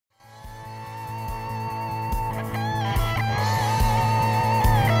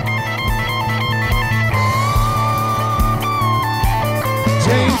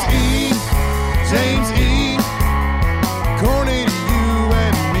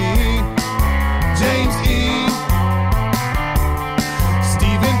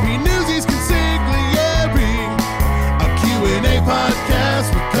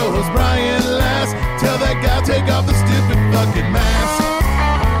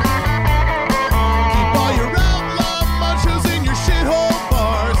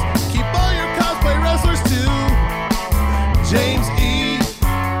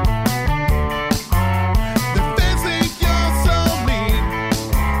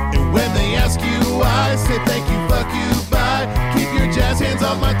I say thank you, fuck you, bye. Keep your jazz hands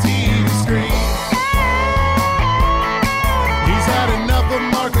off my TV screen. He's had enough of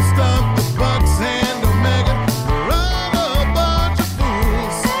Marcus Stump, the Bucks, and Omega. We're all a bunch of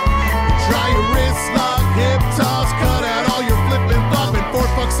fools. Try your wrist lock, hip toss, cut out all your flipping, flopping. For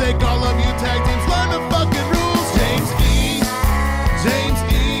fuck's sake, all of you tag teams, learn the fucking rules. James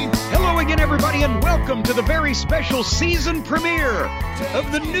E. Hello again, everybody, and welcome to the very special season premiere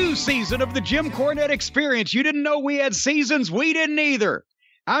of the new season of the Jim Cornette Experience. You didn't know we had seasons? We didn't either.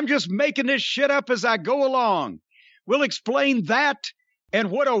 I'm just making this shit up as I go along. We'll explain that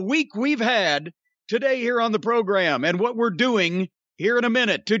and what a week we've had today here on the program and what we're doing here in a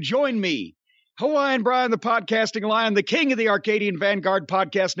minute. To join me, Hawaiian Brian, the podcasting lion, the king of the Arcadian Vanguard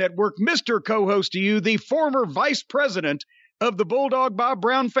Podcast Network, Mr. Co-host to you, the former vice president of the Bulldog Bob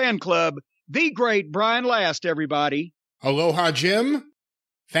Brown fan club, the great Brian Last, everybody. Aloha, Jim.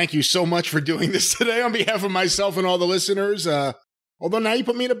 Thank you so much for doing this today on behalf of myself and all the listeners. Although now you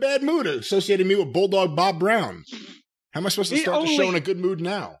put me in a bad mood, associating me with Bulldog Bob Brown. How am I supposed to start the show in a good mood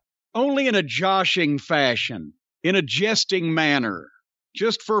now? Only in a joshing fashion, in a jesting manner,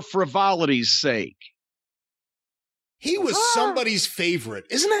 just for frivolity's sake. He was somebody's favorite.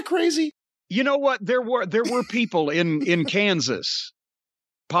 Isn't that crazy? You know what? There were people in Kansas,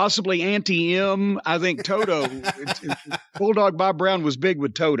 possibly Auntie M. I think Toto. Bulldog Bob Brown was big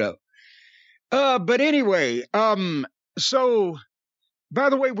with Toto. But anyway, so by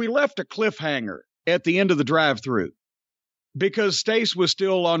the way, we left a cliffhanger at the end of the drive-thru because Stace was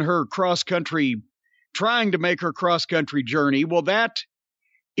still on her cross-country, trying to make her cross-country journey. Well, that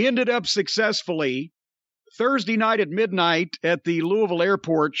ended up successfully. Thursday night at midnight at the Louisville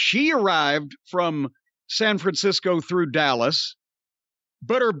airport, she arrived from San Francisco through Dallas,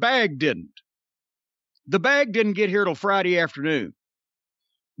 but her bag didn't. The bag didn't get here till Friday afternoon,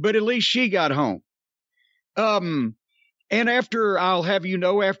 but at least she got home. And after, I'll have you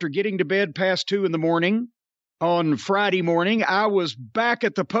know, after getting to bed past 2 a.m. on Friday morning, I was back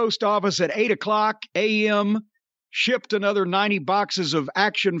at the post office at 8:00 a.m., shipped another 90 boxes of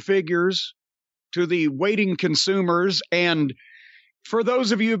action figures to the waiting consumers. And for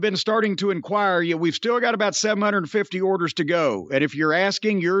those of you who've been starting to inquire, we've still got about 750 orders to go. And if you're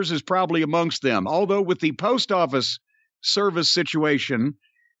asking, yours is probably amongst them. Although with the post office service situation,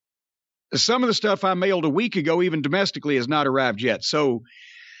 some of the stuff I mailed a week ago, even domestically, has not arrived yet. So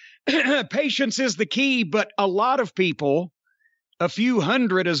patience is the key, but a lot of people, a few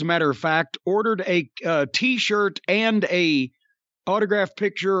hundred, as a matter of fact, ordered a T-shirt and a autographed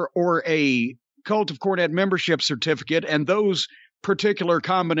picture or a Cult of Cornette membership certificate, and those particular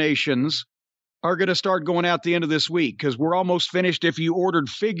combinations are going to start going out the end of this week because we're almost finished if you ordered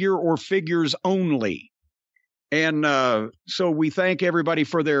figure or figures only. And so we thank everybody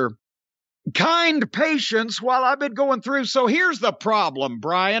for their kind patience while I've been going through. So here's the problem,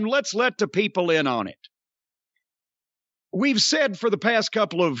 Brian. Let's let the people in on it. We've said for the past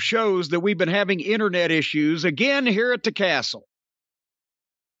couple of shows that we've been having internet issues again here at the castle.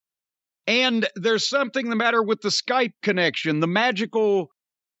 And there's something the matter with the Skype connection, the magical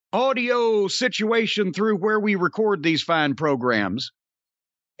audio situation through where we record these fine programs.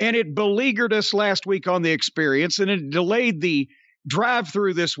 And it beleaguered us last week on the experience, and it delayed the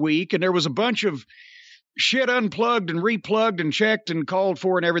drive-through this week. And there was a bunch of shit unplugged and replugged and checked and called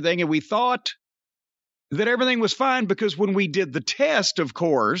for and everything. And we thought that everything was fine because when we did the test, of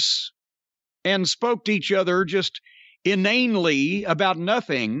course, and spoke to each other just inanely about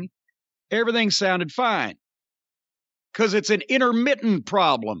nothing, everything sounded fine because it's an intermittent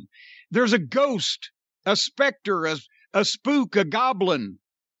problem. There's a ghost, a specter, a spook, a goblin,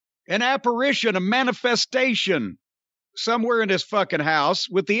 an apparition, a manifestation somewhere in this fucking house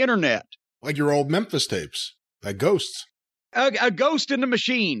with the internet. Like your old Memphis tapes, like ghosts. A ghost in the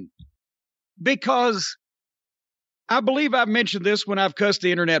machine. Because I believe I've mentioned this when I've cussed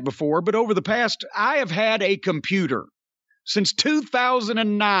the internet before, but over the past, I have had a computer since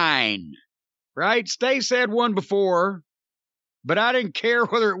 2009, right? Stace had one before, but I didn't care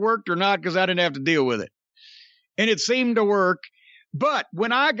whether it worked or not because I didn't have to deal with it. And it seemed to work. But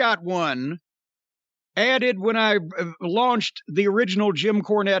when I got one added, when I launched the original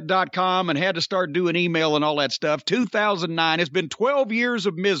JimCornette.com and had to start doing email and all that stuff, 2009, it's been 12 years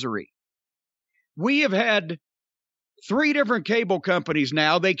of misery. We have had 3 different cable companies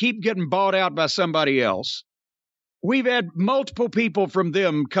now. They keep getting bought out by somebody else. We've had multiple people from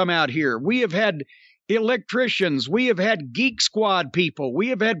them come out here. We have had electricians. We have had Geek Squad people. We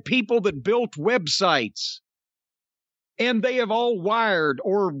have had people that built websites. And they have all wired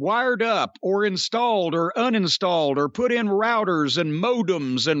or wired up or installed or uninstalled or put in routers and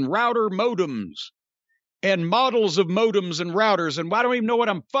modems and router modems and models of modems and routers, and I don't even know what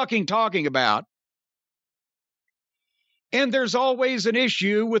I'm fucking talking about. And there's always an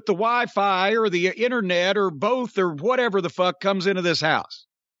issue with the Wi-Fi or the internet or both or whatever the fuck comes into this house.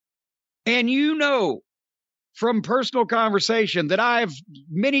 And you know from personal conversation that I've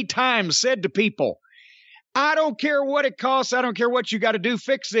many times said to people, I don't care what it costs. I don't care what you got to do.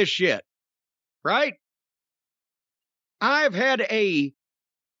 Fix this shit. Right? I've had a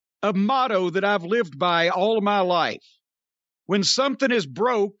motto that I've lived by all of my life. When something is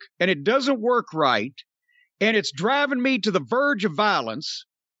broke and it doesn't work right, and it's driving me to the verge of violence,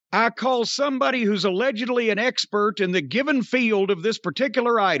 I call somebody who's allegedly an expert in the given field of this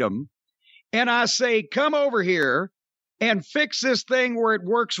particular item, and I say, come over here and fix this thing where it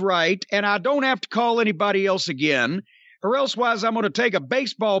works right, and I don't have to call anybody else again, or elsewise I'm going to take a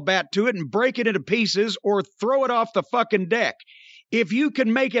baseball bat to it and break it into pieces or throw it off the fucking deck. If you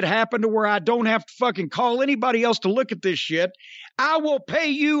can make it happen to where I don't have to fucking call anybody else to look at this shit, I will pay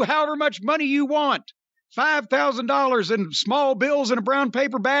you however much money you want. $5,000 in small bills in a brown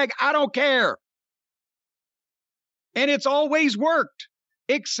paper bag, I don't care. And it's always worked,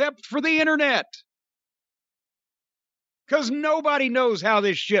 except for the internet. Because nobody knows how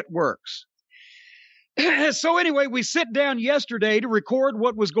this shit works. So anyway, we sit down yesterday to record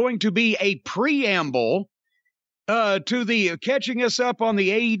what was going to be a preamble to the catching us up on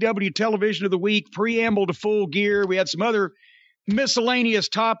the AEW Television of the Week, preamble to Full Gear. We had some other miscellaneous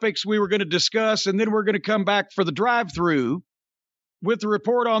topics we were going to discuss, and then we're going to come back for the drive-through with the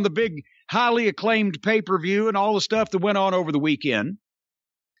report on the big, highly acclaimed pay-per-view and all the stuff that went on over the weekend.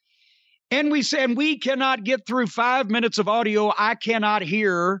 And we said, we cannot get through 5 minutes of audio. I cannot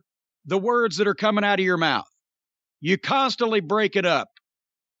hear the words that are coming out of your mouth. You constantly break it up.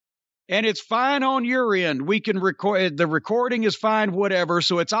 And it's fine on your end. We can record, the recording is fine, whatever.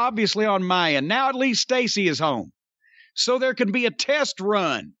 So it's obviously on my end. Now at least Stacy is home. So there can be a test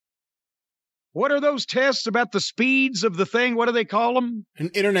run. What are those tests about the speeds of the thing? What do they call them? An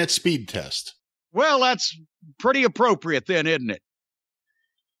internet speed test. Well, that's pretty appropriate then, isn't it?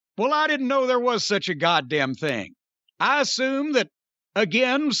 Well, I didn't know there was such a goddamn thing. I assume that,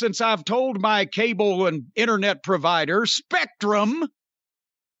 again, since I've told my cable and internet provider, Spectrum,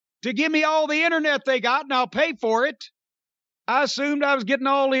 to give me all the internet they got and I'll pay for it, I assumed I was getting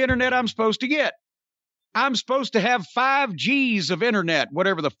all the internet I'm supposed to get. I'm supposed to have 5 Gs of internet,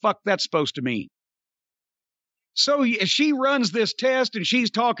 whatever the fuck that's supposed to mean. So she runs this test and she's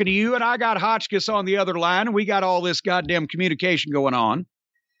talking to you, and I got Hotchkiss on the other line, and we got all this goddamn communication going on.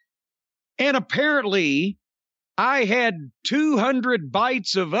 And apparently, I had 200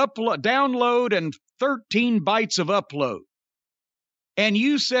 bytes of download and 13 bytes of upload. And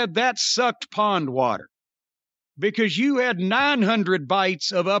you said that sucked pond water because you had 900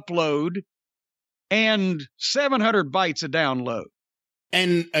 bytes of upload and 700 bytes of download.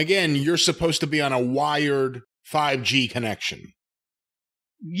 And again, you're supposed to be on a wired 5G connection.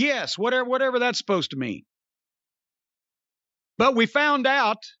 Yes, whatever that's supposed to mean. But we found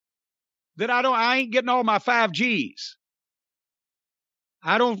out that I ain't getting all my 5Gs.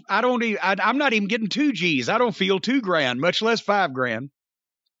 I'm not even getting 2Gs. I don't feel $2,000, much less $5,000.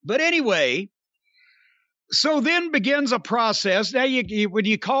 But anyway, so then begins a process. Now, when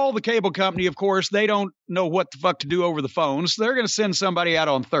you call the cable company, of course, they don't know what the fuck to do over the phone. So they're going to send somebody out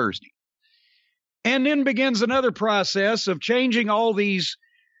on Thursday. And then begins another process of changing all these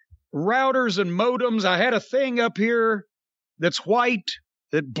routers and modems. I had a thing up here that's white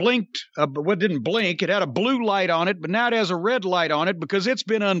that blinked. Well, it didn't blink. It had a blue light on it, but now it has a red light on it because it's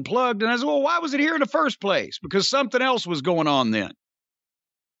been unplugged. And I said, well, why was it here in the first place? Because something else was going on then.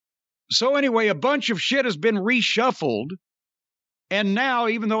 So anyway, a bunch of shit has been reshuffled. And now,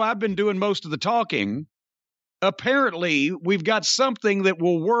 even though I've been doing most of the talking, apparently we've got something that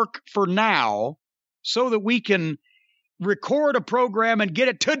will work for now so that we can record a program and get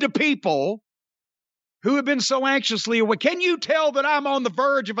it to the people who have been so anxiously away. Can you tell that I'm on the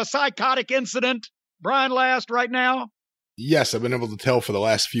verge of a psychotic incident, Brian Last, right now? Yes, I've been able to tell for the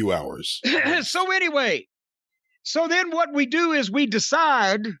last few hours. So anyway, so then what we do is we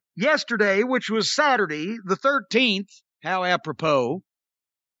decide yesterday, which was Saturday, the 13th, how apropos,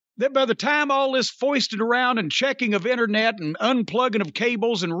 that by the time all this foisted around and checking of internet and unplugging of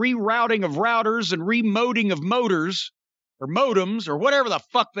cables and rerouting of routers and remoting of motors or modems or whatever the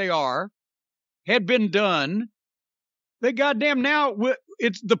fuck they are had been done, that goddamn now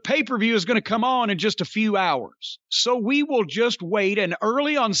the pay-per-view is going to come on in just a few hours. So we will just wait, and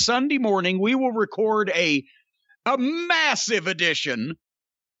early on Sunday morning, we will record a massive edition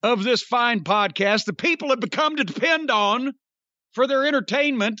of this fine podcast the people have become to depend on for their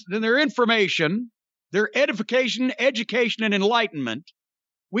entertainment and their information. their edification, education, and enlightenment.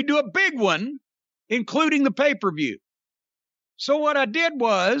 We do a big one, including the pay-per-view. So what I did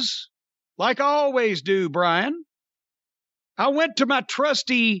was, like I always do, Brian, I went to my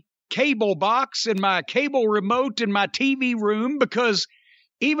trusty cable box and my cable remote in my TV room, because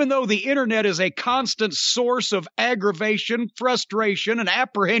even though the internet is a constant source of aggravation, frustration, and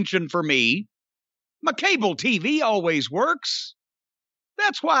apprehension for me, my cable TV always works.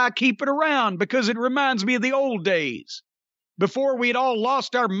 That's why I keep it around, because it reminds me of the old days, before we'd all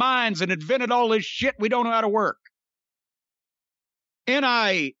lost our minds and invented all this shit we don't know how to work. And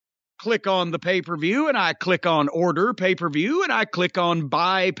I click on the pay-per-view, and I click on order pay-per-view, and I click on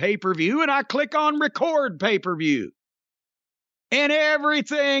buy pay-per-view, and I click on record pay-per-view. And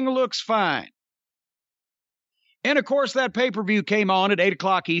everything looks fine. And of course, that pay-per-view came on at 8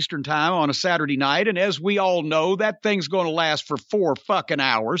 o'clock Eastern time on a Saturday night. And as we all know, that thing's going to last for 4 fucking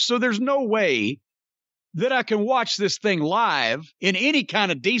hours. So there's no way that I can watch this thing live in any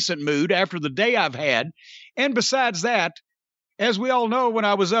kind of decent mood after the day I've had. And besides that, as we all know, when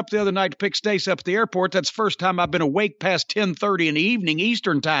I was up the other night to pick Stace up at the airport, that's the first time I've been awake past 10:30 in the evening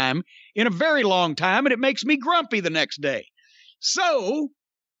Eastern time in a very long time. And it makes me grumpy the next day. So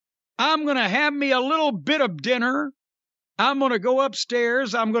I'm going to have me a little bit of dinner. I'm going to go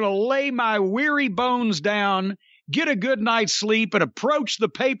upstairs. I'm going to lay my weary bones down, get a good night's sleep, and approach the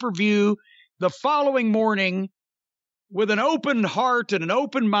pay-per-view the following morning with an open heart and an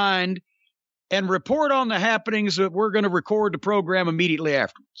open mind, and report on the happenings that we're going to record the program immediately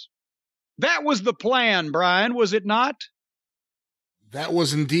afterwards. That was the plan, Brian, was it not? That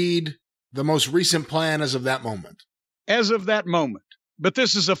was indeed the most recent plan as of that moment. As of that moment. But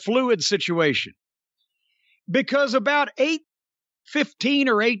this is a fluid situation. Because about 8:15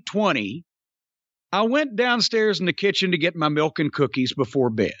 or 8:20, I went downstairs in the kitchen to get my milk and cookies before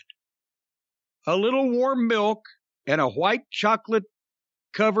bed. A little warm milk and a white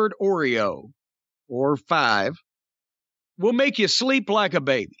chocolate-covered Oreo, or 5, will make you sleep like a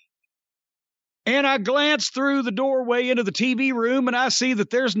baby. And I glance through the doorway into the TV room, and I see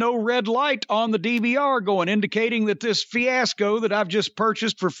that there's no red light on the DVR going, indicating that this fiasco that I've just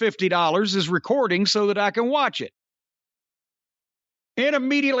purchased for $50 is recording so that I can watch it. And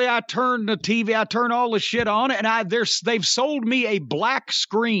immediately I turn the TV, I turn all the shit on, and they've sold me a black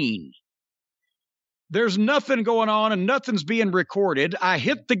screen. There's nothing going on and nothing's being recorded. I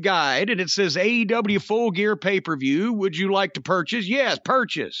hit the guide, and it says AEW Full Gear Pay-Per-View. Would you like to purchase? Yes,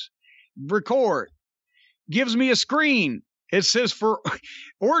 purchase. Record. Gives me a screen. It says for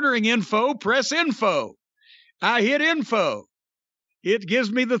ordering info, press info. I hit info. It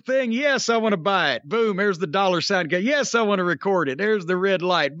gives me the thing. Yes, I want to buy it. Boom. There's the dollar sign. Yes, I want to record it. There's the red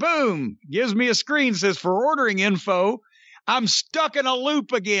light. Boom. Gives me a screen. Says for ordering info. I'm stuck in a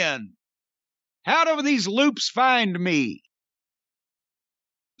loop again. How do these loops find me?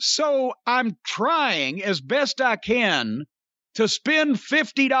 So I'm trying as best I can to spend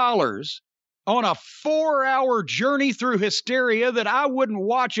 $50 on a 4-hour journey through hysteria that I wouldn't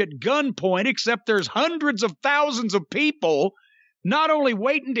watch at gunpoint, except there's hundreds of thousands of people not only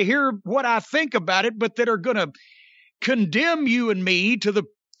waiting to hear what I think about it, but that are going to condemn you and me to the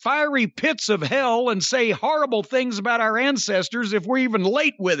fiery pits of hell and say horrible things about our ancestors if we're even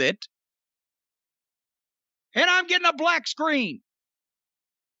late with it. And I'm getting a black screen.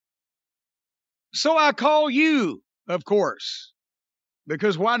 So I call you, of course,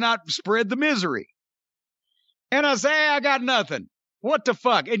 because why not spread the misery? And I say, I got nothing. What the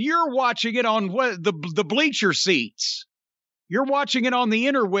fuck? And you're watching it on the bleacher seats. You're watching it on the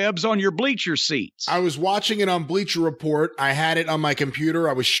interwebs on your bleacher seats. I was watching it on Bleacher Report. I had it on my computer.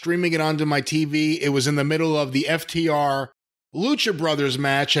 I was streaming it onto my TV. It was in the middle of the FTR Lucha Brothers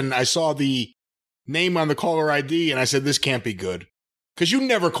match, and I saw the name on the caller ID, and I said, this can't be good. Because you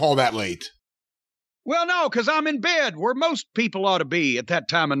never call that late. Well, no, because I'm in bed where most people ought to be at that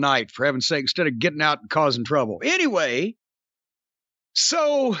time of night, for heaven's sake, instead of getting out and causing trouble. Anyway,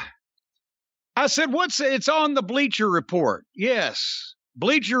 so I said, it's on the Bleacher Report. Yes,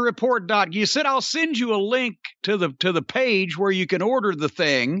 bleacherreport.com. You said, I'll send you a link to the page where you can order the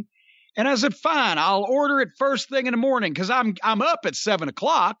thing. And I said, fine, I'll order it first thing in the morning because I'm up at 7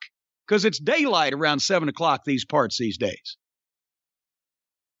 o'clock because it's daylight around 7 o'clock these parts these days.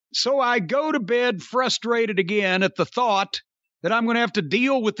 So I go to bed frustrated again at the thought that I'm going to have to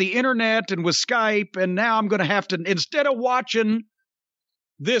deal with the internet and with Skype, and now I'm going to have to, instead of watching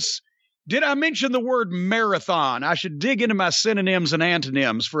this, did I mention the word marathon? I should dig into my synonyms and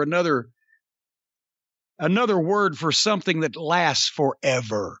antonyms for another word for something that lasts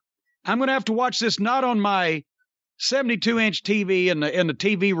forever. I'm going to have to watch this not on my 72-inch TV in the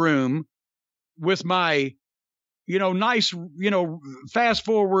TV room, with my, nice, fast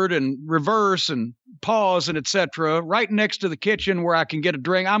forward and reverse and pause and etc. right next to the kitchen where I can get a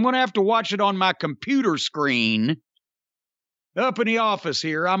drink. I'm going to have to watch it on my computer screen up in the office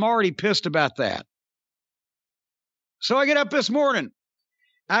here. I'm already pissed about that. So I get up this morning.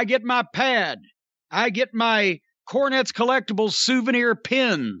 I get my pad. I get my Cornet's Collectibles souvenir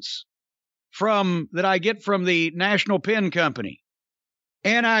pins that I get from the National Pen Company.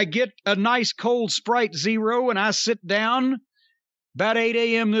 And I get a nice cold Sprite Zero, and I sit down about 8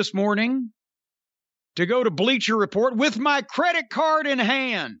 a.m. this morning to go to Bleacher Report with my credit card in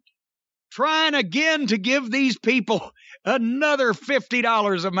hand, trying again to give these people another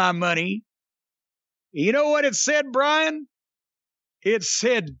 $50 of my money. You know what it said, Brian? It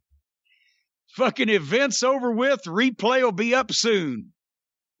said, fucking event's over with, replay will be up soon.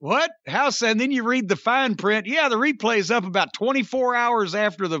 What? And then you read the fine print. Yeah, the replay's up about 24 hours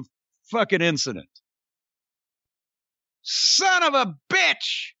after the fucking incident. Son of a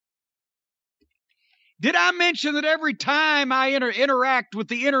bitch! Did I mention that every time I interact with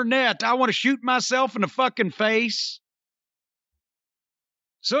the internet, I want to shoot myself in the fucking face?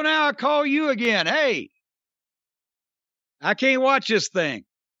 So now I call you again. Hey, I can't watch this thing.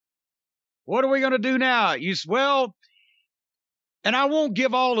 What are we going to do now? And I won't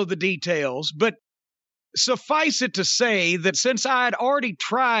give all of the details, but suffice it to say that since I had already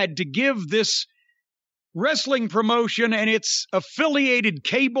tried to give this wrestling promotion and its affiliated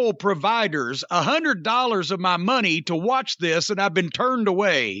cable providers $100 of my money to watch this, and I've been turned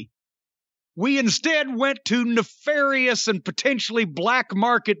away, we instead went to nefarious and potentially black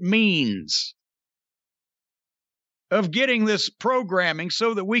market means of getting this programming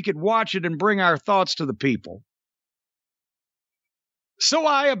so that we could watch it and bring our thoughts to the people. So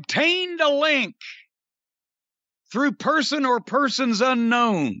I obtained a link through person or persons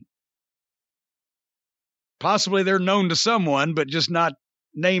unknown. Possibly they're known to someone, but just not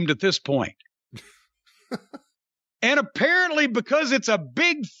named at this point. And apparently, because it's a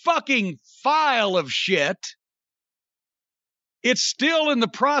big fucking file of shit, it's still in the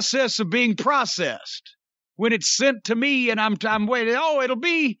process of being processed. When it's sent to me and I'm waiting, it'll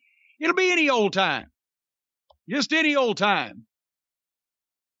be any old time. Just any old time.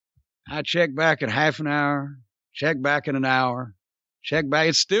 I check back in half an hour, check back in an hour, check back.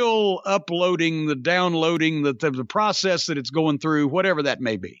 It's still uploading, downloading, the process that it's going through, whatever that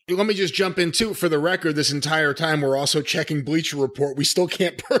may be. Let me just jump in, too. For the record, this entire time, we're also checking Bleacher Report. We still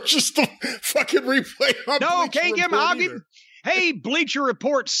can't purchase the fucking replay on No, Bleacher can't give Report them. Hey, Bleacher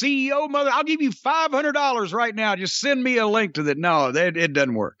Report CEO, I'll give you $500 right now. Just send me a link to that. No, it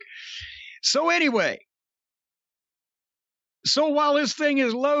doesn't work. So anyway, while this thing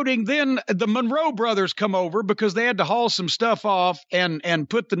is loading, then the Monroe brothers come over because they had to haul some stuff off and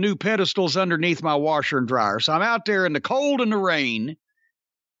put the new pedestals underneath my washer and dryer. So I'm out there in the cold and the rain.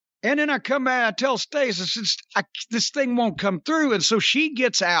 And then I come back, I tell Stace, this thing won't come through. And so she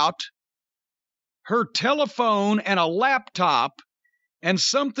gets out her telephone and a laptop and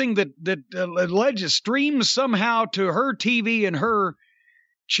something that alleges streams somehow to her TV and her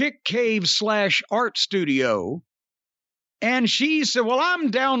chick cave / art studio. And she said, well, I'm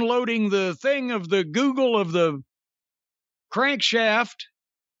downloading the thing of the Google of the crankshaft,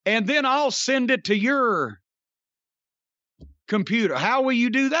 and then I'll send it to your computer. How will you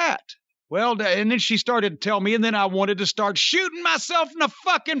do that? Well, and then she started to tell me, and then I wanted to start shooting myself in the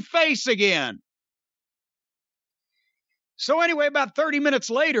fucking face again. So anyway, about 30 minutes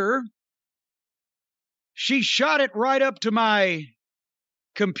later, she shot it right up to my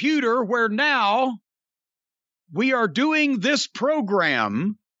computer, where now we are doing this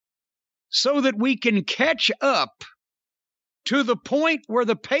program so that we can catch up to the point where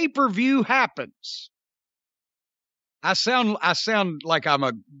the pay-per-view happens. I sound like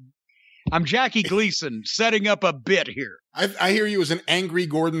I'm Jackie Gleason setting up a bit here. I hear you as an angry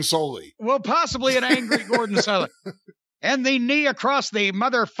Gordon Soley. Well, possibly an angry Gordon Soley. And the knee across the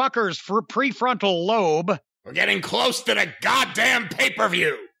motherfucker's prefrontal lobe. We're getting close to the goddamn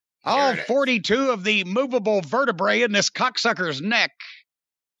pay-per-view. All 42 of the movable vertebrae in this cocksucker's neck.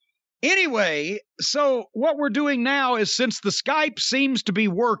 Anyway, so what we're doing now is, since the Skype seems to be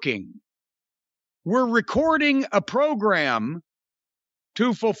working, we're recording a program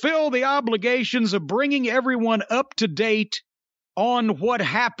to fulfill the obligations of bringing everyone up to date on what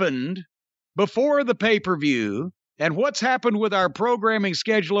happened before the pay-per-view and what's happened with our programming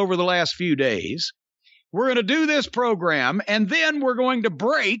schedule over the last few days. We're going to do this program, and then we're going to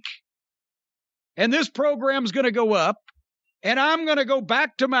break, and this program's going to go up, and I'm going to go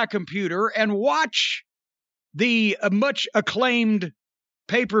back to my computer and watch the much acclaimed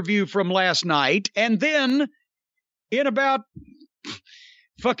pay-per-view from last night. And then in about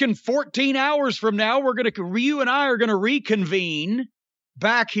fucking 14 hours from now, you and I are going to reconvene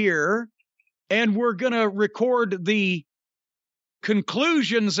back here, and we're going to record the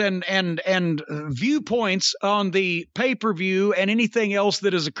conclusions and viewpoints on the pay-per-view and anything else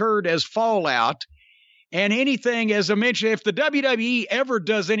that has occurred as fallout. And anything, as I mentioned, if the WWE ever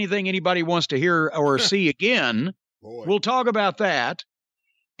does anything anybody wants to hear or see again, we'll talk about that.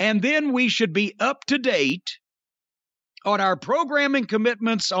 And then we should be up to date on our programming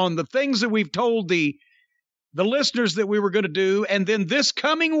commitments, on the things that we've told the listeners that we were going to do. And then this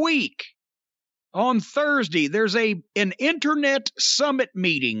coming week, on Thursday, there's an internet summit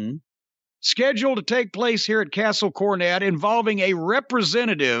meeting scheduled to take place here at Castle Cornet involving a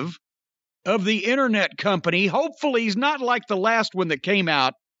representative of the internet company. Hopefully he's not like the last one that came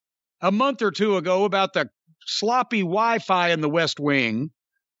out a month or two ago about the sloppy Wi-Fi in the West Wing,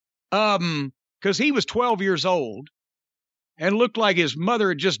 because he was 12 years old and looked like his mother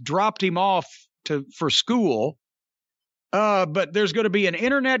had just dropped him off for school. But there's going to be an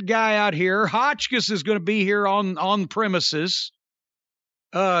internet guy out here. Hotchkiss is going to be here on premises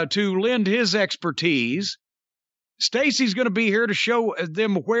to lend his expertise. Stacy's going to be here to show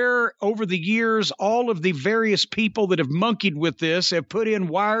them where, over the years, all of the various people that have monkeyed with this have put in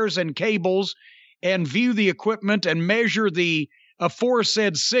wires and cables and view the equipment and measure the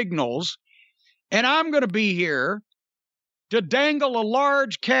aforesaid signals. And I'm going to be here to dangle a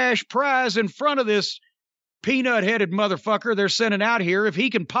large cash prize in front of this peanut-headed motherfucker they're sending out here if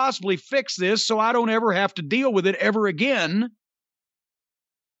he can possibly fix this so I don't ever have to deal with it ever again.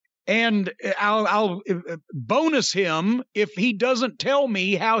 And I'll bonus him if he doesn't tell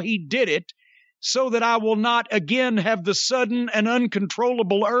me how he did it, so that I will not again have the sudden and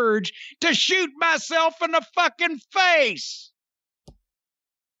uncontrollable urge to shoot myself in the fucking face.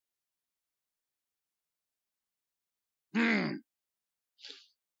 But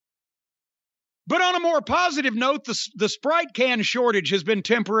on a more positive note, the Sprite can shortage has been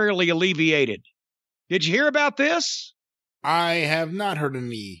temporarily alleviated. Did you hear about this? I have not heard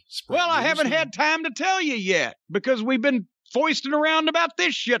any Sprite. Well, I haven't had time to tell you yet, because we've been foisting around about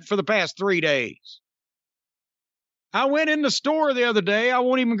this shit for the past 3 days. I went in the store the other day. I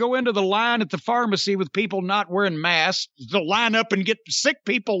won't even go into the line at the pharmacy with people not wearing masks to line up and get sick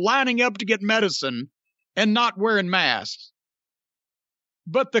people lining up to get medicine and not wearing masks.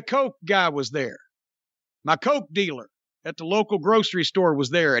 But the Coke guy was there. My Coke dealer at the local grocery store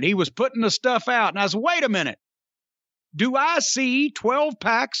was there, and he was putting the stuff out. And I said, wait a minute. Do I see 12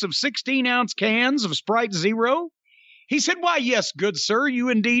 packs of 16-ounce cans of Sprite Zero? He said, why, yes, good sir, you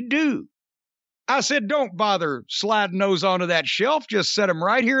indeed do. I said, don't bother sliding those onto that shelf. Just set them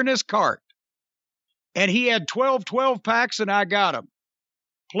right here in this cart. And he had 12 packs, and I got them,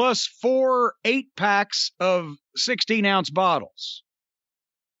 plus 4 8-packs of 16-ounce bottles,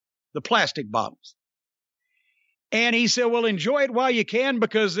 the plastic bottles. And he said, well, enjoy it while you can,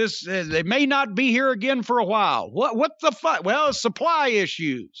 because they may not be here again for a while. What the fuck? Well, supply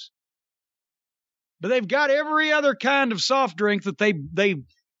issues. But they've got every other kind of soft drink that they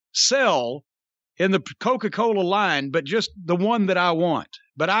sell in the Coca-Cola line, but just the one that I want.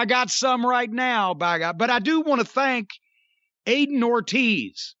 But I got some right now, by God. But I do want to thank Aiden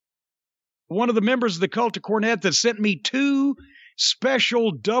Ortiz, one of the members of the Cult of Cornet, that sent me 2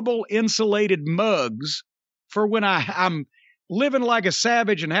 special double insulated mugs for when I'm living like a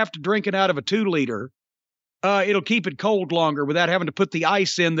savage and have to drink it out of a 2-liter. It'll keep it cold longer without having to put the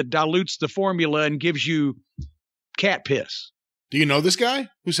ice in that dilutes the formula and gives you cat piss. Do you know this guy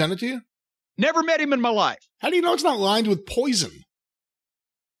who sent it to you? Never met him in my life. How do you know it's not lined with poison?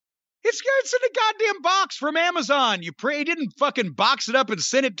 It's in a goddamn box from Amazon. He didn't fucking box it up and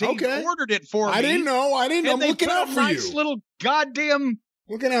send it to you. He ordered it for me. I didn't know. I'm looking out for you. Nice little goddamn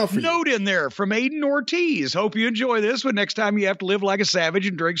looking out for note in there from Aiden Ortiz. Hope you enjoy this, but next time you have to live like a savage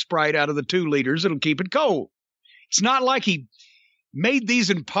and drink Sprite out of the 2 liters, it'll keep it cold. It's not like he made these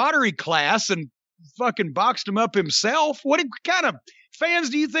in pottery class and fucking boxed them up himself. What kind of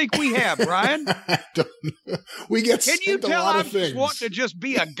fans do you think we have, Brian? I don't know. We get Can you tell I'm just wanting to just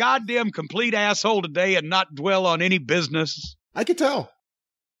be a goddamn complete asshole today and not dwell on any business? I could tell.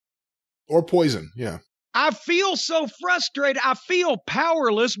 Or poison, yeah. I feel so frustrated. I feel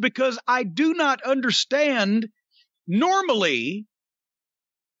powerless because I do not understand. Normally,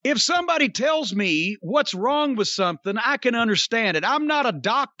 if somebody tells me what's wrong with something, I can understand it. I'm not a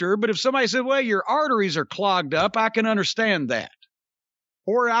doctor, but if somebody said, well, your arteries are clogged up, I can understand that.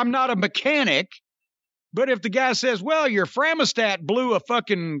 Or I'm not a mechanic, but if the guy says, well, your thermostat blew a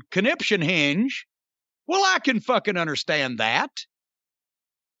fucking conniption hinge, well, I can fucking understand that.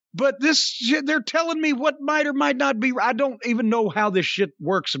 But this shit, they're telling me what might or might not be. I don't even know how this shit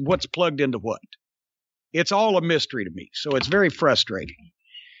works and what's plugged into what. It's all a mystery to me. So it's very frustrating.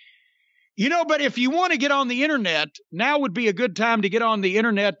 But if you want to get on the internet, now would be a good time to get on the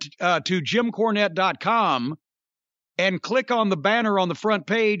internet to jimcornette.com and click on the banner on the front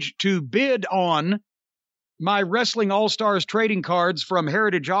page to bid on my Wrestling All-Stars trading cards from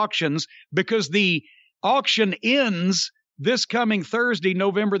Heritage Auctions, because the auction ends this coming Thursday,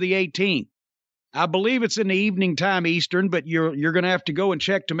 November the 18th. I believe it's in the evening time Eastern, but you're going to have to go and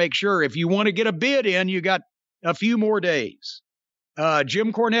check to make sure. If you want to get a bid in, you got a few more days.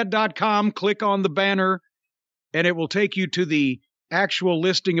 JimCornette.com, click on the banner, and it will take you to the actual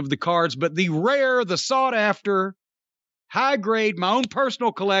listing of the cards. But the rare, the sought-after, high-grade, my own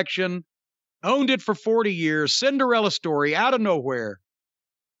personal collection, owned it for 40 years, Cinderella story, out of nowhere.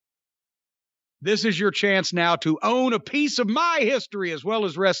 This is your chance now to own a piece of my history as well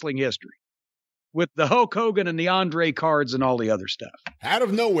as wrestling history, with the Hulk Hogan and the Andre cards and all the other stuff. Out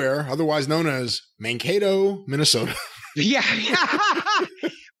of nowhere, otherwise known as Mankato, Minnesota. Yeah.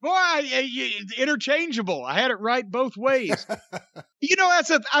 Boy, interchangeable. I had it right both ways.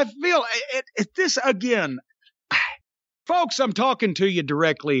 I feel this again. Folks, I'm talking to you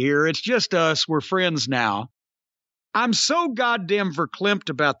directly here. It's just us. We're friends now. I'm so goddamn verklempt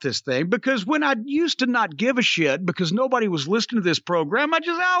about this thing, because when I used to not give a shit because nobody was listening to this program, I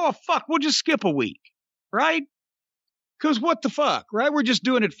just, fuck, we'll just skip a week, right? Because what the fuck, right? We're just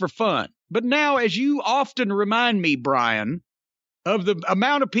doing it for fun. But now, as you often remind me, Brian, of the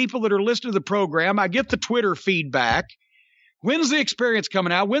amount of people that are listening to the program, I get the Twitter feedback. When's the experience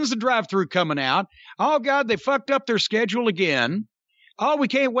coming out? When's the drive-through coming out? Oh, God, they fucked up their schedule again. Oh, we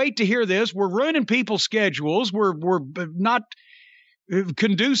can't wait to hear this. We're ruining people's schedules. We're not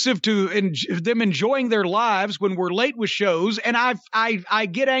conducive to them enjoying their lives when we're late with shows. And I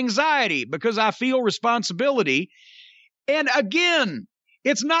get anxiety because I feel responsibility. And again,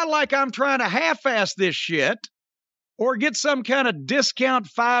 it's not like I'm trying to half-ass this shit or get some kind of discount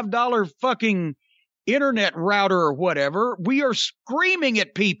 $5 fucking internet router or whatever. We are screaming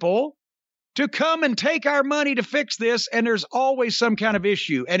at people to come and take our money to fix this, and there's always some kind of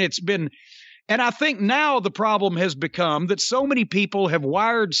issue. And I think now the problem has become that so many people have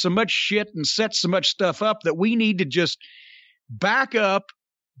wired so much shit and set so much stuff up that we need to just back up,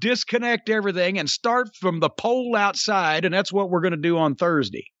 disconnect everything, and start from the pole outside, and that's what we're going to do on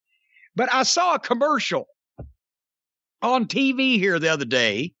Thursday. But I saw a commercial on TV here the other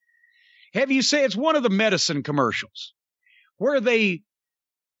day. It's one of the medicine commercials where they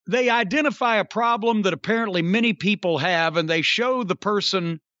identify a problem that apparently many people have, and they show the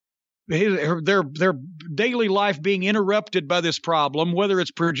person their daily life being interrupted by this problem, whether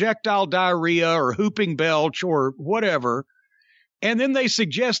it's projectile diarrhea or whooping belch or whatever. And then they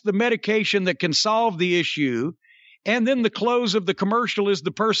suggest the medication that can solve the issue. And then the close of the commercial is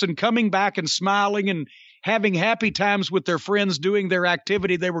the person coming back and smiling and having happy times with their friends doing their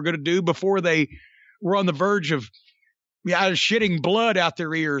activity they were going to do before they were on the verge of shitting blood out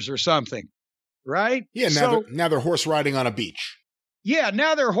their ears or something, right? Yeah, now they're horse riding on a beach. Yeah,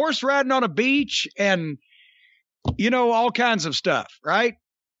 now they're horse riding on a beach and, all kinds of stuff, right?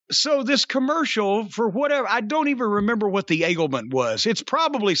 So this commercial, for whatever, I don't even remember what the ailment was. It's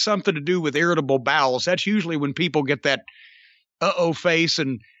probably something to do with irritable bowels. That's usually when people get that uh-oh face,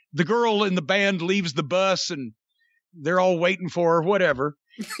 and the girl in the band leaves the bus and they're all waiting for her, whatever.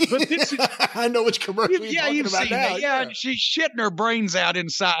 But this is, I know which commercial you're talking about now. Yeah, she's shitting her brains out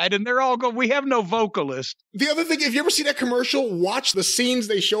inside, and they're all going, we have no vocalist. The other thing, if you ever see that commercial, watch the scenes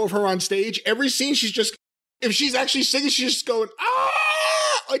they show of her on stage. Every scene, if she's actually singing, she's just going, ah!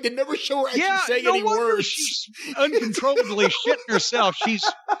 Like, they never show her actually saying any words. She's uncontrollably shitting herself.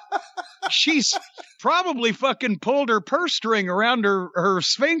 She's probably fucking pulled her purse string around her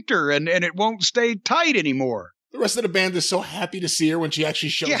sphincter, and it won't stay tight anymore. The rest of the band is so happy to see her when she actually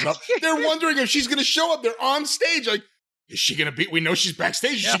shows up. They're wondering if she's going to show up. They're on stage. Like, is she going to be? We know she's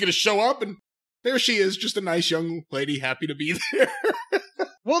backstage. Is she going to show up? And there she is, just a nice young lady, happy to be there.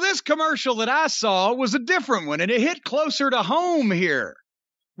 Well, this commercial that I saw was a different one, and it hit closer to home here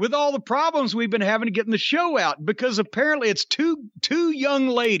with all the problems we've been having to getting the show out, because apparently it's two young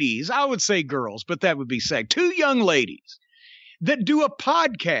ladies. I would say girls, but that would be saying two young ladies that do a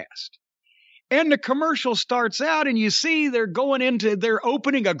podcast. And the commercial starts out and you see they're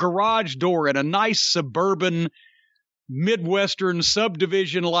opening a garage door in a nice suburban Midwestern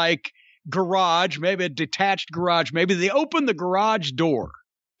subdivision-like garage, maybe a detached garage. Maybe they open the garage door.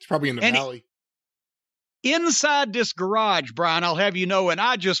 It's probably in the valley. Inside this garage, Brian, I'll have you know, and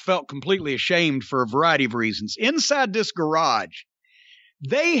I just felt completely ashamed for a variety of reasons. Inside this garage,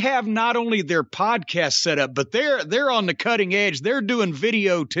 they have not only their podcast set up, but they're on the cutting edge. They're doing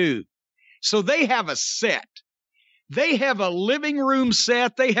video too. So they have a set. They have a living room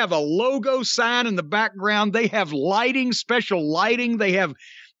set. They have a logo sign in the background. They have lighting, special lighting. They have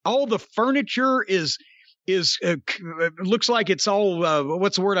all the furniture is looks like it's all,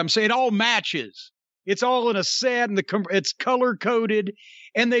 what's the word I'm saying? It all matches. It's all in a set, and it's color coded,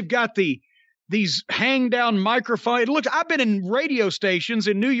 and they've got these hang down microphones. Look, I've been in radio stations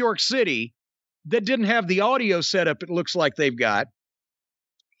in New York City that didn't have the audio setup. It looks like they've got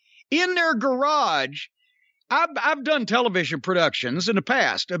in their garage. I've done television productions in the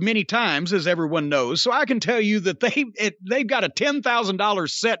past many times, as everyone knows. So I can tell you that they've got a $10,000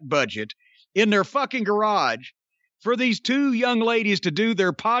 set budget in their fucking garage for these two young ladies to do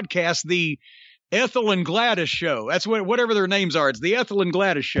their podcast, the Ethel and Gladys Show. That's whatever their names are. It's the Ethel and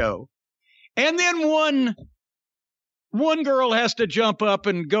Gladys Show. And then one girl has to jump up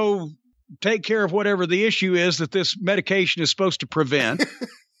and go take care of whatever the issue is that this medication is supposed to prevent.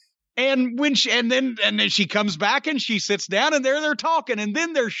 And then she comes back and she sits down, and they're talking, and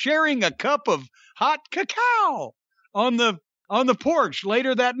then they're sharing a cup of hot cacao on the porch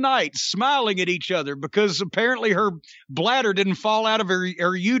later that night, smiling at each other because apparently her bladder didn't fall out of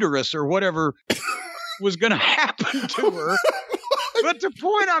her uterus or whatever was going to happen to her. But the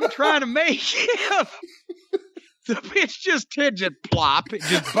point I'm trying to make, it's just plop. It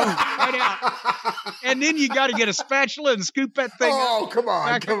just boom, right out. And then you got to get a spatula and scoop that thing up. Oh, come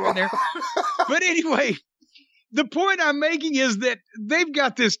on. There. But anyway, the point I'm making is that they've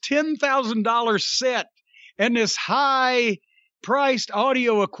got this $10,000 set and this high-priced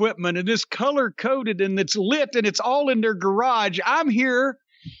audio equipment and this color-coded and it's lit and it's all in their garage. I'm here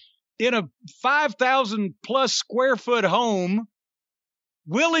in a 5,000-plus square foot home,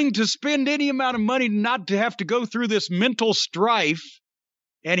 willing to spend any amount of money not to have to go through this mental strife.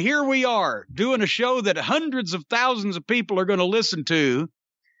 And here we are doing a show that hundreds of thousands of people are going to listen to.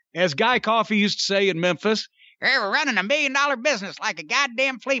 As Guy Coffey used to say in Memphis, we're running $1 million business like a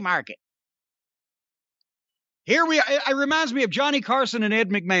goddamn flea market. Here we are. It reminds me of Johnny Carson and Ed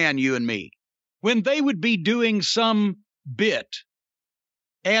McMahon, you and me, when they would be doing some bit.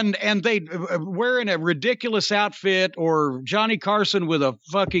 And they wearing a ridiculous outfit, or Johnny Carson with a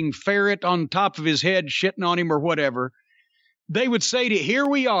fucking ferret on top of his head shitting on him or whatever. They would say here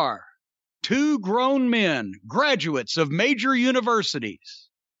we are, two grown men, graduates of major universities.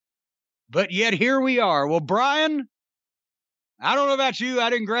 But yet here we are. Well, Brian, I don't know about you.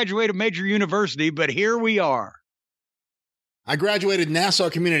 I didn't graduate a major university, but here we are. I graduated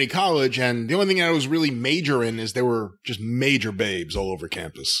Nassau Community College, and the only thing I was really major in is there were just major babes all over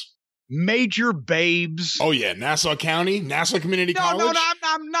campus. Major babes? Oh yeah, Nassau County, Nassau Community College. No,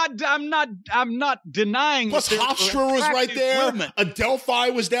 I'm not denying. Plus, Hofstra was right there. Adelphi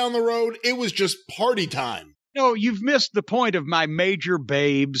was down the road. It was just party time. No, you've missed the point of my major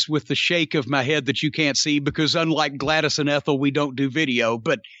babes with the shake of my head that you can't see because unlike Gladys and Ethel, we don't do video,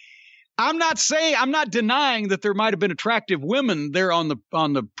 but I'm not denying that there might have been attractive women there on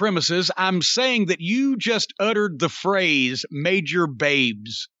the premises. I'm saying that you just uttered the phrase major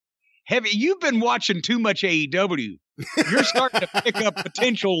babes. You've been watching too much AEW. You're starting to pick up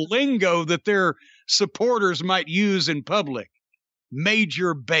potential lingo that their supporters might use in public.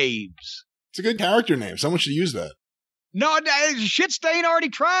 Major babes. It's a good character name. Someone should use that. No, Shitstain already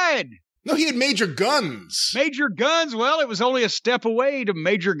tried. No, he had Major Guns. Major Guns? Well, it was only a step away to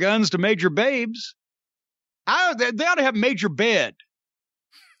Major Guns to Major Babes. They ought to have Major Bed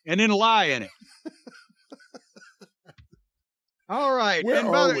and then lie in it. All right. Where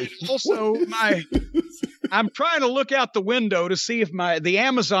are we? Also, I'm trying to look out the window to see if the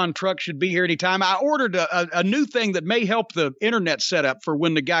Amazon truck should be here anytime. I ordered a new thing that may help the internet setup for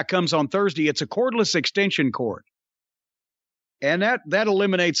when the guy comes on Thursday. It's a cordless extension cord. And that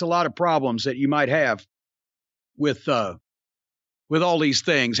eliminates a lot of problems that you might have with all these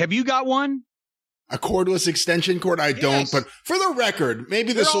things. Have you got one? A cordless extension cord? I don't. But for the record,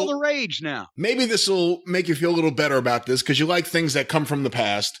 maybe this will all the rage now. Maybe this will make you feel a little better about this because you like things that come from the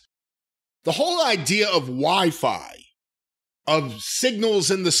past. The whole idea of Wi-Fi, of signals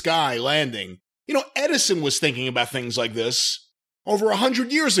in the sky landing. You know, Edison was thinking about things like this over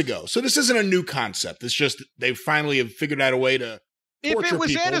 100 years ago. So this isn't a new concept. It's just they finally have figured out a way to torture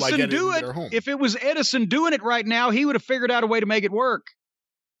people by getting into their home. If it was Edison doing it right now, he would have figured out a way to make it work.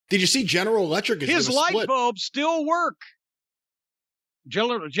 Did you see General Electric? His light bulbs still work.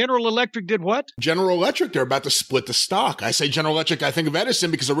 General Electric did what? General Electric, they're about to split the stock. I say General Electric, I think of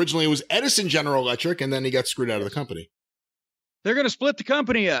Edison because originally it was Edison General Electric, and then he got screwed out of the company. They're going to split the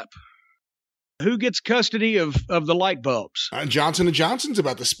company up. Who gets custody of the light bulbs? Johnson & Johnson's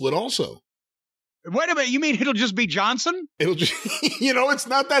about to split also. Wait a minute. You mean it'll just be Johnson? It'll just, it's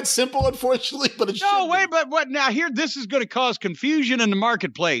not that simple, unfortunately, but it's no. Wait, but what? Now here, this is going to cause confusion in the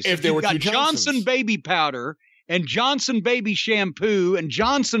marketplace. If there were two Johnson baby powder and Johnson baby shampoo and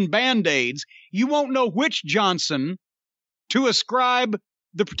Johnson Band-Aids, you won't know which Johnson to ascribe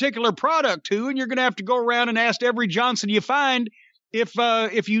the particular product to, and you're going to have to go around and ask every Johnson you find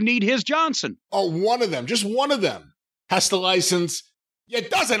if you need his Johnson. Oh, one of them, just one of them has to license. It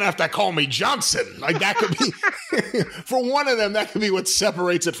doesn't have to call me Johnson. Like that could be for one of them. That could be what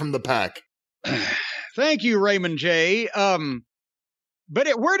separates it from the pack. Thank you, Raymond J. But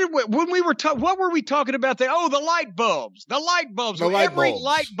when we were what were we talking about there? Oh, the light bulbs. The light bulbs. Every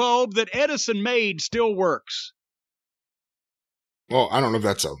light bulb that Edison made still works. Well, I don't know if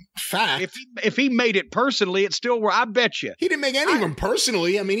that's a fact. If he made it personally, it still works. I bet you. He didn't make any of them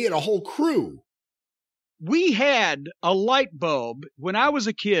personally. I mean, he had a whole crew. We had a light bulb when I was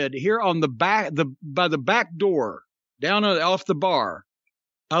a kid here on the back, by the back door, down off the bar.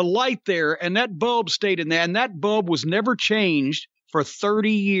 A light there, and that bulb stayed in there, and that bulb was never changed for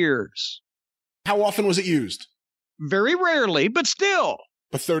 30 years. How often was it used? Very rarely, but still.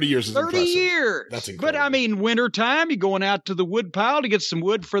 But 30 years is 30 impressive. years. That's incredible. But I mean, wintertime, you're going out to the wood pile to get some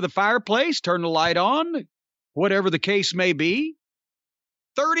wood for the fireplace, turn the light on, whatever the case may be.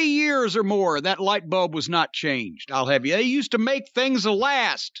 30 years or more, that light bulb was not changed. I'll have you. They used to make things that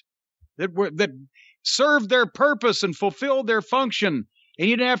last, that served their purpose and fulfilled their function, and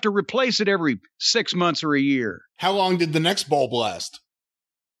you didn't have to replace it every 6 months or a year. How long did the next bulb last?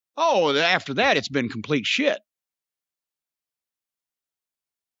 Oh, after that, it's been complete shit.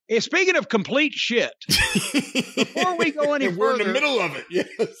 Speaking of complete shit, before we go any further, we're in the middle of it.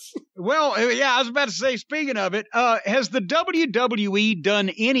 Yes. Well, yeah, I was about to say. Speaking of it, has the WWE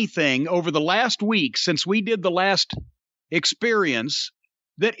done anything over the last week since we did the last experience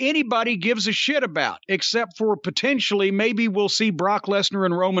that anybody gives a shit about, except for potentially maybe we'll see Brock Lesnar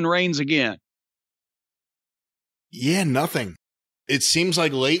and Roman Reigns again? Yeah, nothing. It seems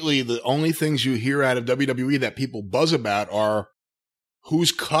like lately the only things you hear out of WWE that people buzz about are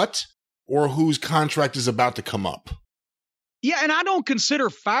who's cut or whose contract is about to come up. Yeah, and I don't consider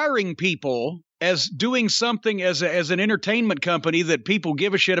firing people as doing something as an entertainment company that people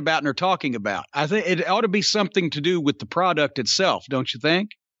give a shit about and are talking about. I think it ought to be something to do with the product itself, don't you think?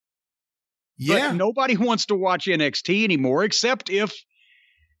 Yeah. But nobody wants to watch NXT anymore, except if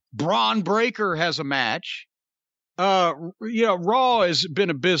Braun Breaker has a match. Raw has been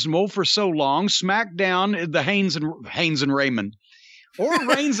abysmal for so long. SmackDown, the Haynes and Raymond. Or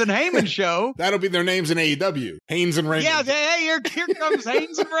Reigns and Heyman show. That'll be their names in AEW. Haynes and Raymond. Yeah, hey, here comes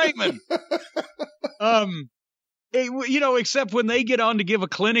Haynes and Raymond. Except when they get on to give a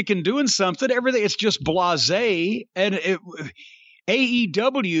clinic and doing something, everything, it's just blasé. And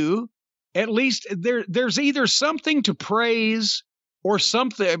AEW, at least there's either something to praise or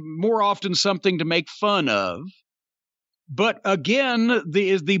something, more often something to make fun of. But again,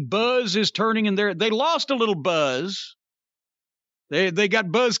 the buzz is turning in there. They lost a little buzz. They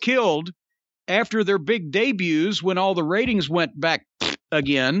got buzz killed after their big debuts when all the ratings went back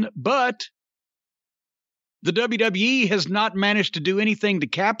again. But the WWE has not managed to do anything to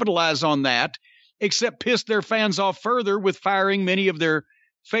capitalize on that except piss their fans off further with firing many of their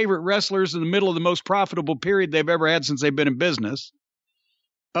favorite wrestlers in the middle of the most profitable period they've ever had since they've been in business.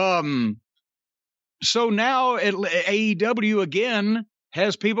 So now AEW again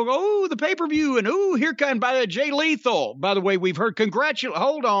has people go, oh, the pay-per-view, and oh, here comes by Jay Lethal. By the way, we've heard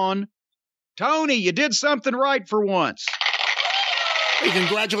hold on. Tony, you did something right for once. Hey,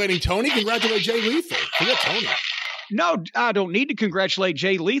 congratulating Tony, congratulate Jay Lethal. Forget Tony. No, I don't need to congratulate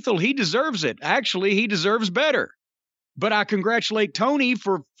Jay Lethal. He deserves it. Actually, he deserves better. But I congratulate Tony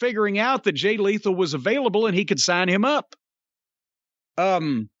for figuring out that Jay Lethal was available and he could sign him up.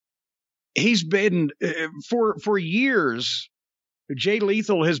 He's been, for years, Jay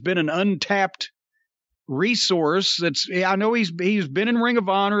Lethal has been an untapped resource. I know he's been in Ring of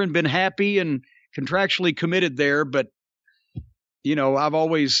Honor and been happy and contractually committed there, but I've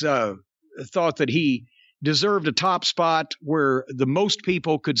always thought that he deserved a top spot where the most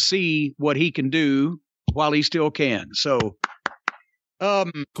people could see what he can do while he still can. So,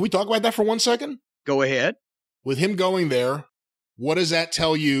 can we talk about that for 1 second? Go ahead. With him going there, what does that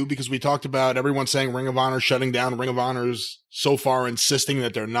tell you? Because we talked about everyone saying Ring of Honor shutting down. Ring of Honor's so far insisting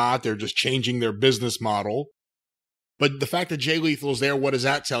that they're not. They're just changing their business model. But the fact that Jay Lethal's there, what does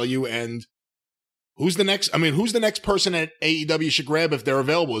that tell you? And who's the next person at AEW should grab if they're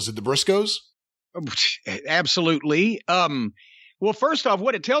available? Is it the Briscoes? Absolutely. Well, first off,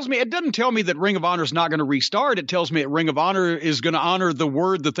 what it tells me, it doesn't tell me that Ring of Honor is not going to restart. It tells me that Ring of Honor is going to honor the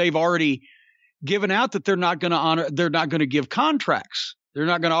word that they've already given out, that they're not going to give contracts. They're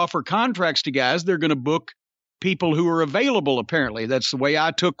not going to offer contracts to guys. They're going to book people who are available, apparently. That's the way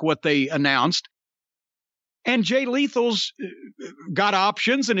I took what they announced. And Jay Lethal's got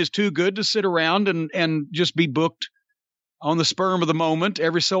options and is too good to sit around and just be booked on the sperm of the moment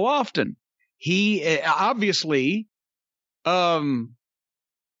every so often. He obviously, I'm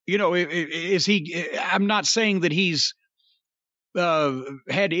not saying that he's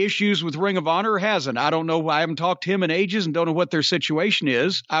had issues with Ring of Honor or hasn't. I don't know. I haven't talked to him in ages and don't know what their situation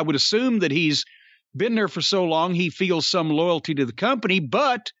is. I would assume that he's been there for so long, he feels some loyalty to the company,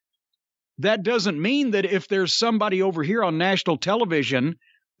 but that doesn't mean that if there's somebody over here on national television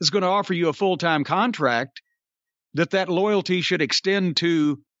that's going to offer you a full-time contract, that loyalty should extend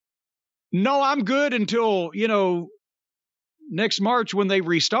to, no, I'm good until, next March when they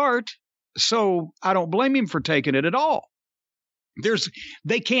restart. So I don't blame him for taking it at all.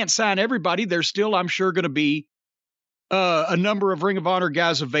 They can't sign everybody. There's still, I'm sure, going to be a number of Ring of Honor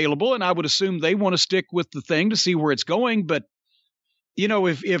guys available, and I would assume they want to stick with the thing to see where it's going. But,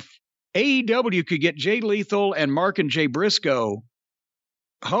 if AEW could get Jay Lethal and Mark and Jay Briscoe,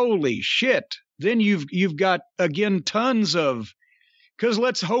 holy shit, then you've got, again, tons of, because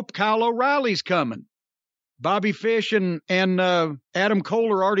let's hope Kyle O'Reilly's coming. Bobby Fish and Adam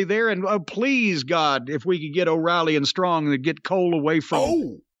Cole are already there. And please, God, if we could get O'Reilly and Strong to get Cole away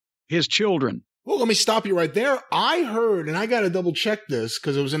from his children. Well, let me stop you right there. I heard, and I got to double check this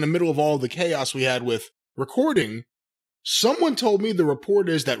because it was in the middle of all the chaos we had with recording. Someone told me the report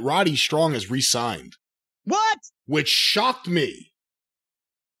is that Roddy Strong has re-signed. What? Which shocked me.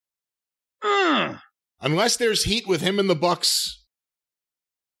 Unless there's heat with him and the Bucks,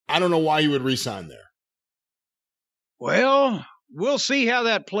 I don't know why you would re-sign there. Well, we'll see how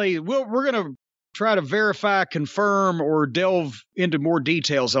that plays. We're going to try to verify, confirm, or delve into more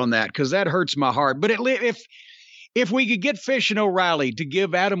details on that because that hurts my heart. But if we could get Fish and O'Reilly to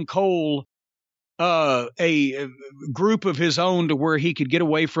give Adam Cole a group of his own to where he could get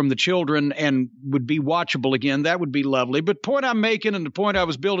away from the children and would be watchable again, that would be lovely. But point I'm making and the point I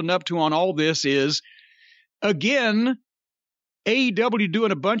was building up to on all this is, again, AEW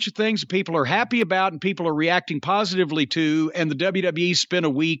doing a bunch of things that people are happy about and people are reacting positively to, and the WWE spent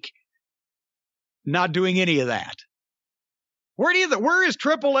a week not doing any of that. Where is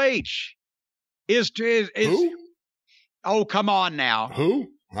Triple H? Who? Oh, come on now. Who?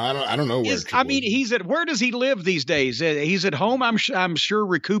 I don't know where. Where does he live these days? He's at home, I'm sure,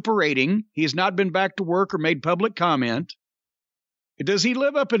 recuperating. He's not been back to work or made public comment. Does he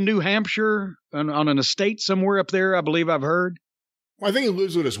live up in New Hampshire on an estate somewhere up there? I believe I've heard. Well, I think he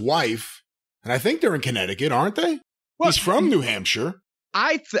lives with his wife, and I think they're in Connecticut, aren't they? Well, he's from New Hampshire.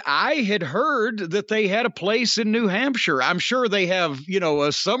 I had heard that they had a place in New Hampshire. I'm sure they have,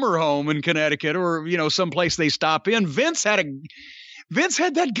 a summer home in Connecticut or, someplace they stop in. Vince had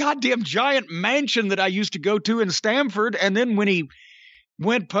that goddamn giant mansion that I used to go to in Stamford. And then when he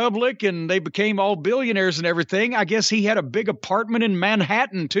went public and they became all billionaires and everything, I guess he had a big apartment in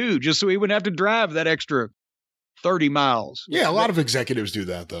Manhattan too, just so he wouldn't have to drive that extra 30 miles. Yeah, a lot of executives do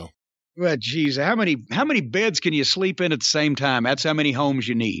that though. Well, geez, how many beds can you sleep in at the same time? That's how many homes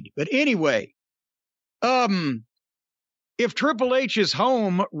you need. But anyway, if Triple H is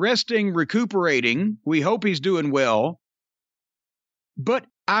home, resting, recuperating, we hope he's doing well. But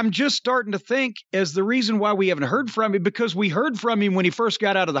I'm just starting to think as the reason why we haven't heard from him, because we heard from him when he first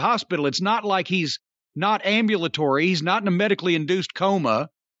got out of the hospital. It's not like he's not ambulatory. He's not in a medically induced coma.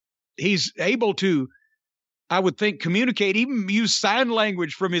 He's able to, I would think, communicate, even use sign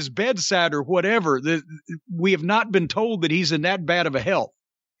language from his bedside or whatever. We have not been told that he's in that bad of a health.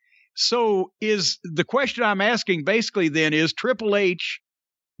 So is the question I'm asking basically then is Triple H,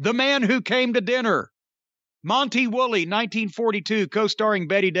 the man who came to dinner, Monty Woolley, 1942, co-starring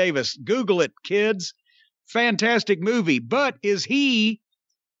Bette Davis. Google it, kids. Fantastic movie. But is he,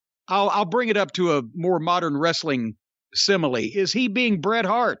 I'll bring it up to a more modern wrestling simile. Is he being Bret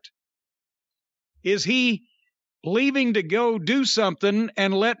Hart? Is he leaving to go do something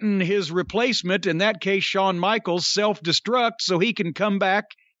and letting his replacement, in that case Shawn Michaels, self-destruct so he can come back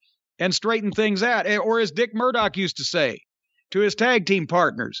and straighten things out? Or as Dick Murdoch used to say to his tag team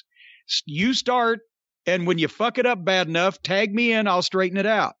partners, you start, and when you fuck it up bad enough, tag me in, I'll straighten it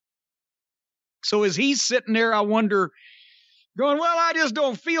out. So as he's sitting there, I wonder, going, well, I just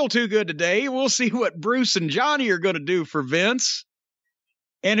don't feel too good today. We'll see what Bruce and Johnny are going to do for Vince.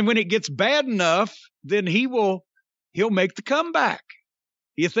 And when it gets bad enough, then he'll make the comeback.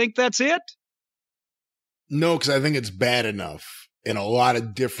 You think that's it? No, because I think it's bad enough. in a lot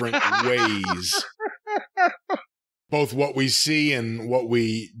of different ways. Both what we see and what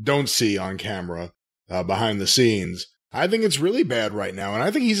we don't see on camera, behind the scenes. I think it's really bad right now. And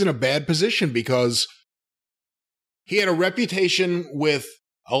I think he's in a bad position because he had a reputation with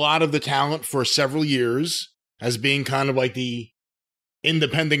a lot of the talent for several years as being kind of like the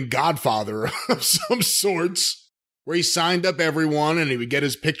independent godfather of some sorts, where he signed up everyone and he would get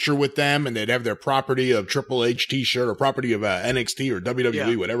his picture with them and they'd have their property of Triple H t-shirt or property of NXT or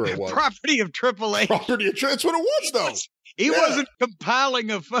WWE, whatever it was. Property of Triple H. Property of that's what it was, though. He wasn't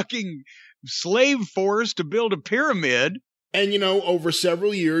compiling a fucking slave force to build a pyramid. And, over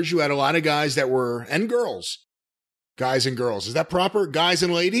several years, you had a lot of guys that were, and girls. Guys and girls. Is that proper? Guys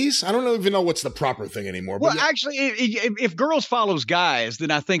and ladies? I don't even know what's the proper thing anymore. Well, actually, if girls follows guys,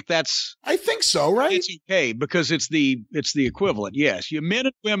 then I think I think so, right? It's okay because it's the equivalent. Yes, you men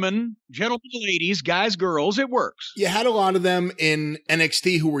and women, gentlemen, ladies, guys, girls. It works. You had a lot of them in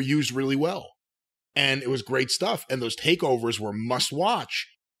NXT who were used really well, and it was great stuff. And those takeovers were must watch.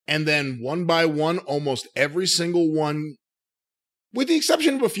 And then one by one, almost every single one, with the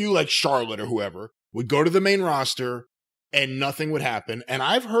exception of a few like Charlotte or whoever, would go to the main roster and nothing would happen. And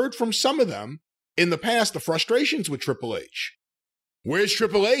I've heard from some of them in the past the frustrations with Triple H. Where's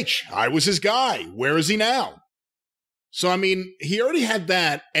Triple H? I was his guy. Where is he now? So, I mean, he already had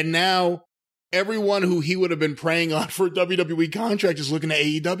that. And now everyone who he would have been preying on for a WWE contract is looking at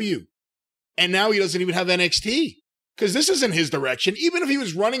AEW. And now he doesn't even have NXT because this isn't his direction. Even if he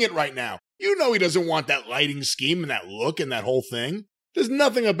was running it right now, he doesn't want that lighting scheme and that look and that whole thing. There's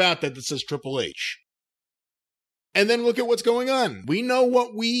nothing about that says Triple H. And then look at what's going on. We know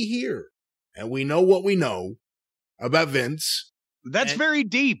what we hear, and we know what we know about Vince. That's very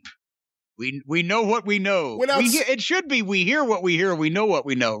deep. We know what we know. It should be we hear what we hear, we know what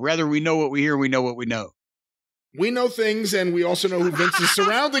we know. Rather, we know what we hear, we know what we know. We know things, and we also know who Vince is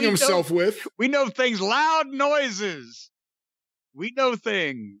surrounding himself with. We know things, loud noises. We know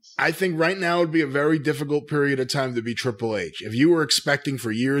things. I think right now would be a very difficult period of time to be Triple H. If you were expecting for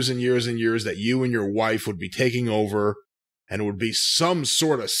years and years and years that you and your wife would be taking over and it would be some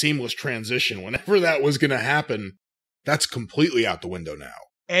sort of seamless transition whenever that was going to happen, that's completely out the window now.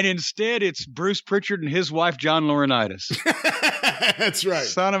 And instead, it's Bruce Pritchard and his wife, John Laurinaitis. That's right.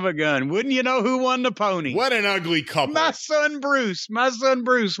 Son of a gun. Wouldn't you know who won the pony? What an ugly couple. My son Bruce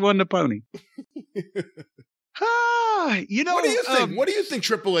won the pony. What do you think? What do you think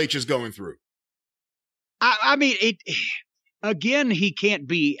Triple H is going through? I mean, again, he can't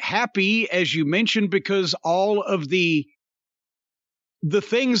be happy, as you mentioned, because all of the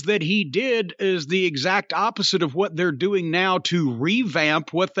things that he did is the exact opposite of what they're doing now to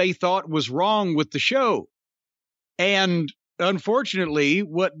revamp what they thought was wrong with the show. And unfortunately,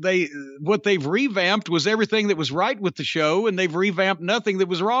 what they've revamped was everything that was right with the show, and they've revamped nothing that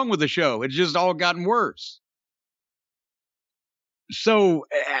was wrong with the show. It's just all gotten worse. So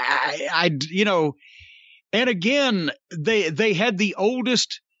and again, they had the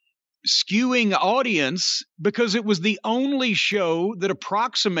oldest skewing audience because it was the only show that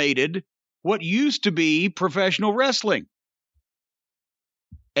approximated what used to be professional wrestling.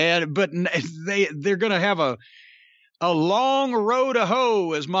 But they're going to have a long road to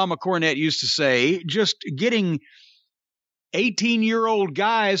hoe, as Mama Cornette used to say, just getting 18-year-old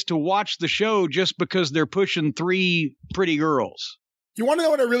guys to watch the show just because they're pushing 3 pretty girls. You want to know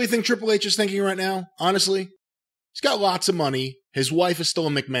what I really think Triple H is thinking right now? Honestly, he's got lots of money. His wife is still a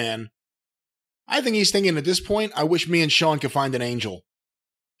McMahon. I think he's thinking at this point, I wish me and Sean could find an angel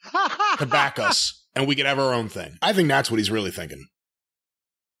to back us and we could have our own thing. I think that's what he's really thinking.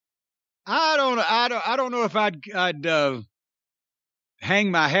 I don't know if I'd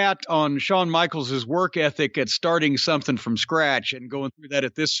hang my hat on Shawn Michaels' work ethic at starting something from scratch and going through that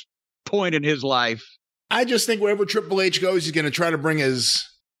at this point in his life. I just think wherever Triple H goes, he's going to try to bring his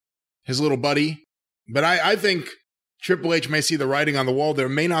little buddy. But I think Triple H may see the writing on the wall. There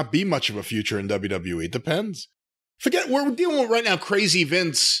may not be much of a future in WWE. It depends. Forget, we're dealing with right now Crazy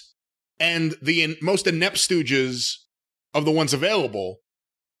Vince and the most inept stooges of the ones available.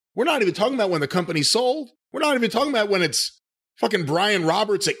 We're not even talking about when the company's sold. We're not even talking about when it's fucking Brian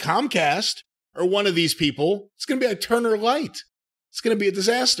Roberts at Comcast or one of these people. It's going to be like Turner Light. It's going to be a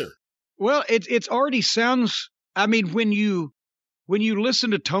disaster. Well, it's already sounds. I mean, when you listen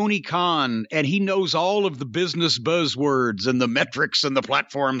to Tony Khan and he knows all of the business buzzwords and the metrics and the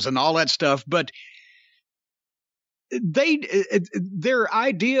platforms and all that stuff, but their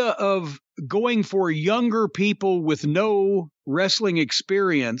idea of going for younger people with no wrestling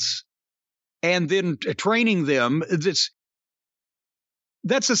experience and then training them,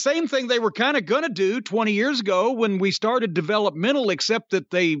 That's the same thing they were kind of going to do 20 years ago when we started developmental, except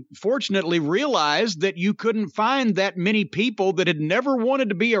that they fortunately realized that you couldn't find that many people that had never wanted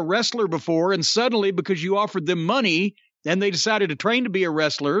to be a wrestler before. And suddenly, because you offered them money and they decided to train to be a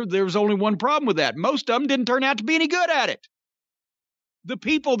wrestler, there was only one problem with that. Most of them didn't turn out to be any good at it. The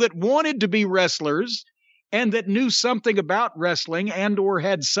people that wanted to be wrestlers and that knew something about wrestling and or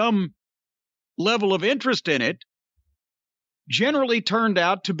had some level of interest in it generally turned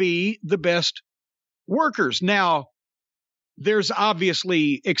out to be the best workers. Now, there's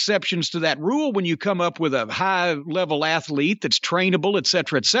obviously exceptions to that rule when you come up with a high-level athlete that's trainable, et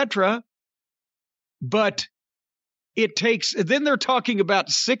cetera, et cetera. But it takes, then they're talking about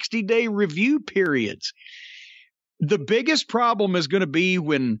 60-day review periods. The biggest problem is going to be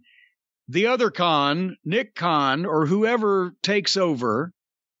when the other Khan, Nick Khan, or whoever takes over,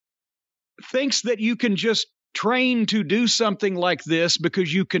 thinks that you can just train to do something like this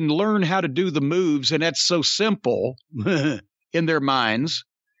because you can learn how to do the moves, and that's so simple in their minds.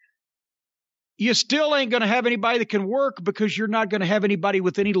 You still ain't going to have anybody that can work because you're not going to have anybody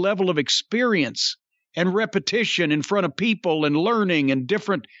with any level of experience and repetition in front of people and learning and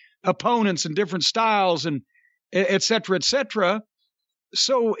different opponents and different styles and et cetera, et cetera.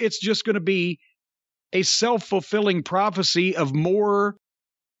 So it's just going to be a self-fulfilling prophecy of more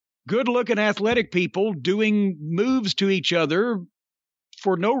good-looking athletic people doing moves to each other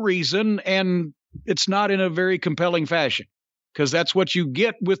for no reason, and it's not in a very compelling fashion, because that's what you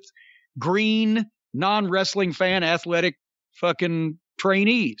get with green, non-wrestling fan athletic fucking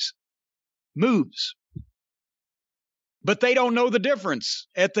trainees. Moves. But they don't know the difference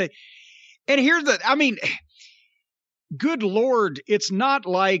at the, and here's the, I mean, good Lord, it's not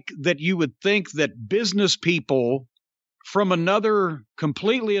like that you would think that business people from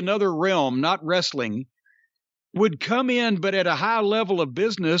completely another realm, not wrestling, would come in, but at a high level of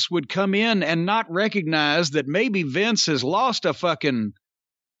business would come in and not recognize that maybe Vince has lost a fucking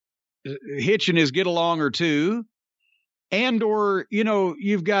hitch in his get along or two. And, or, you know,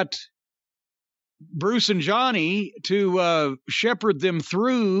 you've got Bruce and Johnny to shepherd them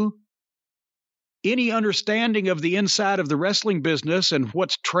through any understanding of the inside of the wrestling business and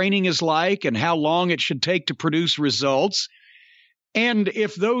what training is like and how long it should take to produce results. And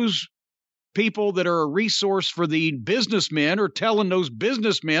if those people that are a resource for the businessmen are telling those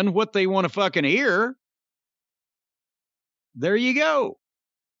businessmen what they want to fucking hear, there you go.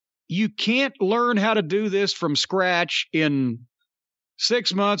 You can't learn how to do this from scratch in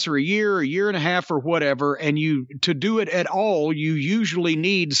 6 months or a year and a half or whatever. And to do it at all, you usually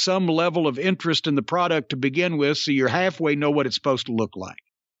need some level of interest in the product to begin with, so you halfway know what it's supposed to look like.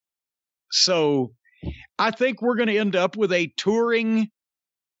 So I think we're going to end up with a touring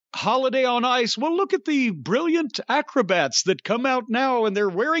Holiday on Ice. Well, look at the brilliant acrobats that come out now, and they're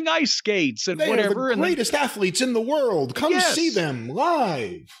wearing ice skates and whatever. They are the greatest athletes in the world. Come see them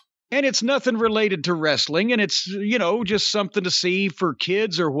live. And it's nothing related to wrestling, and it's, you know, just something to see for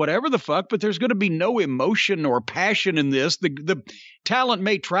kids or whatever the fuck, but there's going to be no emotion or passion in this. The talent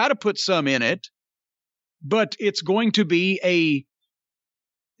may try to put some in it, but it's going to be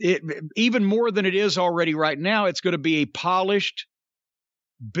even more than it is already right now, it's going to be a polished,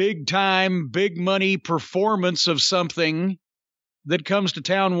 big time, big money performance of something that comes to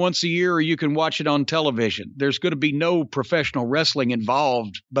town once a year, or you can watch it on television. There's going to be no professional wrestling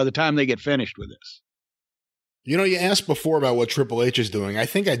involved by the time they get finished with this. You know, you asked before about what Triple H is doing. I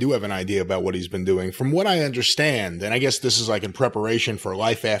think I do have an idea about what he's been doing. From what I understand, and I guess this is like in preparation for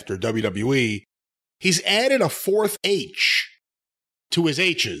life after WWE, he's added a fourth H to his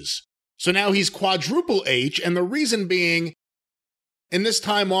H's. So now he's quadruple H, and the reason being, in this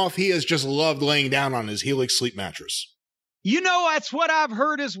time off, he has just loved laying down on his Helix sleep mattress. You know, that's what I've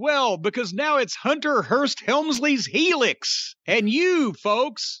heard as well, because now it's Hunter Hearst Helmsley's Helix. And you,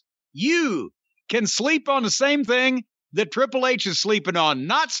 folks, you can sleep on the same thing that Triple H is sleeping on.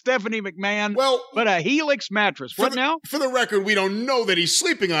 Not Stephanie McMahon, but a Helix mattress. What now? For the record, we don't know that he's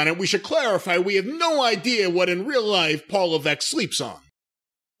sleeping on it. We should clarify, we have no idea what in real life Paul Levesque sleeps on.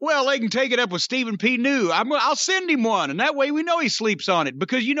 Well, they can take it up with Stephen P. New. I'll send him one, and that way we know he sleeps on it.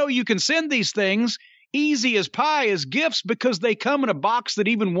 Because, you know, you can send these things easy as pie as gifts because they come in a box that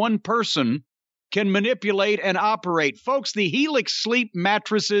even one person can manipulate and operate. Folks, the Helix sleep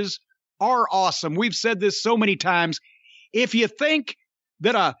mattresses are awesome. We've said this so many times. If you think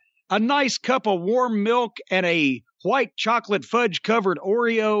that a nice cup of warm milk and a white chocolate fudge covered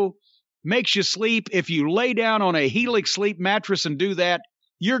Oreo makes you sleep, if you lay down on a Helix sleep mattress and do that,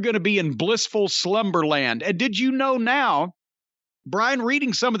 you're going to be in blissful slumberland. And did you know now, Brian,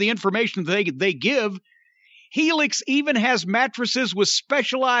 reading some of the information that they give, Helix even has mattresses with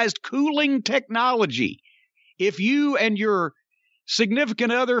specialized cooling technology. If you and your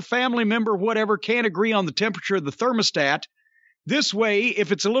significant other, family member, whatever, can't agree on the temperature of the thermostat, this way,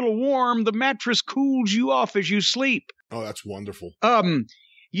 if it's a little warm, the mattress cools you off as you sleep. Oh, that's wonderful.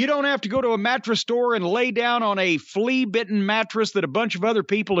 You don't have to go to a mattress store and lay down on a flea-bitten mattress that a bunch of other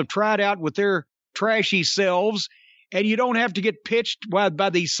people have tried out with their trashy selves, and you don't have to get pitched by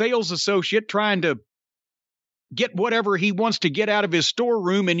the sales associate trying to get whatever he wants to get out of his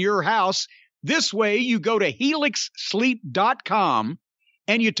storeroom in your house. This way, you go to helixsleep.com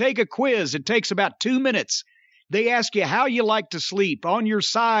and you take a quiz. It takes about 2 minutes. They ask you how you like to sleep, on your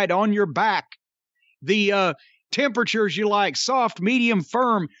side, on your back, the temperatures you like, soft, medium,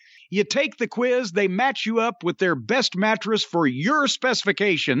 firm. You take the quiz, they match you up with their best mattress for your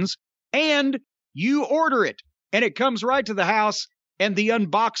specifications, and you order it. And it comes right to the house, and the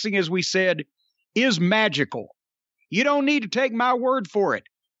unboxing, as we said, is magical. You don't need to take my word for it.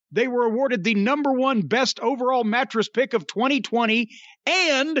 They were awarded the #1 best overall mattress pick of 2020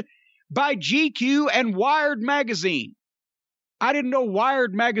 and by GQ and Wired magazine. I didn't know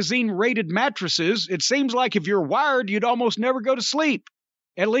Wired magazine rated mattresses. It seems like if you're wired, you'd almost never go to sleep.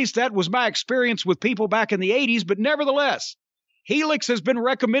 At least that was my experience with people back in the 80s, but nevertheless, Helix has been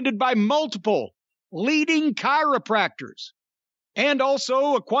recommended by multiple leading chiropractors and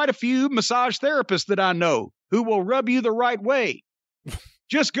also quite a few massage therapists that I know who will rub you the right way.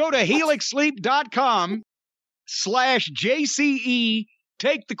 Just go to helixsleep.com/JCE,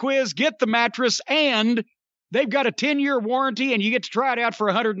 take the quiz, get the mattress, and they've got a 10-year warranty, and you get to try it out for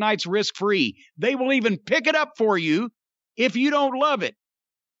 100 nights risk-free. They will even pick it up for you if you don't love it.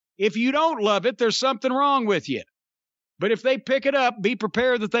 If you don't love it, there's something wrong with you. But if they pick it up, be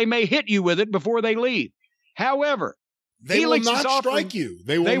prepared that they may hit you with it before they leave. However, they Helix will not strike you.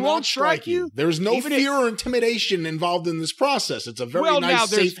 They won't strike you. There's no fear or intimidation involved in this process. It's a very nice,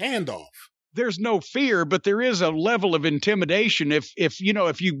 safe handoff. There's no fear, but there is a level of intimidation. If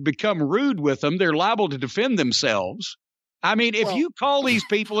you become rude with them, they're liable to defend themselves. I mean, if you call these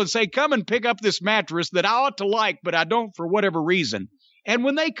people and say, come and pick up this mattress that I ought to like, but I don't for whatever reason. And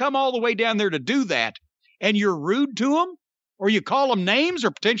when they come all the way down there to do that, and you're rude to them, or you call them names or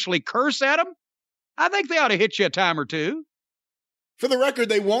potentially curse at them, I think they ought to hit you a time or two. For the record,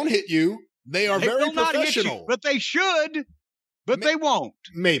 they won't hit you. They are very will not professional. Hit you, but they should, but they won't.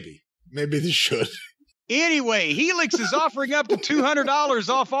 Maybe they should. Anyway, Helix is offering up to $200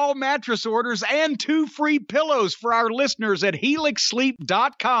 off all mattress orders and 2 free pillows for our listeners at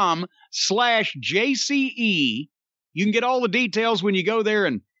helixsleep.com/JCE. You can get all the details when you go there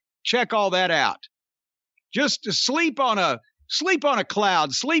and check all that out. Just to sleep on a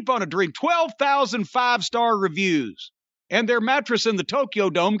cloud, sleep on a dream. 12,000 5-star reviews. And their mattress in the Tokyo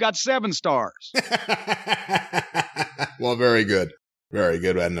Dome got 7 stars. Well, very good. Very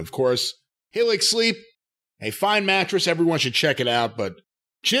good. And of course, Helix Sleep, a fine mattress. Everyone should check it out. But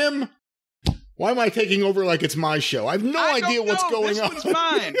Jim, why am I taking over like it's my show? I have no idea what's going on. This one's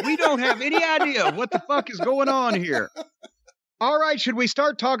mine. We don't have any idea what the fuck is going on here. All right, should we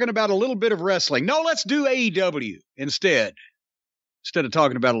start talking about a little bit of wrestling? No, let's do AEW instead of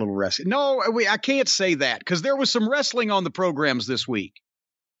talking about a little wrestling. No, I can't say that because there was some wrestling on the programs this week.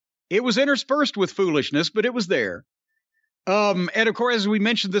 It was interspersed with foolishness, but it was there. And of course, as we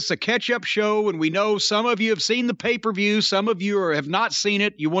mentioned, this is a catch-up show, and we know some of you have seen the pay-per-view. Some of you have not seen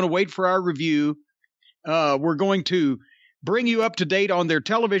it. You want to wait for our review. We're going to bring you up to date on their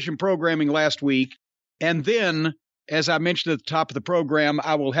television programming last week. And then, as I mentioned at the top of the program,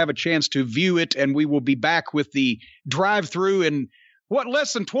 I will have a chance to view it, and we will be back with the drive-through in,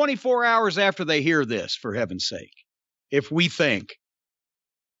 less than 24 hours after they hear this, for heaven's sake, if we think.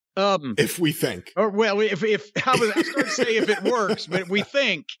 If we think. Or, well, if I was starting to say if it works, but we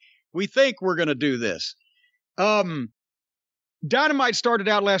think we're going to do this. Dynamite started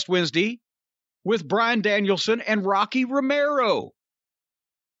out last Wednesday with Bryan Danielson and Rocky Romero.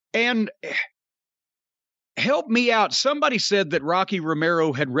 And help me out. Somebody said that Rocky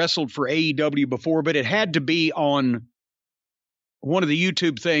Romero had wrestled for AEW before, but it had to be on one of the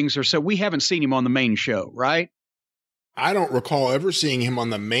YouTube things or so. We haven't seen him on the main show, right? I don't recall ever seeing him on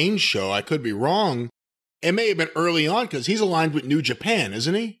the main show. I could be wrong. It may have been early on because he's aligned with New Japan,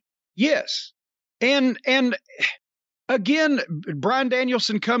 isn't he? Yes. And again, Bryan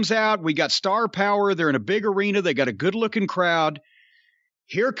Danielson comes out. We got star power. They're in a big arena. They got a good-looking crowd.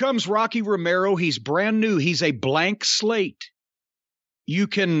 Here comes Rocky Romero. He's brand new. He's a blank slate. You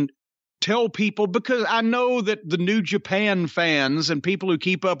can tell people, because I know that the New Japan fans and people who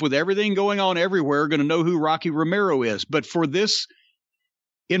keep up with everything going on everywhere are going to know who Rocky Romero is. But for this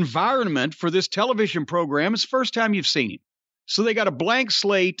environment for this television program. It's the first time you've seen him. So they got a blank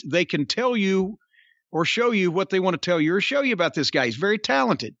slate. They can tell you or show you what they want to tell you or show you about this guy. He's very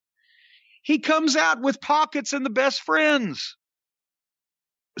talented. He comes out with pockets and the best friends.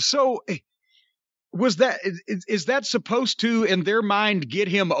 So is that supposed to, in their mind, get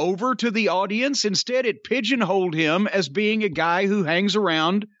him over to the audience? Instead, it pigeonholed him as being a guy who hangs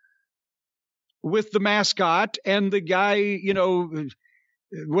around with the mascot and the guy, you know,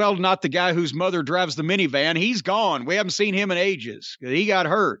 well, not the guy whose mother drives the minivan. He's gone. We haven't seen him in ages. He got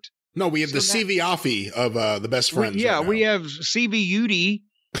hurt. No, we have the CV Offie of the best friends. We have CV Udi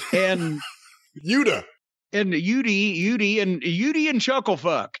and Yuda. And Udi and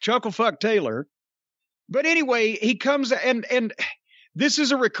Chucklefuck Taylor. But anyway, he comes and this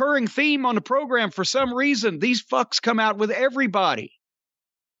is a recurring theme on the program for some reason. These fucks come out with everybody.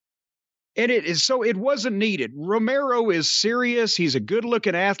 And it wasn't needed. Romero is serious. He's a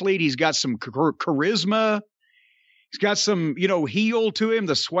good-looking athlete. He's got some charisma. He's got some, you know, heel to him,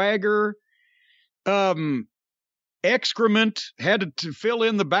 the swagger. Excrement had to fill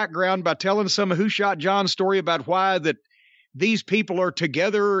in the background by telling some Who Shot John story about why that these people are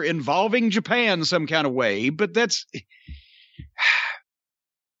together involving Japan some kind of way. But that's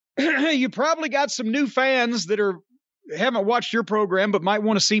you probably got some new fans that haven't watched your program but might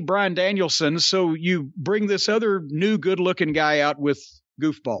want to see Bryan Danielson. So you bring this other new good-looking guy out with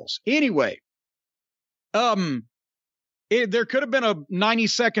goofballs. Anyway, there could have been a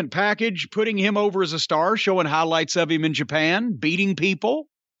 90-second package putting him over as a star, showing highlights of him in Japan, beating people.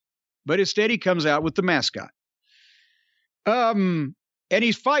 But instead, he comes out with the mascot. And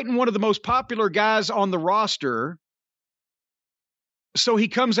he's fighting one of the most popular guys on the roster. So he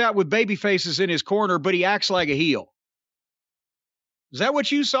comes out with baby faces in his corner, but he acts like a heel. Is that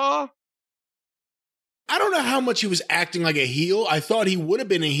what you saw? I don't know how much he was acting like a heel. I thought he would have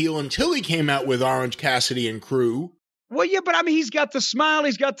been a heel until he came out with Orange Cassidy and crew. Well, yeah, but I mean, he's got the smile,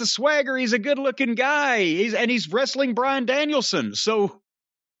 he's got the swagger, he's a good-looking guy, he's wrestling Bryan Danielson. So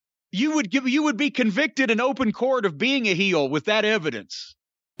you would be convicted in open court of being a heel with that evidence.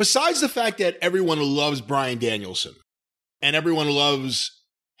 Besides the fact that everyone loves Bryan Danielson and everyone loves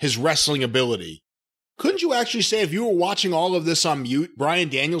his wrestling ability, couldn't you actually say if you were watching all of this on mute, Bryan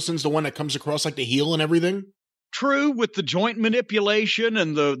Danielson's the one that comes across like the heel and everything? True, with the joint manipulation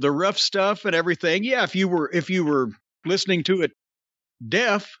and the rough stuff and everything. Yeah, if you were listening to it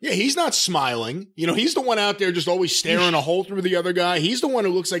deaf. Yeah, he's not smiling. You know, he's the one out there just always staring a hole through the other guy. He's the one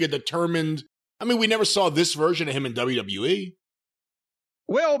who looks like a determined... I mean, we never saw this version of him in WWE.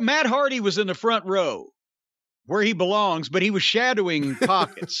 Well, Matt Hardy was in the front row where he belongs, but he was shadowing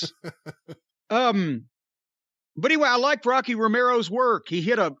pockets. But anyway, I liked Rocky Romero's work. He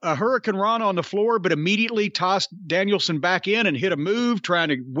hit a Hurricane Rana on the floor, but immediately tossed Danielson back in and hit a move, trying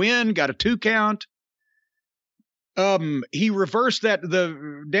to win, got a 2 count. He reversed that.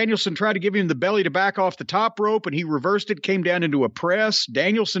 Danielson tried to give him the belly to back off the top rope, and he reversed it, came down into a press.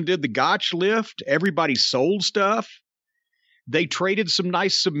 Danielson did the gotch lift. Everybody sold stuff. They traded some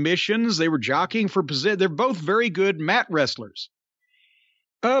nice submissions. They were jockeying for position. They're both very good mat wrestlers.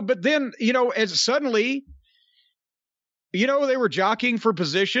 But then, you know, as suddenly, you know, they were jockeying for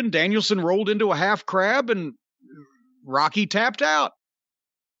position. Danielson rolled into a half crab, and Rocky tapped out.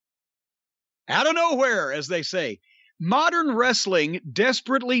 Out of nowhere, as they say. Modern wrestling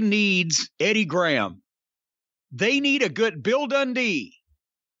desperately needs Eddie Graham. They need a good Bill Dundee.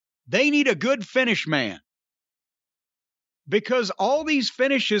 They need a good finish man. Because all these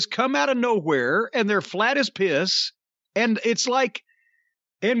finishes come out of nowhere, and they're flat as piss. And it's like,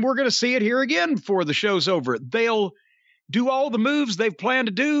 and we're going to see it here again before the show's over. They'll do all the moves they've planned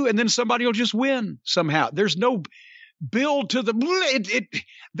to do, and then somebody will just win somehow. There's no build to the...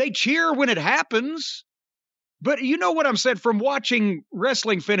 They cheer when it happens. But you know what I'm saying? From watching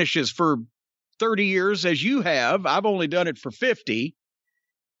wrestling finishes for 30 years, as you have, I've only done it for 50,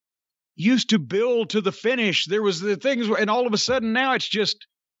 used to build to the finish. There was the things, and all of a sudden now it's just,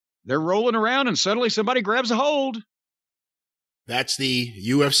 they're rolling around and suddenly somebody grabs a hold. That's the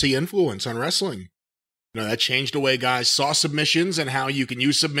UFC influence on wrestling. You know, that changed the way guys saw submissions and how you can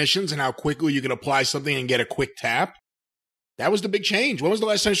use submissions and how quickly you can apply something and get a quick tap. That was the big change. When was the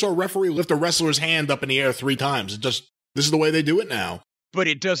last time you saw a referee lift a wrestler's hand up in the air 3 times? This is the way they do it now. But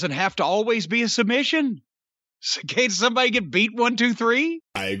it doesn't have to always be a submission. Can't somebody get beat 1, 2, 3?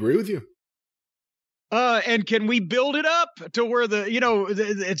 I agree with you. And can we build it up to where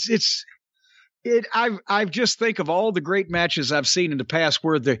I just think of all the great matches I've seen in the past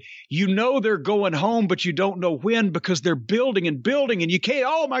where they're going home, but you don't know when because they're building and building and you can't,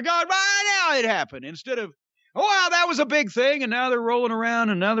 oh my God, right now it happened. Instead of, Oh, wow, that was a big thing. And now they're rolling around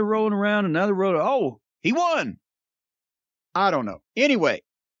and now they're rolling around and now they're rolling. Oh, he won. I don't know. Anyway,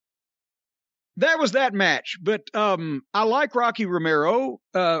 that was that match. But I like Rocky Romero.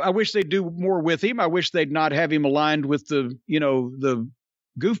 I wish they'd do more with him. I wish they'd not have him aligned with the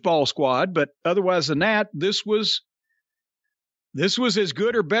goofball squad. But otherwise than that, this was as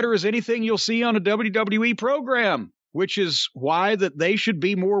good or better as anything you'll see on a WWE program, which is why that they should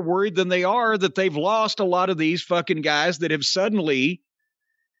be more worried than they are that they've lost a lot of these fucking guys that have suddenly.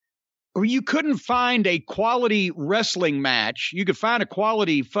 Or you couldn't find a quality wrestling match. You could find a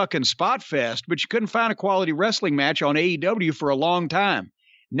quality fucking spot fest, but you couldn't find a quality wrestling match on AEW for a long time.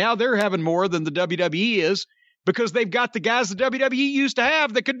 Now they're having more than the WWE is because they've got the guys the WWE used to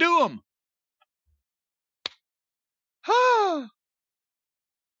have that could do them.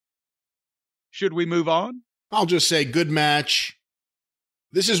 Should we move on? I'll just say good match.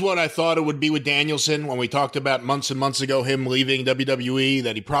 This is what I thought it would be with Danielson when we talked about months and months ago, him leaving WWE,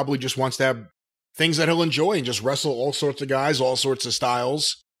 that he probably just wants to have things that he'll enjoy and just wrestle all sorts of guys, all sorts of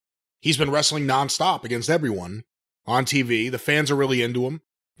styles. He's been wrestling nonstop against everyone on TV. The fans are really into him.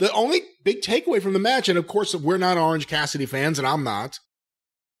 The only big takeaway from the match, and of course we're not Orange Cassidy fans, and I'm not,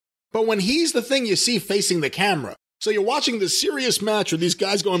 but when he's the thing you see facing the camera, so you're watching this serious match with these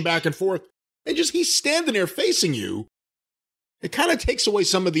guys going back and forth, and just he's standing there facing you, it kind of takes away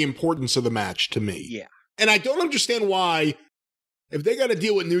some of the importance of the match to me. Yeah. And I don't understand why, if they got to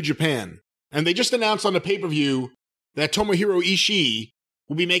deal with New Japan, and they just announced on the pay-per-view that Tomohiro Ishii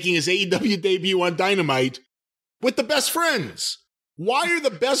will be making his AEW debut on Dynamite with the Best Friends. Why are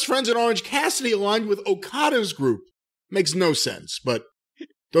the Best Friends in Orange Cassidy aligned with Okada's group? Makes no sense, but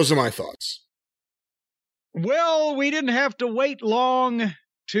those are my thoughts. Well, we didn't have to wait long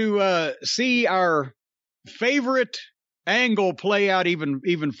to see our favorite angle play out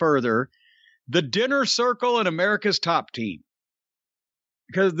even further. The Dinner Circle and America's Top Team.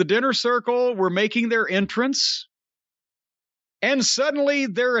 Because the Dinner Circle were making their entrance, and suddenly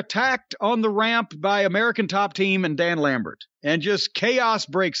they're attacked on the ramp by American Top Team and Dan Lambert, and just chaos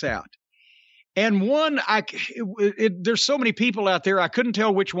breaks out. And there's so many people out there, I couldn't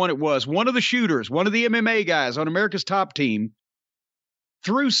tell which one it was. One of the shooters, one of the MMA guys on America's Top Team,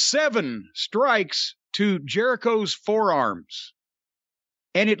 threw 7 strikes to Jericho's forearms.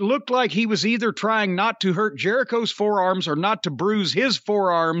 And it looked like he was either trying not to hurt Jericho's forearms or not to bruise his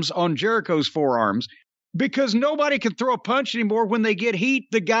forearms on Jericho's forearms, because nobody can throw a punch anymore. When they get heat,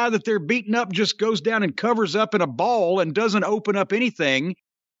 the guy that they're beating up just goes down and covers up in a ball and doesn't open up anything.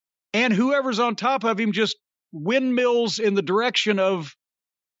 And whoever's on top of him just windmills in the direction of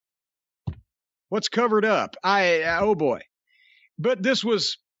what's covered up. Oh boy. But it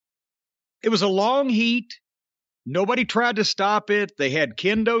was a long heat. Nobody tried to stop it. They had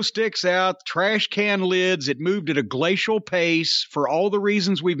kendo sticks out, trash can lids. It moved at a glacial pace for all the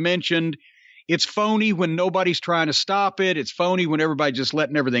reasons we've mentioned. It's phony when nobody's trying to stop it. It's phony when everybody's just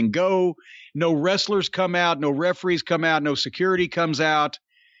letting everything go. No wrestlers come out, no referees come out, no security comes out.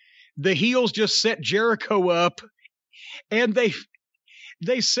 The heels just set Jericho up, and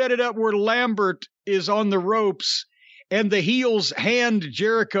they set it up where Lambert is on the ropes, and the heels hand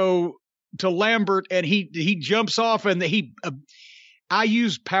Jericho to Lambert, and he jumps off, and I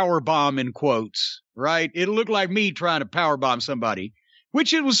use power bomb in quotes, right? It looked like me trying to power bomb somebody,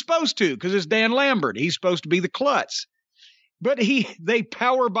 which it was supposed to, because it's Dan Lambert. He's supposed to be the klutz. But they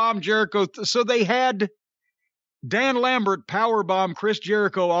power bombed Jericho, so they had Dan Lambert power bomb Chris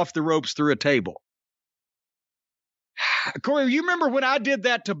Jericho off the ropes through a table. Corey, you remember when I did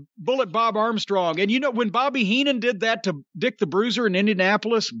that to Bullet Bob Armstrong? And you know, when Bobby Heenan did that to Dick the Bruiser in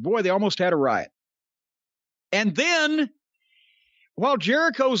Indianapolis, boy, they almost had a riot. And then, while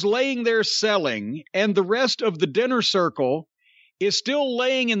Jericho's laying there selling, and the rest of the Dinner Circle is still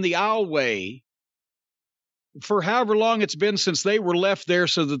laying in the aisleway for however long it's been since they were left there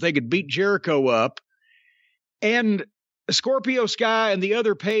so that they could beat Jericho up, and Scorpio Sky and the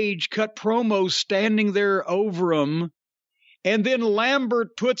other Page cut promos standing there over him. And then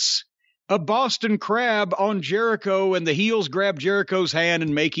Lambert puts a Boston Crab on Jericho, and the heels grab Jericho's hand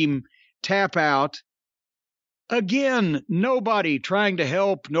and make him tap out. Again, nobody trying to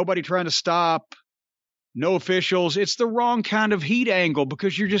help, nobody trying to stop, no officials. It's the wrong kind of heat angle,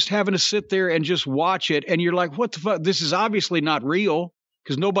 because you're just having to sit there and just watch it. And you're like, what the fuck? This is obviously not real,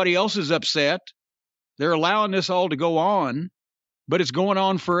 because nobody else is upset. They're allowing this all to go on, but it's going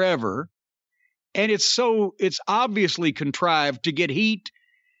on forever. And it's obviously contrived to get heat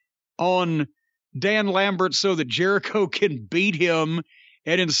on Dan Lambert so that Jericho can beat him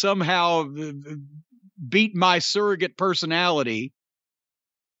and then somehow beat my surrogate personality.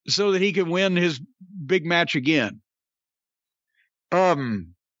 so that he can win his big match again. I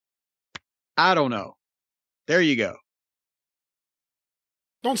don't know. There you go.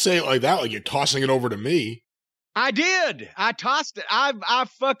 Don't say it like that, like you're tossing it over to me. I did. I tossed it. I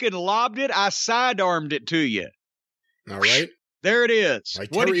fucking lobbed it. I sidearmed it to you. All right. There it is. Like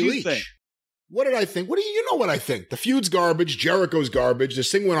what Terry did you Leach. think? What did I think? You know what I think? The feud's garbage. Jericho's garbage.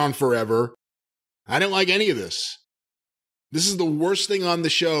 This thing went on forever. I didn't like any of this. This is the worst thing on the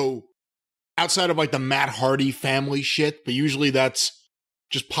show outside of like the Matt Hardy family shit, but usually that's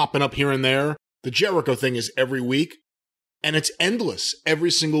just popping up here and there. The Jericho thing is every week, and it's endless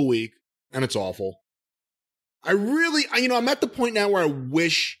every single week, and it's awful. I'm at the point now where I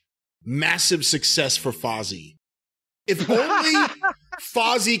wish massive success for Fozzy. If only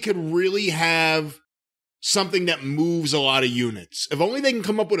Fozzy could really have something that moves a lot of units. If only they can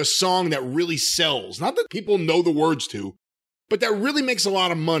come up with a song that really sells. Not that people know the words to, but that really makes a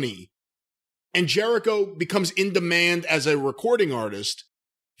lot of money. And Jericho becomes in demand as a recording artist.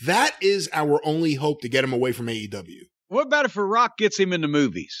 That is our only hope to get him away from AEW. What about if a Rock gets him in the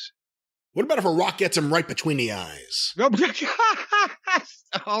movies? What about if a Rock gets him right between the eyes?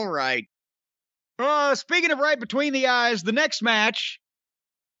 All right. Speaking of right between the eyes, the next match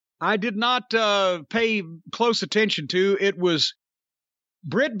I did not pay close attention to. It was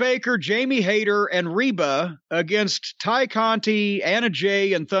Britt Baker, Jamie Hayter, and Reba against Ty Conti, Anna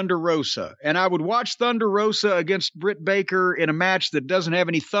Jay, and Thunder Rosa. And I would watch Thunder Rosa against Britt Baker in a match that doesn't have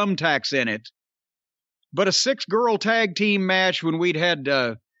any thumbtacks in it. But a 6-girl tag team match when we'd had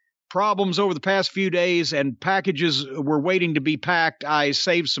problems over the past few days and packages were waiting to be packed, I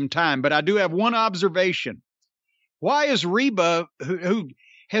saved some time. But I do have one observation. Why is Reba, who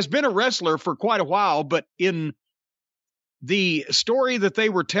has been a wrestler for quite a while, but in the story that they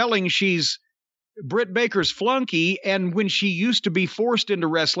were telling, she's Britt Baker's flunky, and when she used to be forced into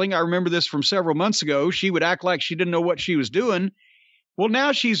wrestling, I remember this from several months ago, she would act like she didn't know what she was doing. Well,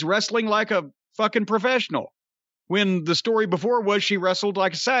 now she's wrestling like a fucking professional, when the story before was she wrestled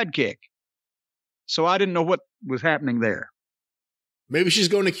like a sidekick. So I didn't know what was happening there. Maybe she's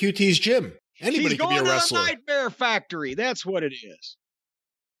going to QT's gym. Anybody She's could be a wrestler. going to the Nightmare Factory. That's what it is.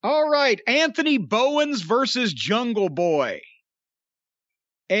 All right, Anthony Bowens versus Jungle Boy.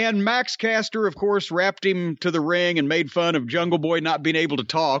 And Max Caster, of course, wrapped him to the ring and made fun of Jungle Boy not being able to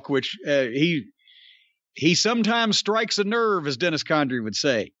talk, which he sometimes strikes a nerve, as Dennis Condrey would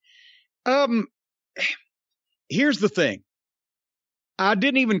say. Here's the thing. I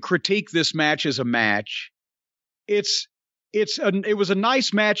didn't even critique this match as a match. It was a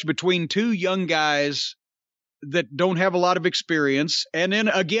nice match between two young guys that don't have a lot of experience. And then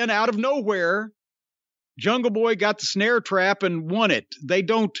again, out of nowhere, Jungle Boy got the snare trap and won it. They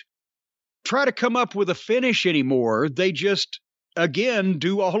don't try to come up with a finish anymore. They just, again,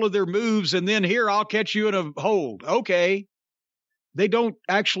 do all of their moves and then here, I'll catch you in a hold. Okay. They don't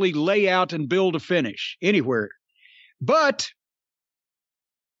actually lay out and build a finish anywhere. But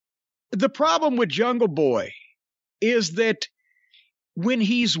the problem with Jungle Boy is that when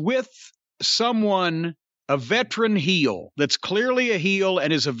he's with someone, a veteran heel that's clearly a heel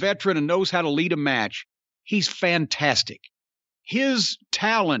and is a veteran and knows how to lead a match, he's fantastic. His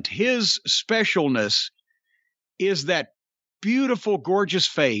talent, his specialness is that beautiful, gorgeous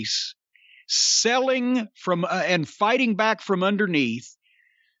face, selling from and fighting back from underneath.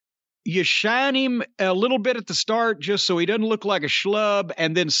 You shine him a little bit at the start just so he doesn't look like a schlub,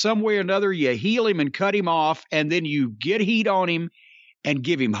 and then some way or another you heel him and cut him off, and then you get heat on him and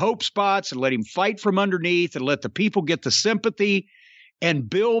give him hope spots and let him fight from underneath and let the people get the sympathy and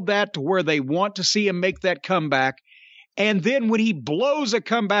build that to where they want to see him make that comeback. And then when he blows a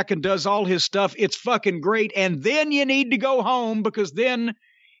comeback and does all his stuff, it's fucking great. And then you need to go home because then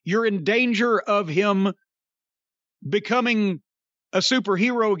you're in danger of him becoming a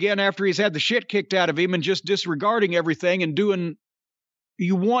superhero again after he's had the shit kicked out of him and just disregarding everything and doing,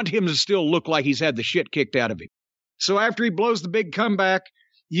 you want him to still look like he's had the shit kicked out of him. So after he blows the big comeback,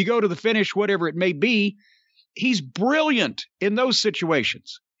 you go to the finish, whatever it may be. He's brilliant in those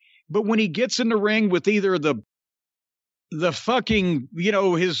situations. But when he gets in the ring with either the fucking,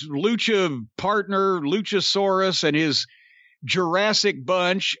 his lucha partner, Luchasaurus, and his Jurassic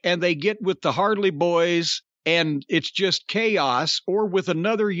bunch, and they get with the Harley Boys, and it's just chaos, or with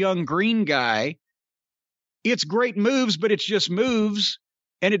another young green guy, it's great moves, but it's just moves,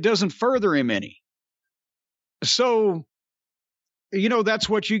 and it doesn't further him any. So, that's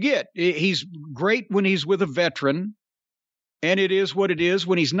what you get. He's great when he's with a veteran, and it is what it is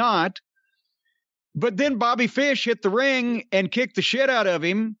when he's not. But then Bobby Fish hit the ring and kicked the shit out of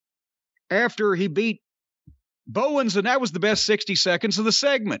him after he beat Bowens, and that was the best 60 seconds of the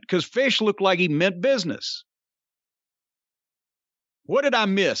segment because Fish looked like he meant business. What did I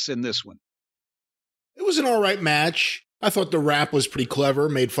miss in this one? It was an all right match. I thought the rap was pretty clever,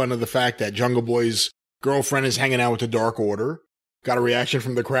 made fun of the fact that Jungle Boy's girlfriend is hanging out with the Dark Order. Got a reaction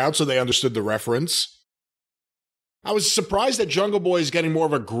from the crowd, so they understood the reference. I was surprised that Jungle Boy is getting more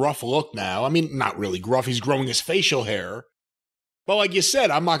of a gruff look now. I mean, not really gruff. He's growing his facial hair. But like you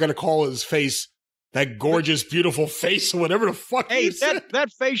said, I'm not going to call his face that gorgeous, beautiful face or whatever the fuck Hey, you said.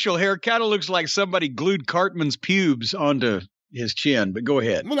 that facial hair kind of looks like somebody glued Cartman's pubes onto his chin, but go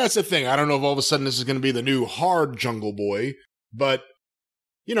ahead. Well, that's the thing. I don't know if all of a sudden this is going to be the new hard Jungle Boy, but,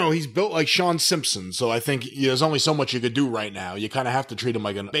 you know, he's built like Sean Simpson, so I think there's only so much you could do right now. You kind of have to treat him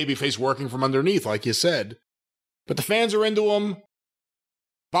like a babyface working from underneath, like you said. But the fans are into him.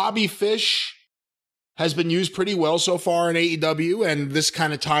 Bobby Fish has been used pretty well so far in AEW, and this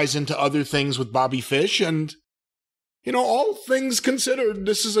kind of ties into other things with Bobby Fish, and, you know, all things considered,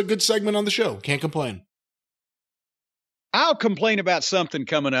 this is a good segment on the show. Can't complain. I'll complain about something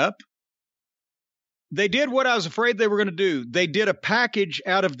coming up. They did what I was afraid they were going to do. They did a package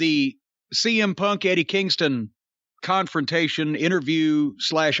out of the CM Punk Eddie Kingston confrontation interview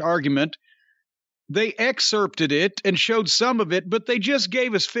 / argument. They excerpted it and showed some of it, but they just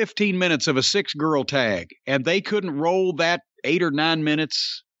gave us 15 minutes of a 6-girl tag, and they couldn't roll that 8 or 9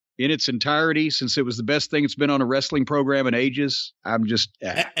 minutes in its entirety since it was the best thing that's been on a wrestling program in ages. I'm just...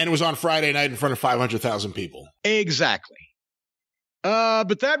 And it was on Friday night in front of 500,000 people. Exactly.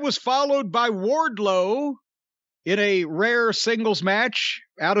 But that was followed by Wardlow in a rare singles match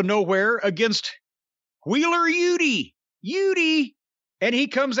out of nowhere against Wheeler Yuta. And he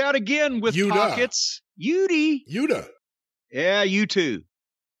comes out again with pockets. Yuta. Yeah, you too.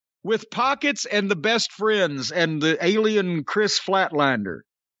 With pockets and the best friends and the alien Chris Flatlander.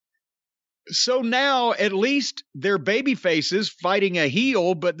 So now at least they're baby faces fighting a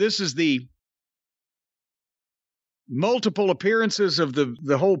heel, but this is the multiple appearances of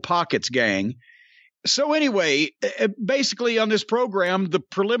the whole Pockets gang. So anyway, basically on this program, the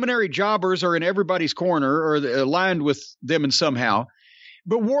preliminary jobbers are in everybody's corner or aligned with them in somehow.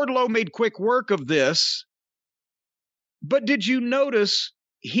 But Wardlow made quick work of this. But did you notice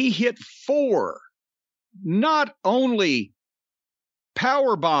he hit 4, not only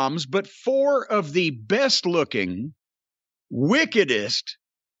power bombs, but 4 of the best looking, wickedest,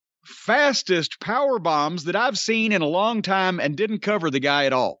 fastest power bombs that I've seen in a long time and didn't cover the guy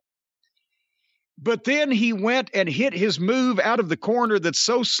at all. But then he went and hit his move out of the corner that's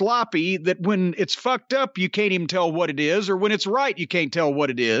so sloppy that when it's fucked up, you can't even tell what it is, or when it's right, you can't tell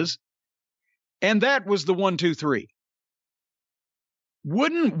what it is. And that was the 1, 2, 3.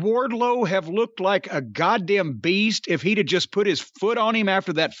 Wouldn't Wardlow have looked like a goddamn beast if he'd have just put his foot on him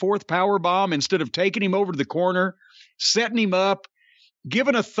after that 4th power bomb instead of taking him over to the corner, setting him up,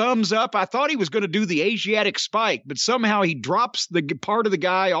 giving a thumbs up? I thought he was going to do the Asiatic spike, but somehow he drops the part of the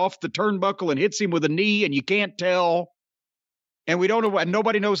guy off the turnbuckle and hits him with a knee, and you can't tell. And we don't know, and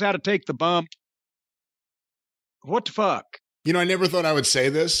nobody knows how to take the bump. What the fuck? You know, I never thought I would say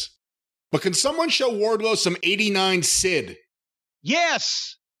this, but can someone show Wardlow some 89 Sid?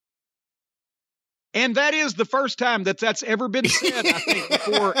 Yes. And that is the first time that's ever been said, I think,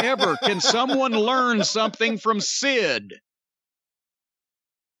 before ever. Can someone learn something from Sid?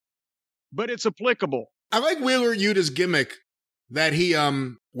 But it's applicable. I like Wheeler Yuta's gimmick that he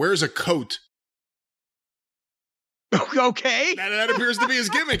wears a coat. Okay. That appears to be his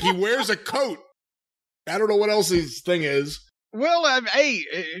gimmick. He wears a coat. I don't know what else his thing is. Well, hey,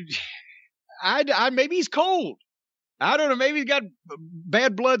 maybe he's cold. I don't know. Maybe he's got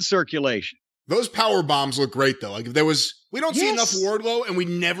bad blood circulation. Those power bombs look great, though. Like if there was, we don't see enough Wardlow, and we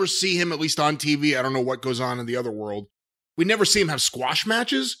never see him, at least on TV. I don't know what goes on in the other world. We never see him have squash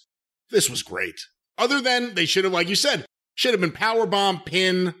matches. This was great. Other than they should have, like you said, should have been powerbomb,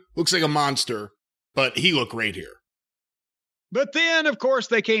 pin, looks like a monster, but he looked great here. But then, of course,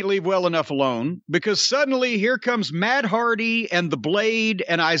 they can't leave well enough alone because suddenly here comes Matt Hardy and The Blade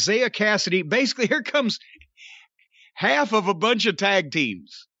and Isaiah Cassidy. Basically, here comes half of a bunch of tag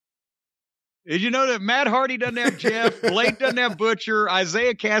teams. Did you know that Matt Hardy doesn't have Jeff, Blade doesn't have Butcher,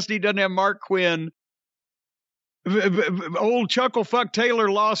 Isaiah Cassidy doesn't have Mark Quinn, old Chucklefuck Taylor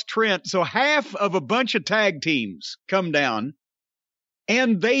lost Trent. So half of a bunch of tag teams come down,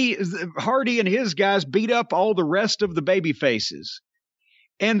 and Hardy and his guys beat up all the rest of the baby faces.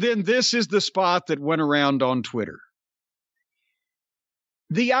 And then this is the spot that went around on Twitter.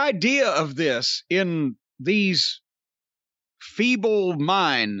 The idea of this in these feeble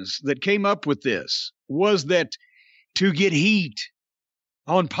minds that came up with this was that to get heat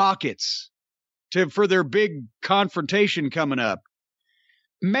on Pockets, for their big confrontation coming up.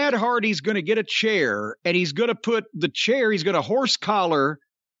 Matt Hardy's going to get a chair, and he's going to put the chair, he's going to horse collar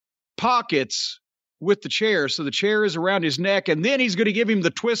Pockets with the chair, so the chair is around his neck, and then he's going to give him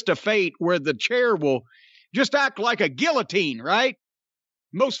the twist of fate where the chair will just act like a guillotine, right?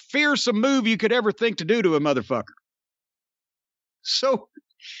 Most fearsome move you could ever think to do to a motherfucker. So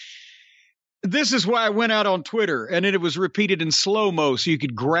this is why I went out on Twitter, and then it was repeated in slow-mo so you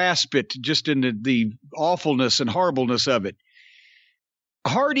could grasp it just in the awfulness and horribleness of it.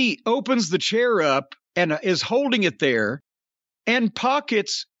 Hardy opens the chair up and is holding it there, and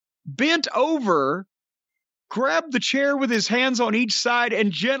Pockets bent over, grabbed the chair with his hands on each side,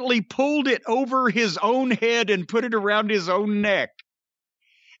 and gently pulled it over his own head and put it around his own neck.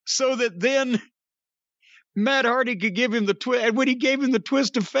 So that then Matt Hardy could give him the twist. And when he gave him the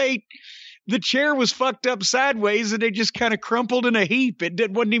twist of fate, the chair was fucked up sideways and it just kind of crumpled in a heap.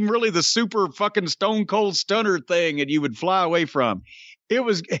 Wasn't even really the super fucking stone cold stunner thing and you would fly away from. It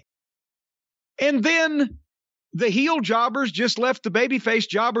was. And then the heel jobbers just left the babyface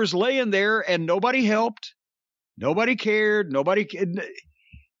jobbers laying there and nobody helped. Nobody cared.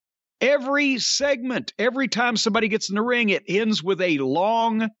 Every segment, every time somebody gets in the ring, it ends with a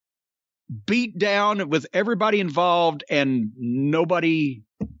long beat down with everybody involved and nobody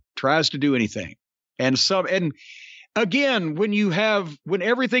tries to do anything. And again, when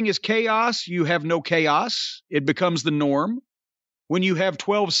everything is chaos, you have no chaos. It becomes the norm. When you have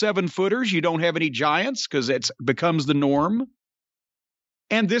 12 7-footers, you don't have any giants because it becomes the norm.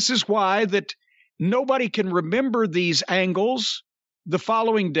 And this is why that nobody can remember these angles the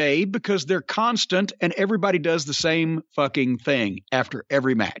following day because they're constant and everybody does the same fucking thing after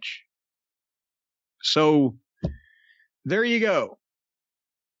every match. So there you go.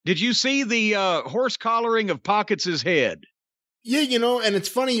 Did you see the horse collaring of Pockets' head? Yeah, and it's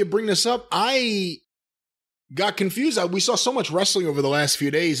funny you bring this up. I got confused. We saw so much wrestling over the last few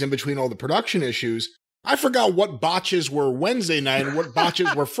days in between all the production issues. I forgot what botches were Wednesday night and what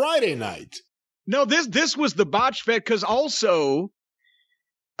botches were Friday night. No, this was the botch fest because also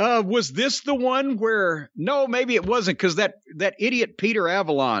was this the one where no, maybe it wasn't because that idiot Peter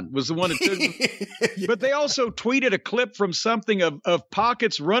Avalon was the one that took yeah. But they also tweeted a clip from something of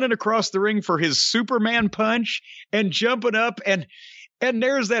Pockets running across the ring for his Superman punch and jumping up and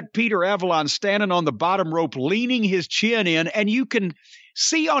there's that Peter Avalon standing on the bottom rope leaning his chin in and you can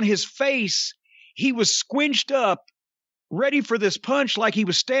see on his face he was squinched up ready for this punch like he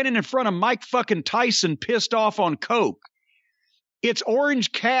was standing in front of Mike fucking Tyson pissed off on coke. It's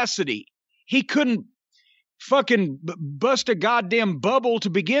Orange Cassidy. He couldn't fucking bust a goddamn bubble to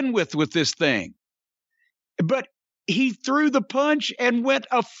begin with this thing. But he threw the punch and went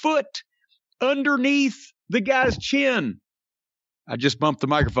a foot underneath the guy's chin. I just bumped the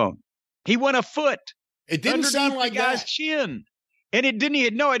microphone. He went a foot. It didn't sound like the guy's chin. And it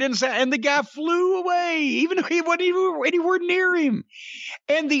didn't sound, and the guy flew away, even though he wasn't even anywhere near him.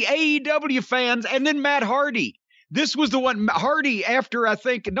 And the AEW fans, and then Matt Hardy. This was the one, Hardy, after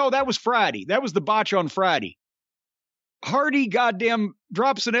that was Friday. That was the botch on Friday. Hardy goddamn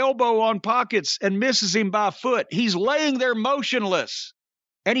drops an elbow on Pockets and misses him by a foot. He's laying there motionless,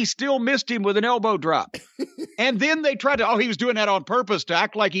 and he still missed him with an elbow drop. And then they tried to, he was doing that on purpose to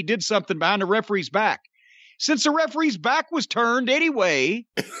act like he did something behind the referee's back. Since the referee's back was turned anyway,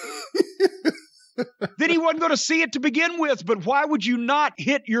 then he wasn't going to see it to begin with. But why would you not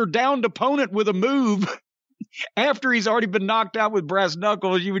hit your downed opponent with a move after he's already been knocked out with brass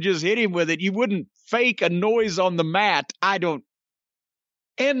knuckles? You would just hit him with it. You wouldn't fake a noise on the mat.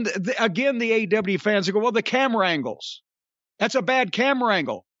 And again, the AEW fans go, well, the camera angles. That's a bad camera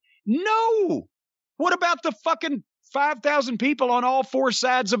angle. No. What about the fucking 5,000 people on all four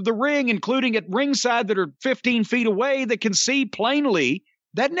sides of the ring, including at ringside that are 15 feet away that can see plainly?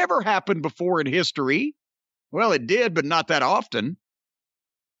 That never happened before in history. Well, it did, but not that often.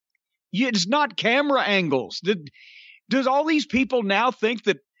 It's not camera angles. Does all these people now think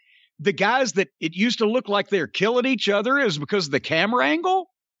that the guys that it used to look like they're killing each other is because of the camera angle?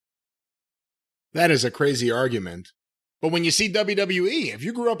 That is a crazy argument. But when you see WWE, if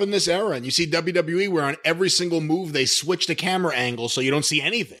you grew up in this era and you see WWE where on every single move they switch the camera angle so you don't see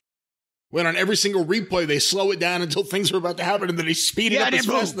anything. When on every single replay they slow it down until things are about to happen and then they speed it up as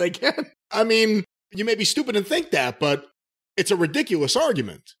fast as they can. I mean, you may be stupid and think that, but it's a ridiculous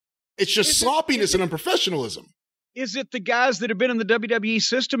argument. It's just sloppiness and unprofessionalism. Is it the guys that have been in the WWE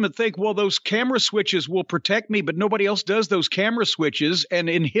system that think, well, those camera switches will protect me, but nobody else does those camera switches? And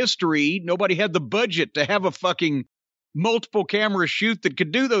in history, nobody had the budget to have a fucking multiple camera shoot that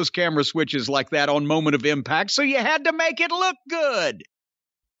could do those camera switches like that on Moment of Impact. So you had to make it look good.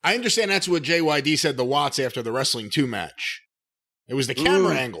 I understand that's what JYD said to Watts after the Wrestling 2 match. It was the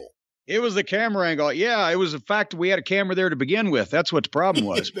camera angle. It was the camera angle. Yeah, it was the fact that we had a camera there to begin with. That's what the problem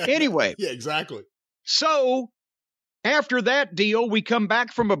was. Anyway. Yeah, exactly. So after that deal, we come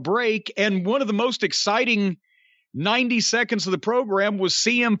back from a break, and one of the most exciting 90 seconds of the program was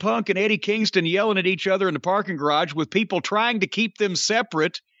CM Punk and Eddie Kingston yelling at each other in the parking garage with people trying to keep them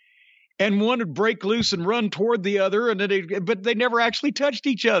separate. And one would break loose and run toward the other, but they never actually touched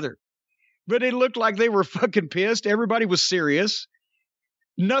each other. But it looked like they were fucking pissed. Everybody was serious.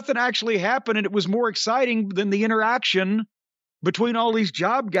 Nothing actually happened, and it was more exciting than the interaction between all these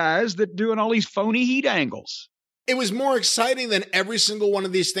job guys that doing all these phony heat angles. It was more exciting than every single one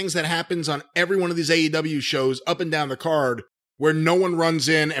of these things that happens on every one of these AEW shows up and down the card where no one runs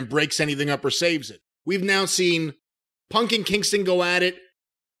in and breaks anything up or saves it. We've now seen Punk and Kingston go at it.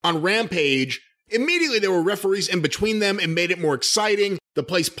 On Rampage, immediately there were referees in between them and made it more exciting. The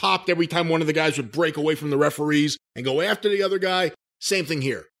place popped every time one of the guys would break away from the referees and go after the other guy. Same thing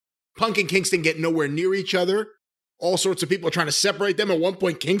here. Punk and Kingston get nowhere near each other. All sorts of people are trying to separate them. At one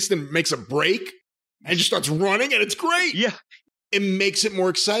point, Kingston makes a break and just starts running, and it's great. Yeah. It makes it more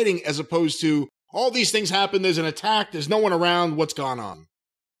exciting as opposed to all these things happen. There's an attack. There's no one around. What's gone on?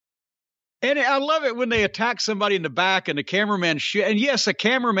 And I love it when they attack somebody in the back and the cameraman and yes, a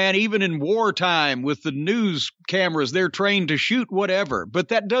cameraman, even in wartime with the news cameras, they're trained to shoot whatever. But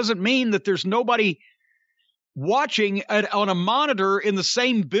that doesn't mean that there's nobody watching on a monitor in the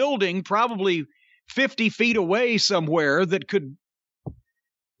same building, probably 50 feet away somewhere, that could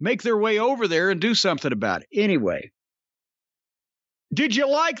make their way over there and do something about it. Anyway. Did you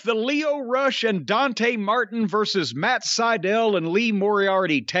like the Lio Rush and Dante Martin versus Matt Sydal and Lee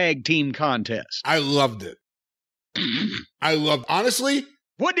Moriarty tag team contest? I loved it. Honestly.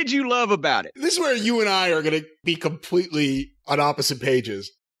 What did you love about it? This is where you and I are going to be completely on opposite pages.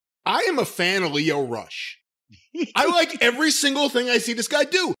 I am a fan of Lio Rush. I like every single thing I see this guy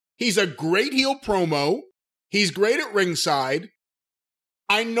do. He's a great heel promo. He's great at ringside.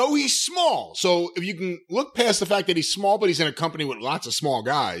 I know he's small, so if you can look past the fact that he's small, but he's in a company with lots of small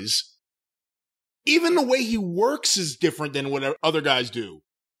guys, even the way he works is different than what other guys do.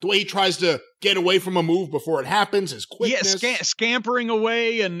 The way he tries to get away from a move before it happens, his quickness. Yeah, scampering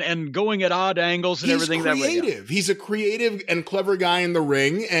away and going at odd angles and everything. He's creative. He's a creative and clever guy in the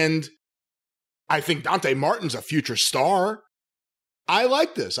ring, and I think Dante Martin's a future star. I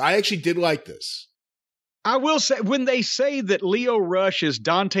like this. I actually did like this. I will say, when they say that Lio Rush is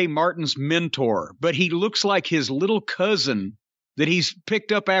Dante Martin's mentor, but he looks like his little cousin that he's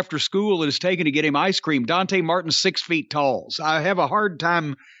picked up after school and is taken to get him ice cream, Dante Martin's 6 feet tall. So I have a hard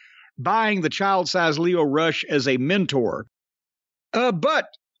time buying the child-sized Lio Rush as a mentor. But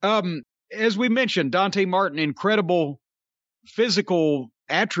as we mentioned, Dante Martin, incredible physical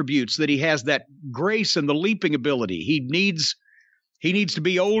attributes that he has, that grace and the leaping ability. He needs to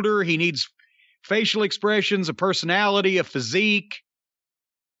be older. He needs facial expressions, a personality, a physique,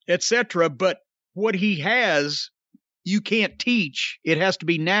 etc. But what he has, you can't teach. It has to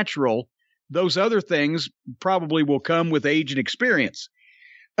be natural. Those other things probably will come with age and experience.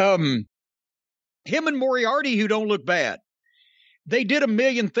 Him and Moriarty, who don't look bad. They did a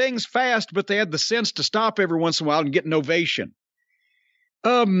million things fast, but they had the sense to stop every once in a while and get an ovation.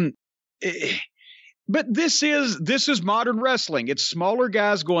 But this is modern wrestling. It's smaller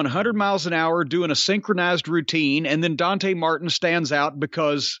guys going 100 miles an hour doing a synchronized routine, and then Dante Martin stands out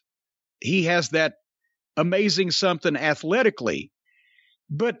because he has that amazing something athletically.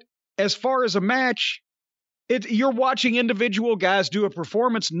 But as far as a match, you're watching individual guys do a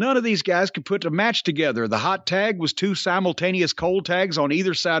performance. None of these guys could put a match together. The hot tag was 2 simultaneous cold tags on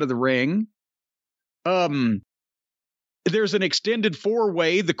either side of the ring. There's an extended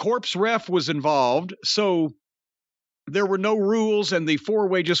 4-way. The corpse ref was involved, so there were no rules, and the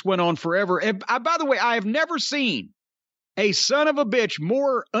 4-way just went on forever. And by the way, I have never seen a son of a bitch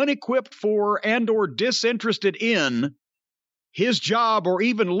more unequipped for and or disinterested in his job, or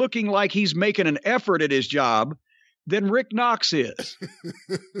even looking like he's making an effort at his job, than Rick Knox is.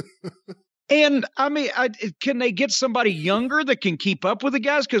 And, I mean, can they get somebody younger that can keep up with the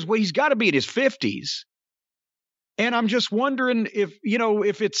guys? Because, well, he's got to be in his 50s. And I'm just wondering if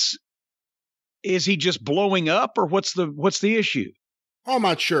is he just blowing up, or what's the issue? Oh, I'm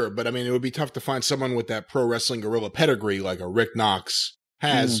not sure, but I mean, it would be tough to find someone with that pro wrestling gorilla pedigree like a Rick Knox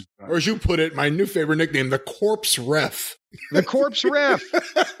has, or as you put it, my new favorite nickname, the corpse ref. The corpse ref.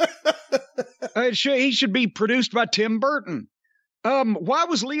 He should be produced by Tim Burton. Why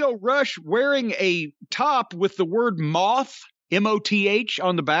was Lio Rush wearing a top with the word moth, M-O-T-H,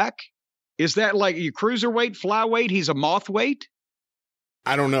 on the back? Is that like your cruiserweight, flyweight? He's a moth weight?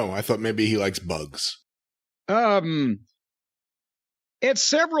 I don't know. I thought maybe he likes bugs. At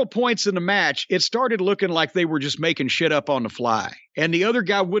several points in the match, it started looking like they were just making shit up on the fly. And the other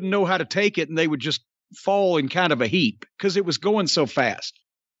guy wouldn't know how to take it, and they would just fall in kind of a heap because it was going so fast.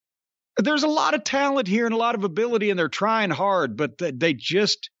 There's a lot of talent here and a lot of ability, and they're trying hard, but they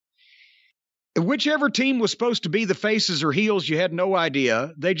just... Whichever team was supposed to be the faces or heels, you had no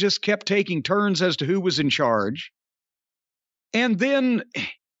idea. They just kept taking turns as to who was in charge. And then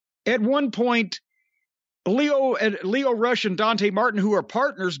at one point, Leo Rush and Dante Martin, who are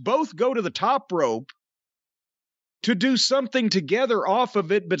partners, both go to the top rope to do something together off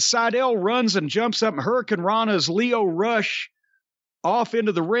of it, but Sydal runs and jumps up and Hurricane Rana's Leo Rush off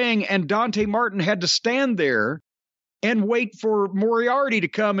into the ring, and Dante Martin had to stand there and wait for Moriarty to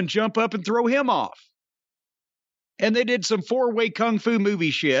come and jump up and throw him off. And they did some four-way kung fu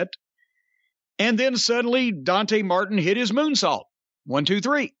movie shit. And then suddenly Dante Martin hit his moonsault. 1, 2,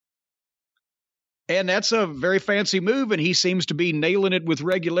 3. And that's a very fancy move, and he seems to be nailing it with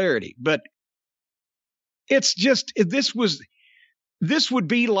regularity. But it's just, this would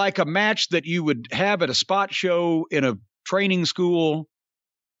be like a match that you would have at a spot show in a training school,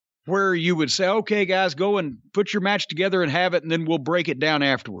 where you would say, okay, guys, go and put your match together and have it, and then we'll break it down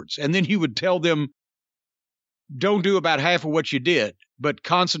afterwards. And then you would tell them, don't do about half of what you did, but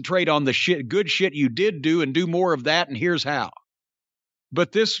concentrate on the good shit you did do and do more of that, and here's how.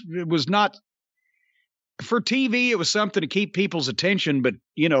 But this was not, for TV, it was something to keep people's attention, but,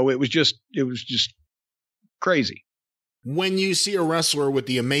 it was just crazy. When you see a wrestler with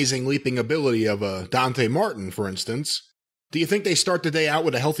the amazing leaping ability of a Dante Martin, for instance, do you think they start the day out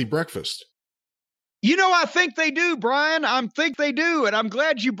with a healthy breakfast? I think they do, Brian. I think they do. And I'm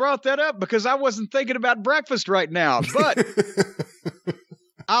glad you brought that up because I wasn't thinking about breakfast right now. But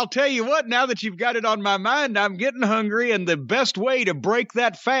I'll tell you what, now that you've got it on my mind, I'm getting hungry. And the best way to break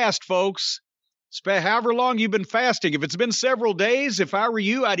that fast, folks, however long you've been fasting, if it's been several days, if I were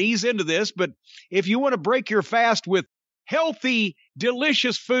you, I'd ease into this. But if you want to break your fast with healthy,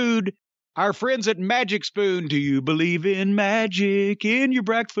 delicious food, our friends at Magic Spoon, do you believe in magic in your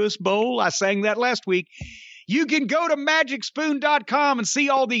breakfast bowl? I sang that last week. You can go to magicspoon.com and see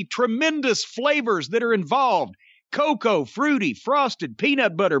all the tremendous flavors that are involved. Cocoa, fruity, frosted,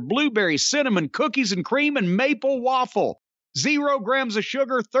 peanut butter, blueberry, cinnamon, cookies and cream, and maple waffle. 0 grams of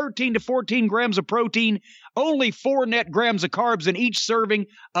sugar, 13 to 14 grams of protein, only 4 net grams of carbs in each serving,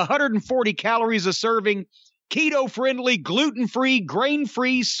 140 calories a serving. Keto-friendly, gluten-free,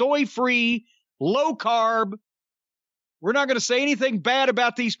 grain-free, soy-free, low-carb. We're not going to say anything bad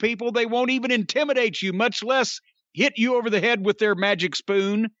about these people. They won't even intimidate you, much less hit you over the head with their magic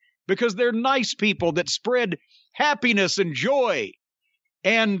spoon, because they're nice people that spread happiness and joy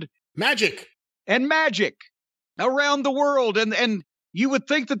and magic around the world. And you would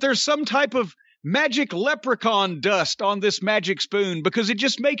think that there's some type of magic leprechaun dust on this magic spoon because it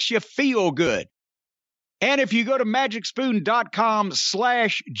just makes you feel good. And if you go to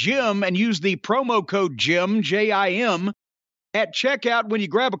magicspoon.com/Jim and use the promo code Jim, Jim, at checkout, when you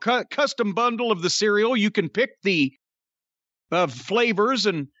grab a custom bundle of the cereal, you can pick the flavors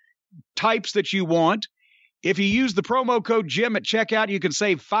and types that you want. If you use the promo code Jim at checkout, you can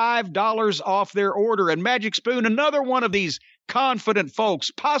save $5 off their order. And Magic Spoon, another one of these confident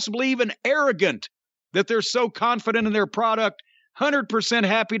folks, possibly even arrogant, that they're so confident in their product. 100%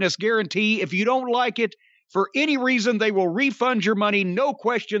 happiness guarantee. If you don't like it, for any reason, they will refund your money, no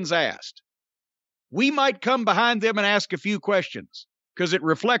questions asked. We might come behind them and ask a few questions because it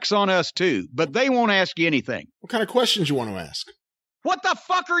reflects on us too, but they won't ask you anything. What kind of questions you want to ask? What the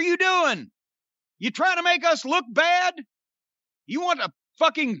fuck are you doing? You trying to make us look bad? You want a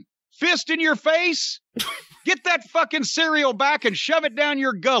fucking fist in your face? Get that fucking cereal back and shove it down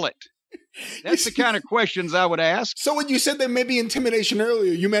your gullet. That's the kind of questions I would ask. So when you said there may be intimidation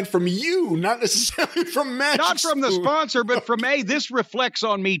earlier, you meant from you, not necessarily from Magic Not from the sponsor, but from this reflects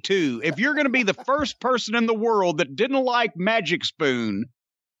on me too. If you're going to be the first person in the world that didn't like Magic Spoon,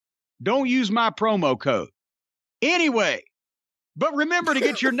 don't use my promo code. Anyway, but remember to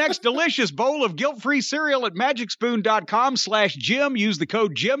get your next delicious bowl of guilt-free cereal at magicspoon.com/Jim. Use the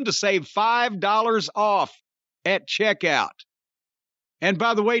code Jim to save $5 off at checkout. And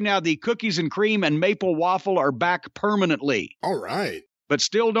by the way, now the cookies and cream and maple waffle are back permanently. All right. But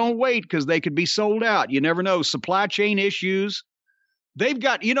still don't wait because they could be sold out. You never know. Supply chain issues. They've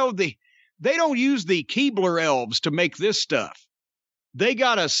got, they don't use the Keebler elves to make this stuff. They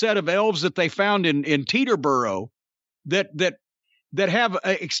got a set of elves that they found in Teterboro that have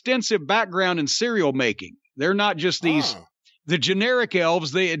an extensive background in cereal making. They're not just these, the generic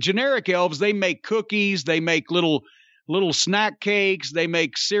elves. They make cookies. They make little little snack cakes. They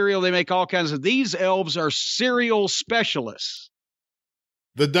make cereal. They make all kinds of. These elves are cereal specialists.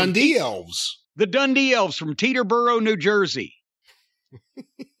 The Dundee elves. The Dundee elves from Teterboro, New Jersey.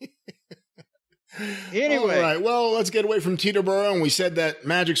 Anyway. All right, well, let's get away from Teterboro. And we said that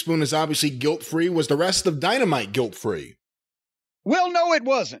Magic Spoon is obviously guilt-free. Was the rest of Dynamite guilt-free? Well, no, it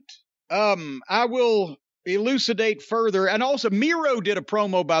wasn't. I will elucidate further. And also, Miro did a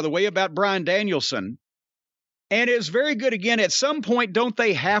promo, by the way, about Bryan Danielson. And it's very good. Again, at some point, don't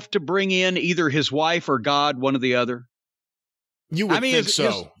they have to bring in either his wife or God, one or the other? You would think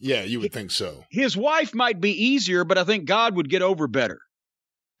so. Yeah, you would think so. His wife might be easier, but I think God would get over better.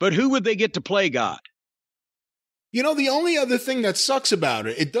 But who would they get to play God? You know, the only other thing that sucks about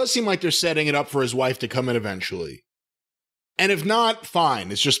it, it does seem like they're setting it up for his wife to come in eventually. And if not,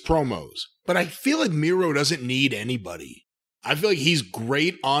 fine, it's just promos. But I feel like Miro doesn't need anybody. I feel like he's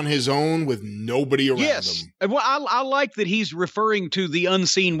great on his own with nobody around him. Well, I like that he's referring to the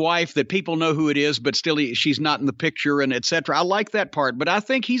unseen wife, that people know who it is, but still she's not in the picture and etc. I like that part, but I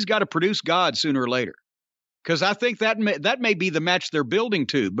think he's got to produce God sooner or later. Because I think that may be the match they're building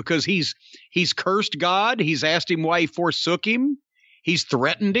to, because he's cursed God. He's asked him why he forsook him. He's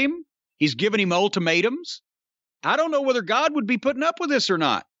threatened him. He's given him ultimatums. I don't know whether God would be putting up with this or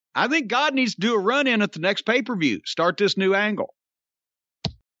not. I think God needs to do a run-in at the next pay-per-view. Start this new angle.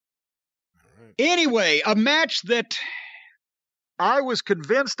 Right. Anyway, a match that I was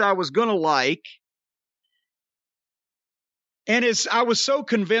convinced I was going to like. And I was so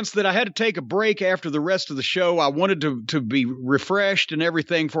convinced that I had to take a break after the rest of the show. I wanted to be refreshed and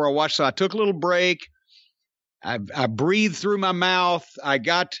everything before I watched. So I took a little break. I breathed through my mouth. I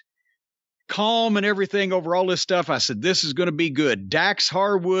got calm and everything over all this stuff. I said, this is going to be good. Dax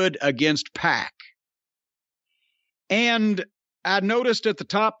Harwood against Pac. And I noticed at the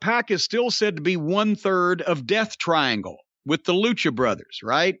top, Pac is still said to be 1/3 of Death Triangle with the Lucha Brothers,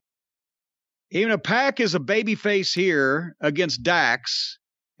 right? Even though Pac is a babyface here against Dax,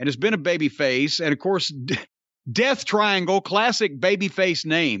 and has been a babyface, and of course, Death Triangle, classic babyface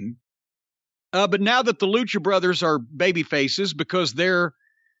name. But now that the Lucha Brothers are babyfaces because they're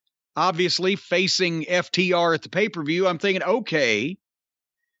obviously facing FTR at the pay-per-view, I'm thinking, okay,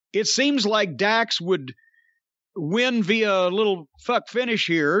 it seems like Dax would win via a little fuck finish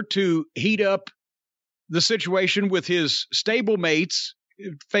here to heat up the situation with his stablemates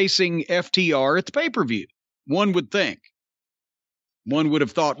facing FTR at the pay-per-view. One would think. One would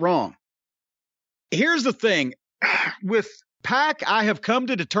have thought wrong. Here's the thing. With Pac, I have come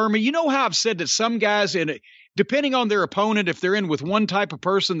to determine, you know how I've said that some guys, depending on their opponent, if they're in with one type of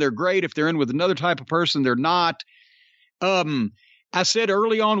person, they're great. If they're in with another type of person, they're not. I said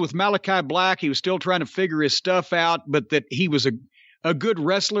early on with Malachi Black, he was still trying to figure his stuff out, but that he was a good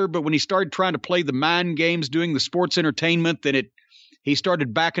wrestler. But when he started trying to play the mind games, doing the sports entertainment, then he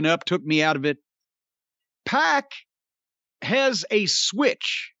started backing up, took me out of it. Pac has a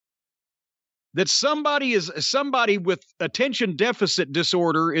switch that somebody with attention deficit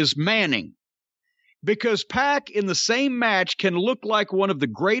disorder is manning. Because Pac in the same match can look like one of the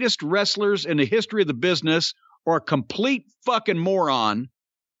greatest wrestlers in the history of the business or a complete fucking moron,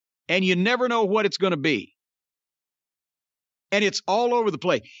 and you never know what it's going to be. And it's all over the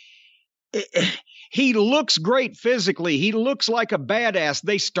place. He looks great physically. He looks like a badass.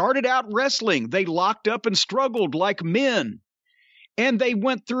 They started out wrestling. They locked up and struggled like men. And they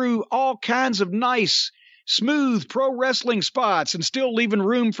went through all kinds of nice, smooth pro wrestling spots and still leaving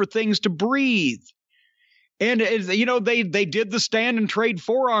room for things to breathe. And, you know, they did the stand and trade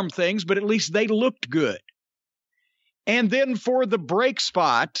forearm things, but at least they looked good. And then for the break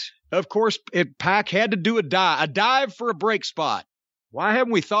spot, of course, Pac had to do a dive for a break spot. Why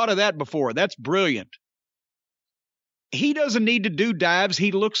haven't we thought of that before? That's brilliant. He doesn't need to do dives.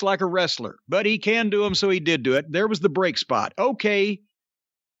 He looks like a wrestler, but he can do them, so he did do it. There was the break spot. Okay,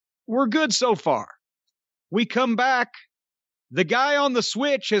 we're good so far. We come back. The guy on the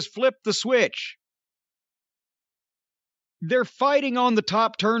switch has flipped the switch. They're fighting on the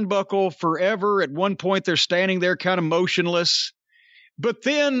top turnbuckle forever. At one point, they're standing there kind of motionless. But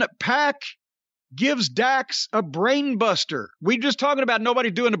then Pac gives Dax a brain buster. We just talking about nobody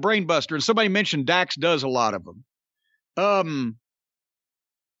doing a brain buster, and somebody mentioned Dax does a lot of them.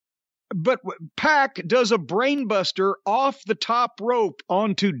 But Pac does a brain buster off the top rope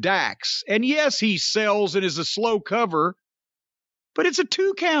onto Dax. And yes, he sells and is a slow cover, but it's a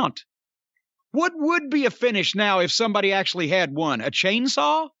 2 count. What would be a finish now if somebody actually had one? A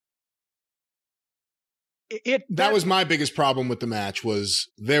chainsaw? That was my biggest problem with the match, was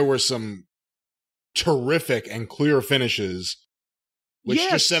there were some terrific and clear finishes, which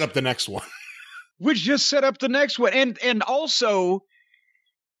just set up the next one. which just set up the next one. And also,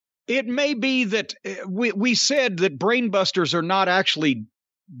 it may be that we said that brain busters are not actually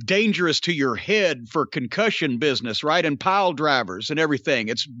dangerous to your head for concussion business, right? And pile drivers and everything.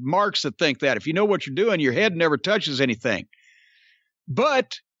 It's marks that think that if you know what you're doing, your head never touches anything.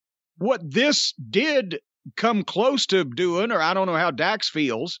 But what this did come close to doing, or I don't know how Dax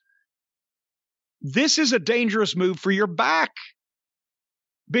feels, this is a dangerous move for your back.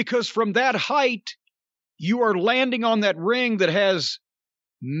 Because from that height, you are landing on that ring that has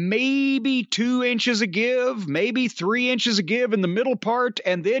maybe 2 inches of give, maybe 3 inches of give in the middle part,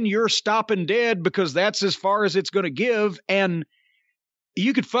 and then you're stopping dead because that's as far as it's going to give. And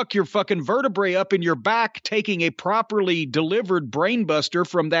you could fuck your fucking vertebrae up in your back taking a properly delivered brain buster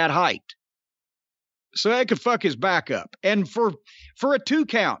from that height. So that could fuck his back up. And for a 2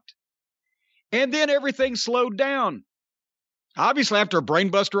 count. And then everything slowed down. Obviously after a brain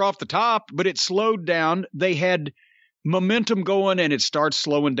buster off the top, but it slowed down. They had momentum going and it starts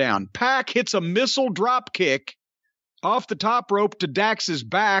slowing down. Pac hits a missile drop kick off the top rope to Dax's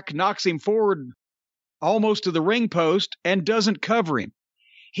back, knocks him forward almost to the ring post and doesn't cover him.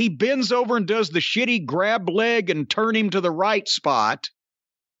 He bends over and does the shitty grab leg and turn him to the right spot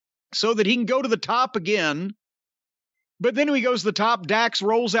so that he can go to the top again. But then when he goes to the top, Dax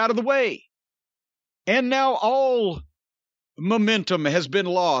rolls out of the way. And now all momentum has been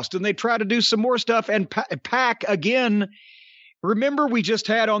lost, and they try to do some more stuff. And Pac, again, remember we just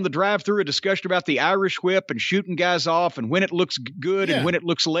had on the drive-thru a discussion about the Irish whip and shooting guys off and when it looks good and when it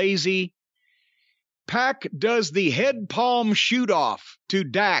looks lazy. Pac does the head palm shoot off to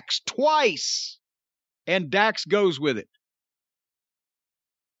Dax twice, and Dax goes with it.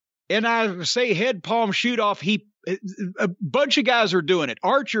 And I say head palm shoot off, a bunch of guys are doing it.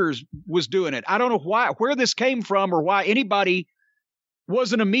 Archers was doing it. I don't know where this came from or why anybody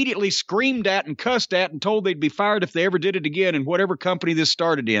wasn't immediately screamed at and cussed at and told they'd be fired if they ever did it again in whatever company this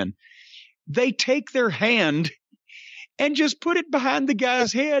started in. They take their hand and just put it behind the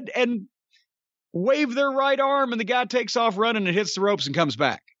guy's head and wave their right arm, and the guy takes off running and hits the ropes and comes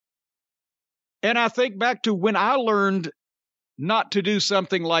back. And I think back to when I learned not to do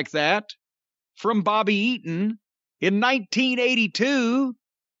something like that from Bobby Eaton in 1982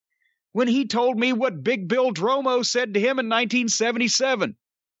 when he told me what Big Bill Dromo said to him in 1977.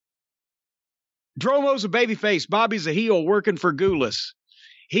 Dromo's a babyface. Bobby's a heel working for Goulas.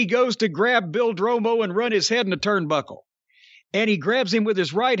 He goes to grab Bill Dromo and run his head in a turnbuckle. And he grabs him with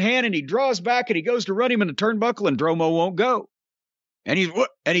his right hand and he draws back and he goes to run him in a turnbuckle and Dromo won't go. And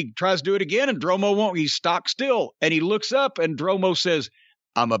he tries to do it again and Dromo won't. He's stock still. And he looks up and Dromo says,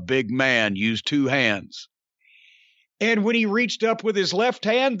 "I'm a big man. Use 2 hands." And when he reached up with his left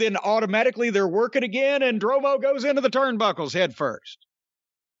hand, then automatically they're working again and Dromo goes into the turnbuckles head first.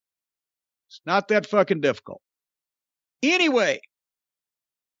 It's not that fucking difficult. Anyway,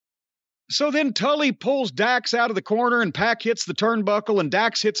 so then Tully pulls Dax out of the corner and Pac hits the turnbuckle and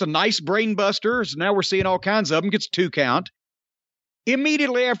Dax hits a nice brain buster. So now we're seeing all kinds of them. Gets a 2 count.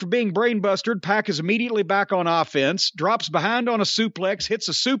 Immediately after being brain busted, Pac is immediately back on offense, drops behind on a suplex, hits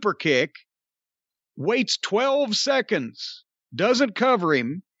a super kick, waits 12 seconds, doesn't cover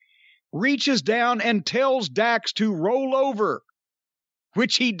him, reaches down and tells Dax to roll over,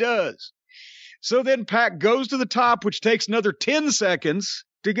 which he does. So then Pac goes to the top, which takes another 10 seconds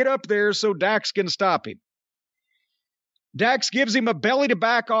to get up there so Dax can stop him. Dax gives him a belly to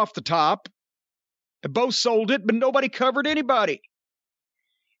back off the top. They both sold it, but nobody covered anybody.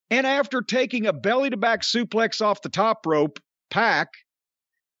 And after taking a belly-to-back suplex off the top rope, Pac,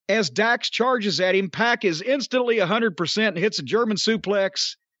 as Dax charges at him, Pac is instantly 100% and hits a German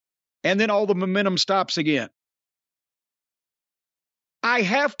suplex, and then all the momentum stops again. I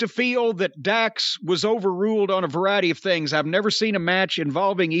have to feel that Dax was overruled on a variety of things. I've never seen a match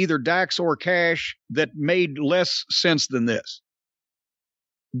involving either Dax or Cash that made less sense than this.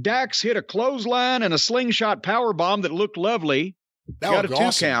 Dax hit a clothesline and a slingshot powerbomb that looked lovely. Got a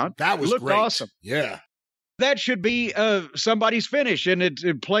 2 count. That was looked great. Awesome. Yeah. That should be somebody's finish, and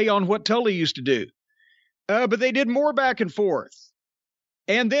it'd play on what Tully used to do. But they did more back and forth.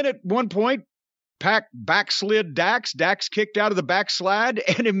 And then at one point, Pac backslid Dax. Dax kicked out of the backslide,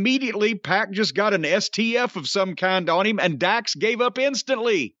 and immediately Pac just got an STF of some kind on him, and Dax gave up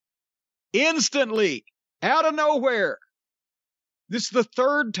instantly. Instantly. Out of nowhere. This is the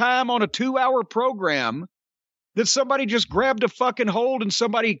 3rd time on a 2-hour program that somebody just grabbed a fucking hold and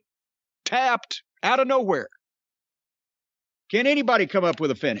somebody tapped out of nowhere. Can anybody come up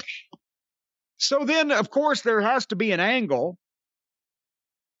with a finish? So then, of course, there has to be an angle.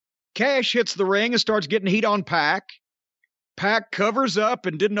 Cash hits the ring and starts getting heat on Pac. Pac covers up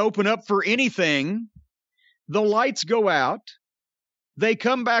and didn't open up for anything. The lights go out. They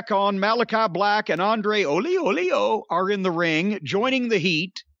come back on. Malachi Black and Andre Olio are in the ring, joining the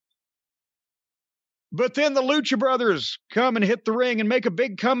Heat. But then the Lucha Brothers come and hit the ring and make a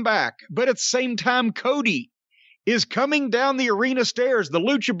big comeback. But at the same time, Cody is coming down the arena stairs. The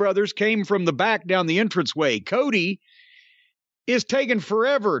Lucha Brothers came from the back down the entranceway. Cody is taking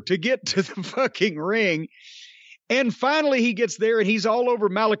forever to get to the fucking ring. And finally he gets there and he's all over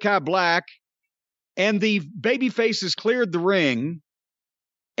Malachi Black. And the babyface has cleared the ring.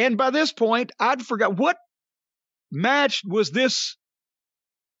 And by this point, I'd forgot what match was this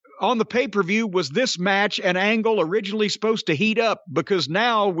on the pay-per-view. Was this match an angle originally supposed to heat up? Because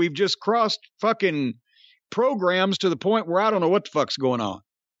now we've just crossed fucking programs to the point where I don't know what the fuck's going on.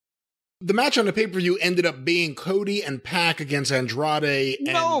 The match on the pay-per-view ended up being Cody and Pac against Andrade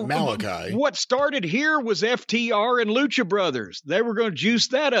and Malachi. What started here was FTR and Lucha Brothers. They were going to juice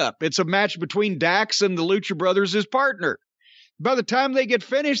that up. It's a match between Dax and the Lucha Brothers as partner. By the time they get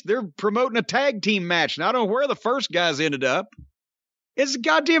finished, they're promoting a tag team match. And I don't know where the first guys ended up. It's a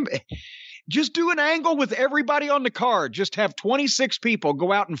goddamn... Just do an angle with everybody on the card. Just have 26 people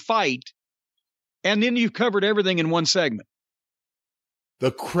go out and fight. And then you've covered everything in one segment.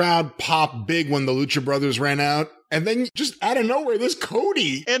 The crowd popped big when the Lucha Brothers ran out. And then just out of nowhere, there's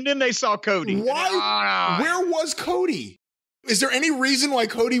Cody. And then they saw Cody. Why? Where was Cody? Is there any reason why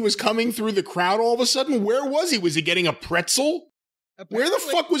Cody was coming through the crowd all of a sudden? Where was he? Was he getting a pretzel? Apparently, where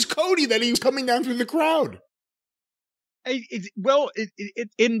the fuck was Cody that he was coming down through the crowd?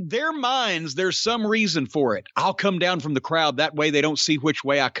 In their minds, there's some reason for it. I'll come down from the crowd. That way they don't see which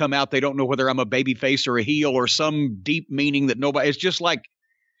way I come out. They don't know whether I'm a babyface or a heel or some deep meaning that nobody... It's just like,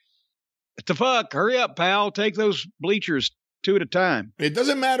 what the fuck? Hurry up, pal. Take those bleachers 2 at a time. It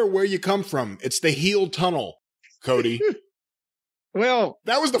doesn't matter where you come from. It's the heel tunnel, Cody. Well,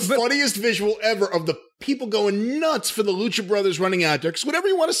 that was the funniest visual ever of the people going nuts for the Lucha Brothers running out there. Because whatever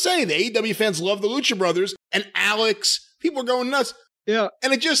you want to say, the AEW fans love the Lucha Brothers. And Alex, people are going nuts. Yeah.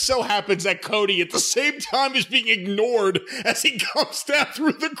 And it just so happens that Cody at the same time is being ignored as he comes down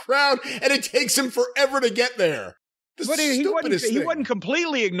through the crowd. And it takes him forever to get there. But he wasn't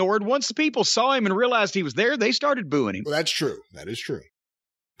completely ignored. Once the people saw him and realized he was there, they started booing him. Well, that's true. That is true.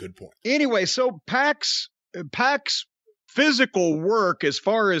 Good point. Anyway, so Pac's physical work as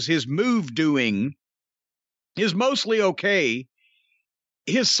far as his move doing is mostly okay.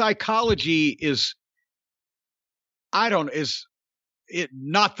 His psychology is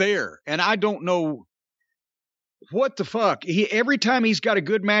not there. And I don't know what the fuck. Every time he's got a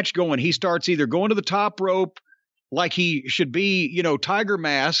good match going, he starts either going to the top rope like he should be, Tiger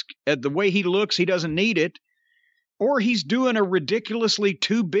Mask. At the way he looks, he doesn't need it. Or he's doing a ridiculously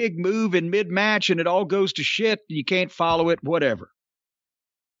too big move in mid-match and it all goes to shit. You can't follow it, whatever.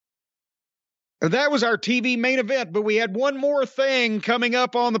 That was our TV main event, but we had one more thing coming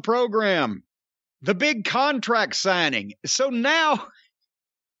up on the program. The big contract signing. So now...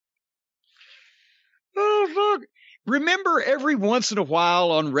 Oh, fuck. Remember every once in a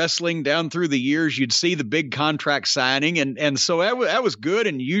while on wrestling down through the years, you'd see the big contract signing. And so that was good.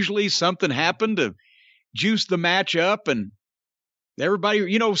 And usually something happened to juice the match up. And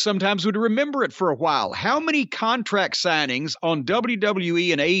everybody, sometimes would remember it for a while. How many contract signings on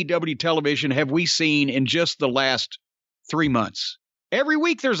WWE and AEW television have we seen in just the last 3 months? Every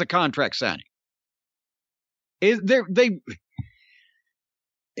week there's a contract signing. They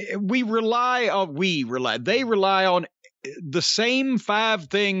rely on the same 5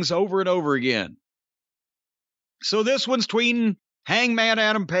 things over and over again. So this one's between Hangman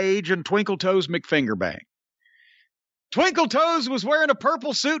Adam Page and Twinkle Toes McFingerbang. Twinkle Toes was wearing a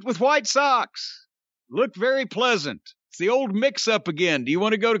purple suit with white socks. Looked very pleasant. It's the old mix-up again. Do you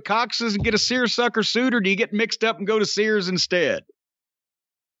want to go to Cox's and get a seersucker suit, or do you get mixed up and go to Sears instead?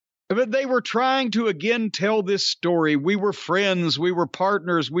 But they were trying to again tell this story. We were friends, we were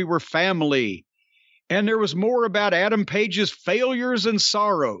partners, we were family. And there was more about Adam Page's failures and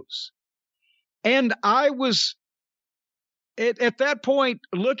sorrows. And I was, at that point,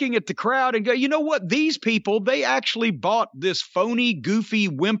 looking at the crowd and go, you know what? These people, they actually bought this phony, goofy,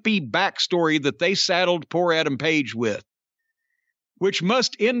 wimpy backstory that they saddled poor Adam Page with, which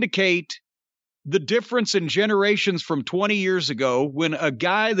must indicate the difference in generations from 20 years ago, when a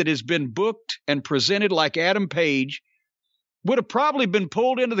guy that has been booked and presented like Adam Page would have probably been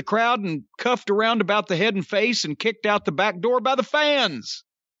pulled into the crowd and cuffed around about the head and face and kicked out the back door by the fans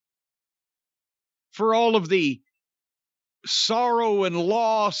for all of the sorrow and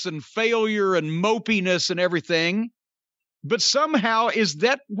loss and failure and mopiness and everything. But somehow, is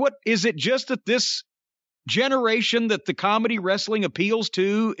it just that this generation that the comedy wrestling appeals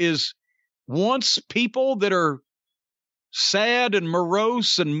to wants people that are sad and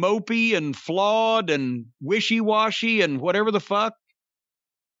morose and mopey and flawed and wishy-washy and whatever the fuck?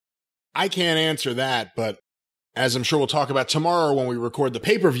 I can't answer that, but as I'm sure we'll talk about tomorrow when we record the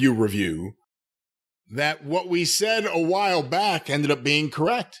pay-per-view review, that what we said a while back ended up being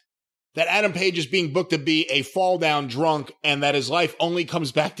correct. That Adam Page is being booked to be a fall-down drunk and that his life only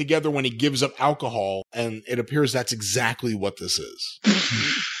comes back together when he gives up alcohol, and it appears that's exactly what this is.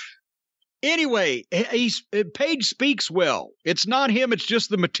 Anyway, Page speaks well. It's not him, it's just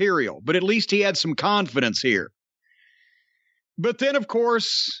the material, but at least he had some confidence here. But then, of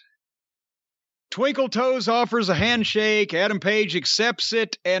course, Twinkle Toes offers a handshake, Adam Page accepts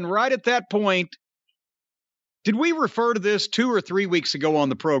it, and right at that point, did we refer to this 2 or 3 weeks ago on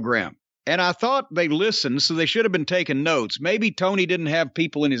the program? And I thought they listened, so they should have been taking notes. Maybe Tony didn't have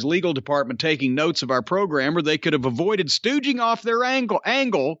people in his legal department taking notes of our program, or they could have avoided stooging off their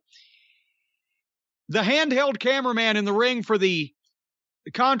angle. The handheld cameraman in the ring for the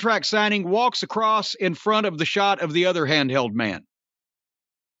contract signing walks across in front of the shot of the other handheld man.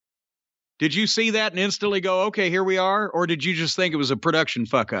 Did you see that and instantly go, okay, here we are? Or did you just think it was a production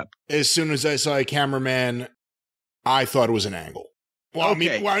fuck-up? As soon as I saw a cameraman, I thought it was an angle. Well,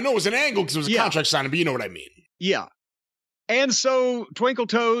 okay. I know it was an angle because it was a contract signing, but you know what I mean. Yeah. And so Twinkle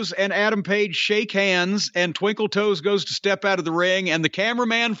Toes and Adam Page shake hands, and Twinkle Toes goes to step out of the ring, and the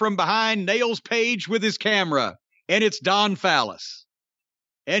cameraman from behind nails Page with his camera, and it's Don Fallis.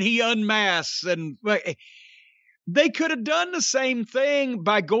 And he unmasks, and they could have done the same thing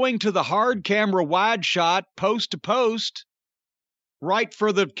by going to the hard camera wide shot, post to post, right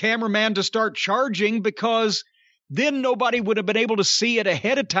for the cameraman to start charging, because then nobody would have been able to see it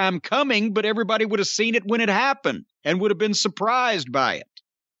ahead of time coming, but everybody would have seen it when it happened and would have been surprised by it.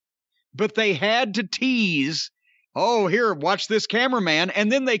 But they had to tease, oh, here, watch this cameraman.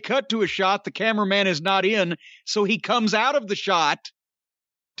 And then they cut to a shot the cameraman is not in, so he comes out of the shot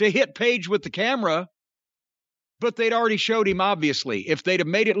to hit Page with the camera. But they'd already showed him, obviously. If they'd have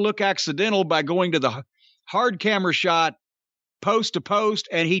made it look accidental by going to the hard camera shot post to post,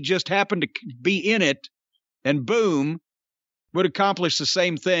 and he just happened to be in it, and boom, would accomplish the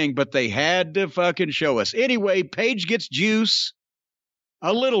same thing, but they had to fucking show us. Anyway, Page gets juice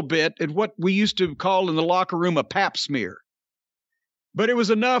a little bit at what we used to call in the locker room a pap smear. But it was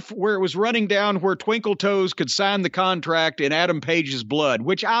enough where it was running down where Twinkle Toes could sign the contract in Adam Page's blood,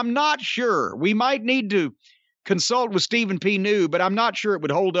 which I'm not sure. We might need to consult with Stephen P. New, but I'm not sure it would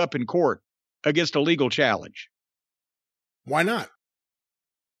hold up in court against a legal challenge. Why not?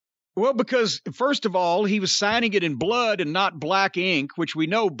 Well, because, first of all, he was signing it in blood and not black ink, which we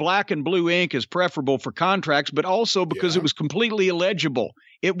know black and blue ink is preferable for contracts, but also because it was completely illegible.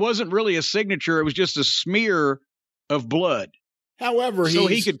 It wasn't really a signature. It was just a smear of blood. However, so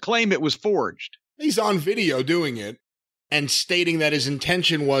he could claim it was forged. He's on video doing it and stating that his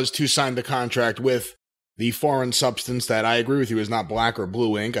intention was to sign the contract with the foreign substance that I agree with you is not black or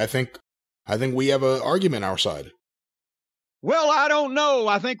blue ink. I think we have an argument our side. Well, I don't know.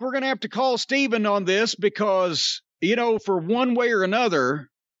 I think we're going to have to call Stephen on this because, for one way or another,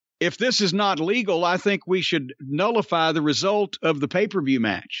 if this is not legal, I think we should nullify the result of the pay-per-view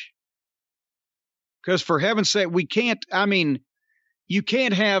match. Because for heaven's sake, you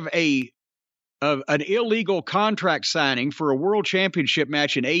can't have an illegal contract signing for a world championship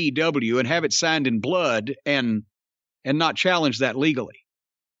match in AEW and have it signed in blood and not challenge that legally.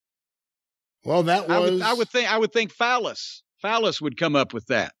 Well, that was... I would think Fallis would come up with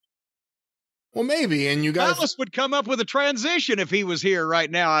that. Well, maybe, and you guys... Fallis would come up with a transition if he was here right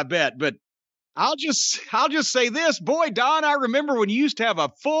now, I bet. But I'll just say this. Boy, Don, I remember when you used to have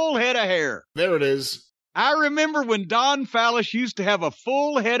a full head of hair. There it is. I remember when Don Fallis used to have a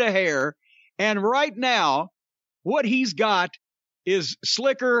full head of hair, and right now, what he's got is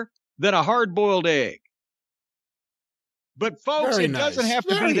slicker than a hard-boiled egg. But folks, it doesn't have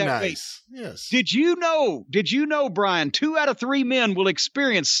to be that way. Yes. Did you know, Brian, 2 out of 3 men will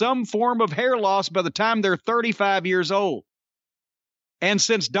experience some form of hair loss by the time they're 35 years old. And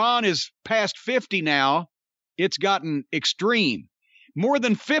since Don is past 50 now, it's gotten extreme. More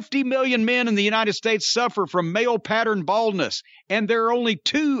than 50 million men in the United States suffer from male pattern baldness, and there are only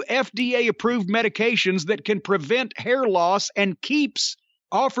 2 FDA-approved medications that can prevent hair loss, and Keeps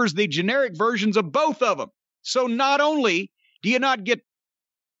offers the generic versions of both of them. So not only do you not get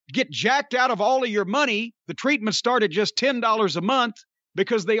jacked out of all of your money, the treatment start at just $10 a month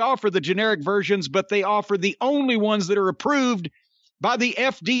because they offer the generic versions, but they offer the only ones that are approved by the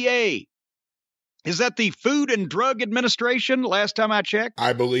FDA. Is that the Food and Drug Administration, last time I checked?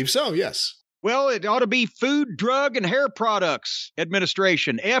 I believe so, yes. Well, it ought to be Food, Drug, and Hair Products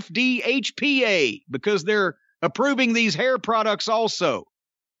Administration, FDHPA, because they're approving these hair products also.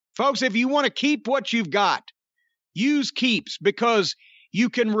 Folks, if you want to keep what you've got, use Keeps, because you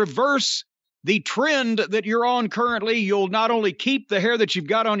can reverse the trend that you're on currently. You'll not only keep the hair that you've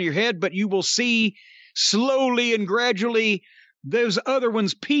got on your head, but you will see slowly and gradually those other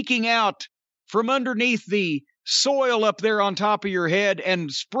ones peeking out from underneath the soil up there on top of your head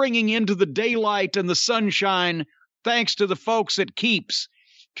and springing into the daylight and the sunshine, thanks to the folks at Keeps.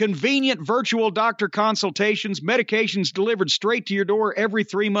 Convenient virtual doctor consultations, medications delivered straight to your door every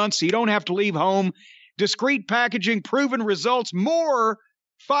 3 months so you don't have to leave home, discreet packaging, proven results, more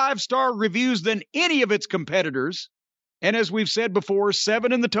 5-star reviews than any of its competitors, and as we've said before,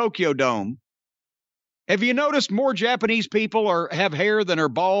 7 in the Tokyo Dome. Have you noticed more Japanese people have hair than are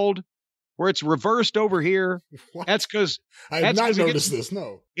bald, where it's reversed over here? What? That's because I have not noticed this,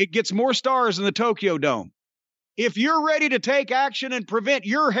 no. It gets more stars in the Tokyo Dome. If you're ready to take action and prevent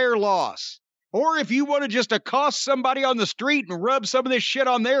your hair loss, or if you want to just accost somebody on the street and rub some of this shit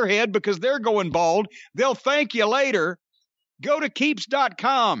on their head because they're going bald, they'll thank you later. Go to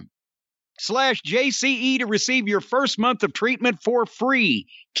keeps.com/JCE to receive your first month of treatment for free.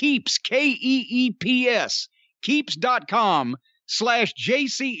 Keeps, Keeps,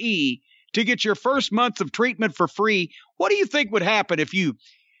 keeps.com/JCE to get your first month of treatment for free. What do you think would happen if you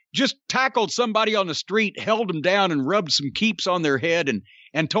just tackled somebody on the street, held them down, and rubbed some Keeps on their head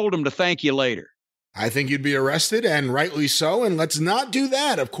and told them to thank you later? I think you'd be arrested, and rightly so, and let's not do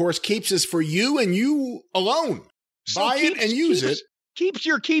that. Of course, Keeps is for you and you alone. Buy it and use it. Keeps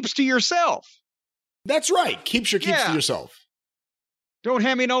your Keeps to yourself. That's right. Keeps your Keeps to yourself. Don't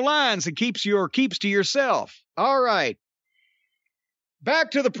hand me no lines and keeps your Keeps to yourself. All right.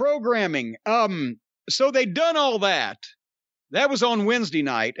 Back to the programming. So they'd done all that. That was on Wednesday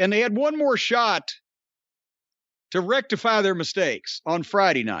night, and they had one more shot to rectify their mistakes on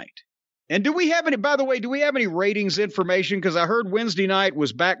Friday night. And do we have any, by the way, do we have any ratings information? Because I heard Wednesday night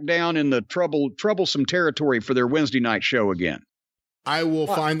was back down in the troublesome territory for their Wednesday night show again. I will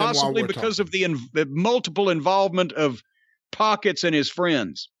find them while we're because talking. of the multiple involvement of Pockets and his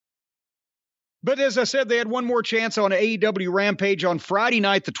friends. But as I said, they had one more chance on AEW Rampage on Friday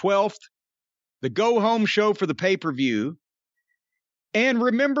night, the 12th, the go-home show for the pay-per-view. And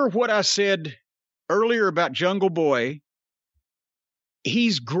remember what I said earlier about Jungle Boy.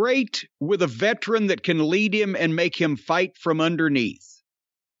 He's great with a veteran that can lead him and make him fight from underneath.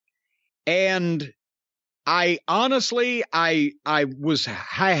 And I honestly, I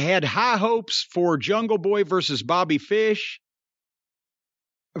had high hopes for Jungle Boy versus Bobby Fish.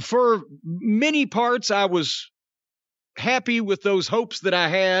 For many parts, I was happy with those hopes that I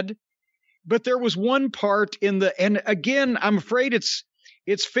had. But there was one part and again, I'm afraid it's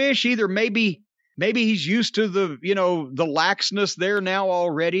Fish. Either maybe he's used to the laxness there now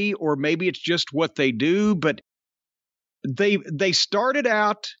already, or maybe it's just what they do. But they started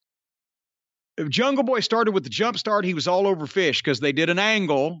out. Jungle Boy started with the jump start. He was all over Fish because they did an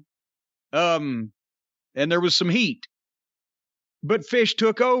angle, and there was some heat. But Fish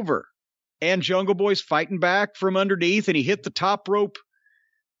took over, and Jungle Boy's fighting back from underneath, and he hit the top rope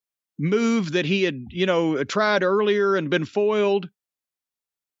move that he had, tried earlier and been foiled.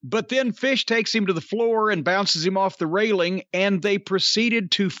 But then Fish takes him to the floor and bounces him off the railing, and they proceeded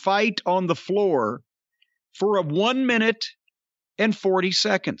to fight on the floor for a 1 minute and 40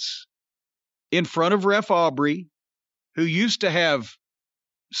 seconds in front of Ref Aubrey, who used to have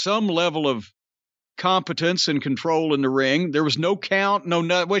some level of competence and control in the ring. There was no count,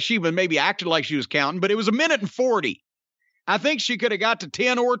 well, she maybe acted like she was counting, but it was 1 minute and 40. I think she could have got to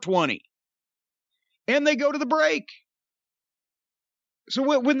 10 or 20. And they go to the break.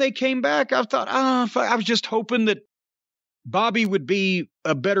 So when they came back, I thought, I was just hoping that Bobby would be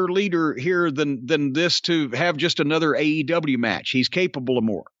a better leader here than this to have just another AEW match. He's capable of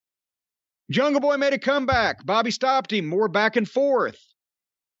more. Jungle Boy made a comeback. Bobby stopped him. More back and forth.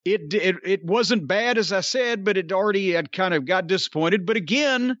 It wasn't bad, as I said, but I'd kind of got disappointed. But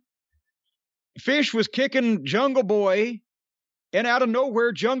again, Fish was kicking Jungle Boy, and out of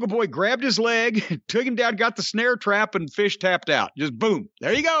nowhere, Jungle Boy grabbed his leg, took him down, got the snare trap, and Fish tapped out. Just boom.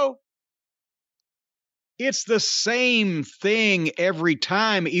 There you go. It's the same thing every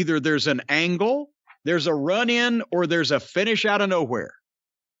time. Either there's an angle, there's a run-in, or there's a finish out of nowhere.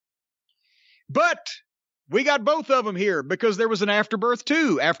 But we got both of them here because there was an afterbirth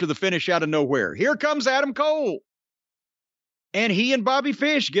too after the finish out of nowhere. Here comes Adam Cole. And he and Bobby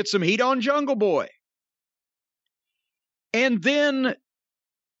Fish get some heat on Jungle Boy. And then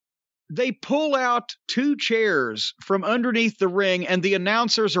they pull out 2 chairs from underneath the ring, and the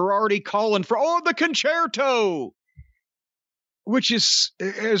announcers are already calling for, the concerto! Which is,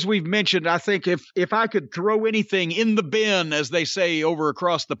 as we've mentioned, I think if I could throw anything in the bin, as they say over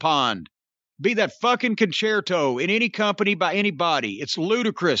across the pond, be that fucking concerto in any company by anybody. It's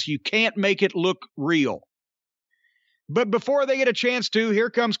ludicrous. You can't make it look real. But before they get a chance to, here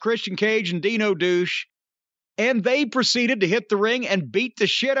comes Christian Cage and Dino Douche, and they proceeded to hit the ring and beat the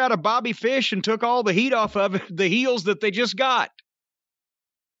shit out of Bobby Fish and took all the heat off of the heels that they just got.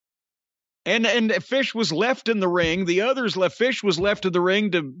 And Fish was left in the ring. The others left. Fish was left in the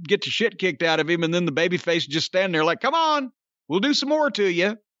ring to get the shit kicked out of him, and then the babyface just stand there like, come on, we'll do some more to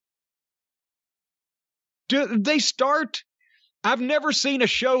you. They start... I've never seen a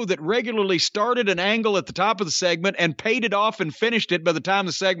show that regularly started an angle at the top of the segment and paid it off and finished it by the time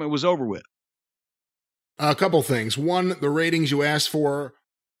the segment was over with. A couple things. One, the ratings you asked for.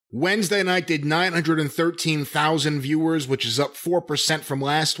 Wednesday night did 913,000 viewers, which is up 4% from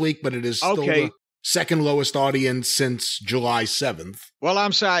last week, but it is still the second lowest audience since July 7th. Well,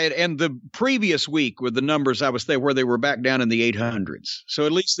 I'm sorry. And the previous week with the numbers, I was there where they were back down in the 800s. So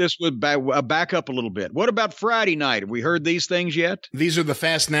at least this would back up a little bit. What about Friday night? Have we heard these things yet? These are the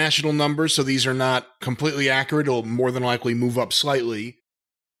fast national numbers, so these are not completely accurate. It'll more than likely move up slightly.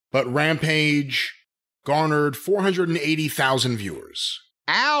 But Rampage garnered 480,000 viewers.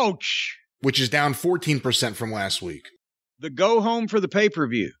 Ouch! Which is down 14% from last week. The go home for the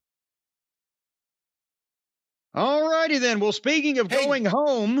pay-per-view. All righty then. Well, speaking of going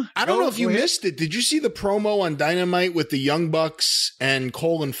home... I don't know if you missed it. Did you see the promo on Dynamite with the Young Bucks and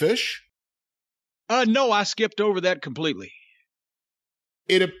Cole and Fish? No, I skipped over that completely.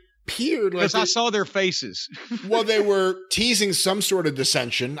 It appeared like... Because I saw their faces. Well, they were teasing some sort of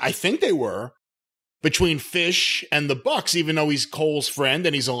dissension. I think they were. Between Fish and the Bucks, even though he's Cole's friend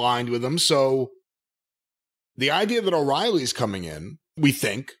and he's aligned with him. So the idea that O'Reilly's coming in, we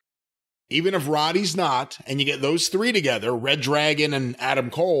think, even if Roddy's not, and you get those 3 together, Red Dragon and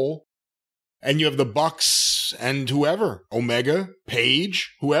Adam Cole, and you have the Bucks and whoever, Omega,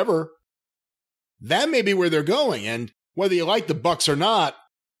 Page, whoever, that may be where they're going. And whether you like the Bucks or not,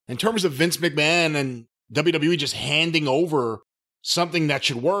 in terms of Vince McMahon and WWE just handing over something that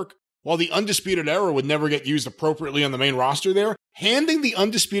should work, while the Undisputed Era would never get used appropriately on the main roster there, handing the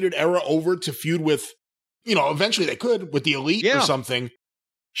Undisputed Era over to feud with, eventually they could, with the Elite or something.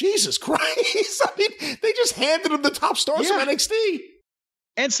 Jesus Christ. I mean, they just handed them the top stars from NXT.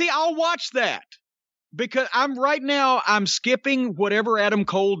 And see, I'll watch that. Because I'm skipping whatever Adam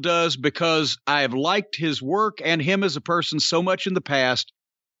Cole does because I have liked his work and him as a person so much in the past.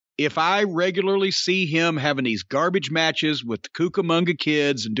 If I regularly see him having these garbage matches with the Cucamonga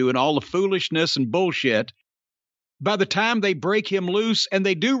kids and doing all the foolishness and bullshit, by the time they break him loose and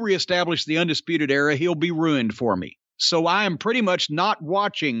they do reestablish the Undisputed Era, he'll be ruined for me. So I am pretty much not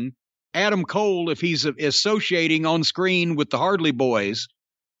watching Adam Cole if he's associating on screen with the Hardley Boys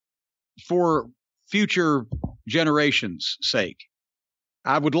for future generations' sake.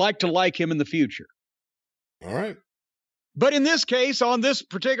 I would like to like him in the future. All right. But in this case, on this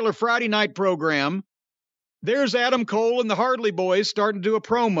particular Friday night program, there's Adam Cole and the Hardley Boys starting to do a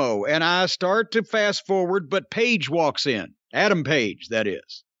promo, and I start to fast forward, but Page walks in. Adam Page, that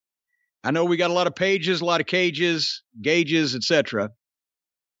is. I know we got a lot of pages, a lot of cages, gauges, etc.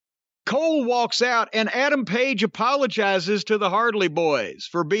 Cole walks out, and Adam Page apologizes to the Hardley Boys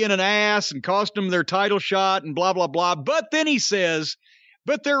for being an ass and costing them their title shot and blah, blah, blah. But then he says,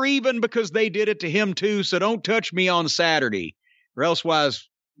 but they're even because they did it to him too, so don't touch me on Saturday, or elsewise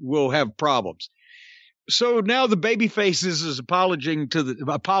we'll have problems. So now the babyfaces is apologizing to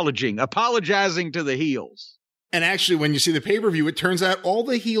the heels. And actually, when you see the pay-per-view, it turns out all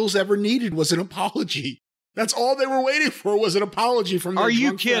the heels ever needed was an apology. That's all they were waiting for was an apology from their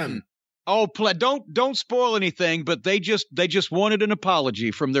drunk kidding? Friend. Oh, don't spoil anything, but they just wanted an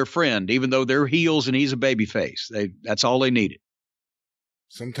apology from their friend, even though they're heels and he's a babyface. That's all they needed.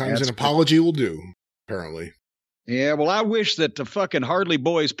 Sometimes an apology will do, apparently. Yeah, well, I wish that the fucking Hardley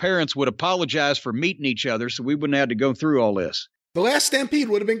Boys' parents would apologize for meeting each other so we wouldn't have to go through all this. The last Stampede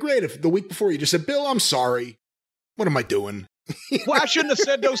would have been great if the week before you just said, Bill, I'm sorry. What am I doing? Well, I shouldn't have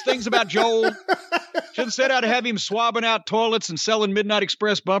said those things about Joel. Shouldn't have said I'd have him swabbing out toilets and selling Midnight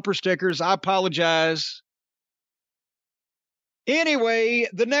Express bumper stickers. I apologize. Anyway,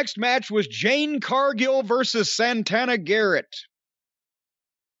 the next match was Jane Cargill versus Santana Garrett.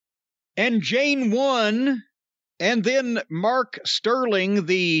 And Jane won, and then Mark Sterling,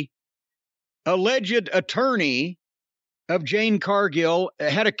 the alleged attorney of Jane Cargill,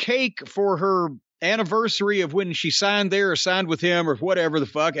 had a cake for her anniversary of when she signed there or signed with him or whatever the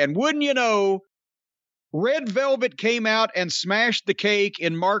fuck. And wouldn't you know, Red Velvet came out and smashed the cake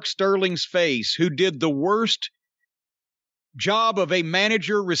in Mark Sterling's face, who did the worst job of a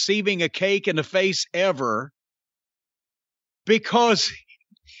manager receiving a cake in the face ever, because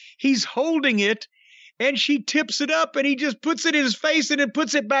he's holding it and she tips it up and he just puts it in his face and then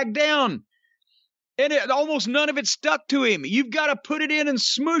puts it back down. And almost none of it stuck to him. You've got to put it in and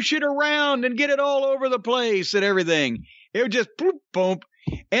smoosh it around and get it all over the place and everything. It would just boop, boom.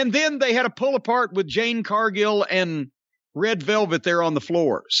 And then they had a pull apart with Jane Cargill and Red Velvet there on the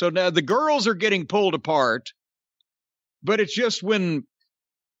floor. So now the girls are getting pulled apart, but it's just when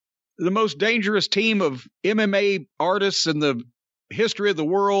the most dangerous team of MMA artists in the history of the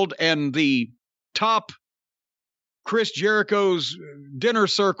world and the top Chris Jericho's dinner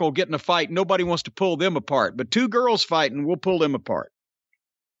circle get in a fight, nobody wants to pull them apart. But two girls fighting, we'll pull them apart.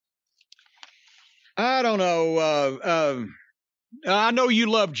 I don't know. I know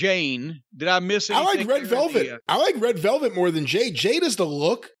you love Jane. Did I miss anything? I like Red Velvet. I like Red Velvet more than Jade. Jade is the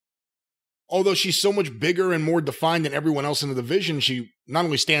look. Although she's so much bigger and more defined than everyone else in the division, she not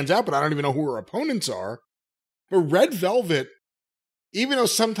only stands out, but I don't even know who her opponents are. But Red Velvet, even though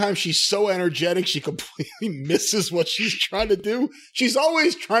sometimes she's so energetic, she completely misses what she's trying to do. She's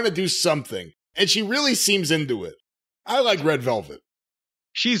always trying to do something, and she really seems into it. I like Red Velvet.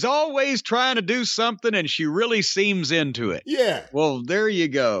 She's always trying to do something, and she really seems into it. Yeah. Well, there you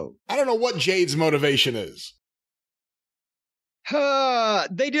go. I don't know what Jade's motivation is.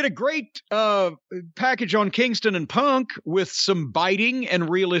 They did a great package on Kingston and Punk with some biting and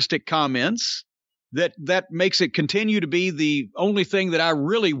realistic comments. That makes it continue to be the only thing that I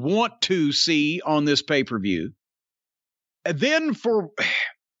really want to see on this pay-per-view. And then for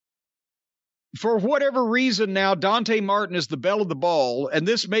whatever reason now, Dante Martin is the belle of the ball, and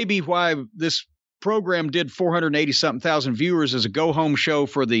this may be why this program did 480-something thousand viewers as a go-home show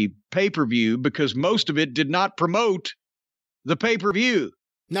for the pay-per-view, because most of it did not promote the pay-per-view.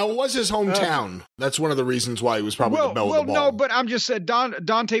 Now, it was his hometown. That's one of the reasons why he was probably the belle of the ball. No, but I'm just saying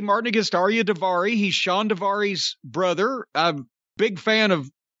Dante Martin against Arya Daivari. He's Sean Daivari's brother. I'm a big fan of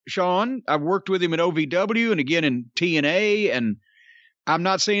Sean. I've worked with him in OVW and again in TNA, and I'm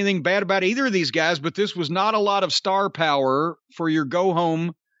not saying anything bad about either of these guys, but this was not a lot of star power for your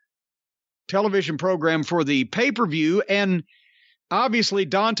go-home television program for the pay-per-view. And obviously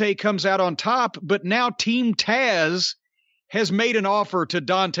Dante comes out on top, but now Team Taz has made an offer to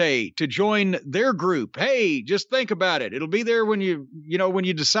Dante to join their group. Hey, just think about it. It'll be there when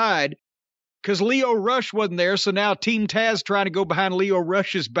you decide, because Leo Rush wasn't there. So now Team Taz trying to go behind Leo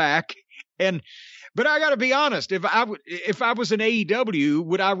Rush's back. But I got to be honest, if I was in AEW,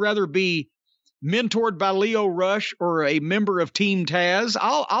 would I rather be mentored by Leo Rush or a member of Team Taz?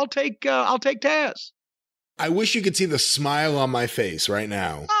 I'll take Taz. I wish you could see the smile on my face right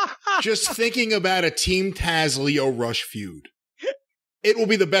now. Just thinking about a Team Taz Leo Rush feud. It will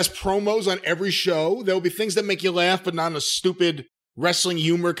be the best promos on every show. There will be things that make you laugh, but not in a stupid wrestling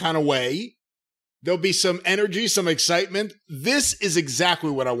humor kind of way. There'll be some energy, some excitement. This is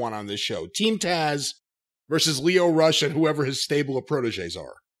exactly what I want on this show. Team Taz versus Leo Rush and whoever his stable of proteges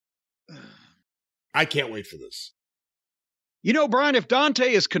are. I can't wait for this. You know, Brian, if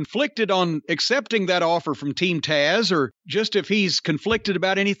Dante is conflicted on accepting that offer from Team Taz, or just if he's conflicted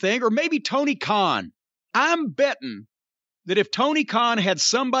about anything, or maybe Tony Khan, I'm betting that if Tony Khan had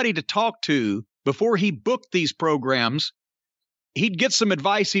somebody to talk to before he booked these programs, he'd get some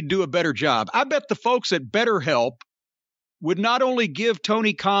advice, he'd do a better job. I bet the folks at BetterHelp would not only give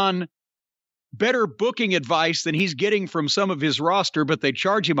Tony Khan better booking advice than he's getting from some of his roster, but they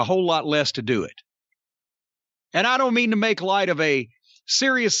charge him a whole lot less to do it. And I don't mean to make light of a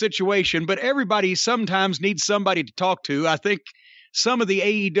serious situation, but everybody sometimes needs somebody to talk to. I think some of the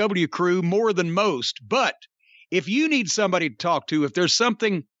AEW crew more than most. But if you need somebody to talk to, if there's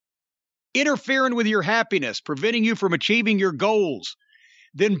something interfering with your happiness, preventing you from achieving your goals,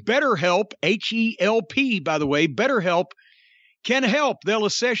 then BetterHelp, H-E-L-P, by the way, BetterHelp can help. They'll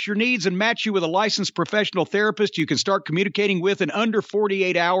assess your needs and match you with a licensed professional therapist you can start communicating with in under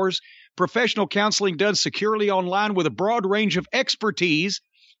 48 hours. Professional counseling done securely online with a broad range of expertise.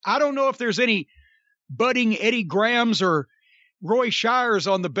 I don't know if there's any budding Eddie Grahams or Roy Shires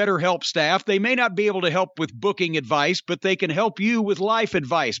on the BetterHelp staff. They may not be able to help with booking advice, but they can help you with life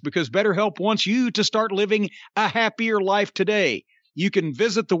advice, because BetterHelp wants you to start living a happier life today. You can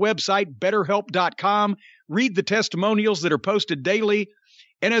visit the website betterhelp.com, read the testimonials that are posted daily,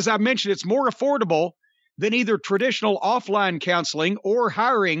 and as I mentioned, it's more affordable than either traditional offline counseling or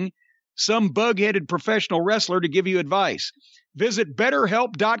hiring some bug-headed professional wrestler to give you advice. Visit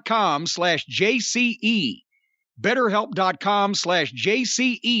BetterHelp.com/JCE.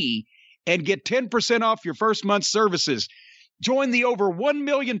 BetterHelp.com/JCE and get 10% off your first month's services. Join the over 1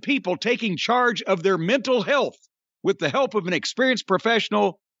 million people taking charge of their mental health with the help of an experienced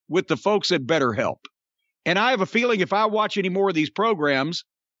professional with the folks at BetterHelp. And I have a feeling if I watch any more of these programs,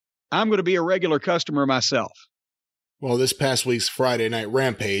 I'm going to be a regular customer myself. Well, this past week's Friday Night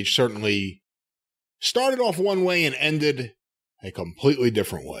Rampage certainly started off one way and ended a completely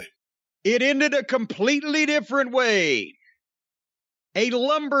different way. It ended a completely different way. A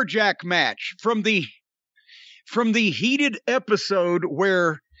lumberjack match from the heated episode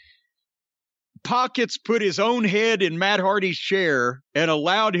where Pockets put his own head in Matt Hardy's chair and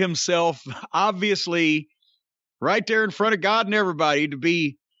allowed himself, obviously, right there in front of God and everybody, to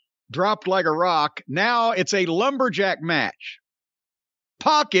be dropped like a rock. Now it's a lumberjack match.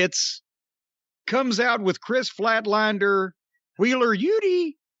 Pockets comes out with Chris Flatlander, Wheeler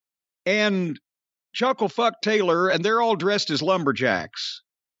Yuta, and Chucklefuck Taylor, and they're all dressed as lumberjacks.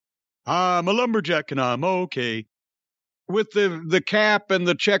 I'm a lumberjack and I'm okay. With the cap and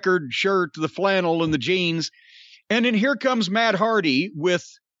the checkered shirt, the flannel and the jeans. And then here comes Matt Hardy with,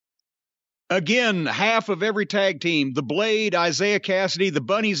 again, half of every tag team, the Blade, Isaiah Cassidy, the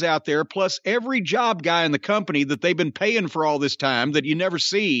Bunnies out there, plus every job guy in the company that they've been paying for all this time that you never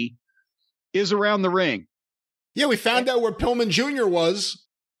see is around the ring. Yeah, we found out where Pillman Jr. was.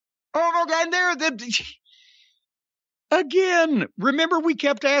 Oh, and there, again, remember we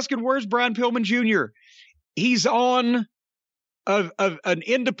kept asking, where's Brian Pillman Jr.? He's on an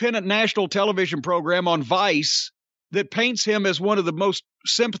independent national television program on Vice that paints him as one of the most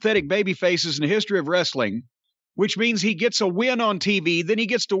sympathetic baby faces in the history of wrestling, which means he gets a win on TV. Then he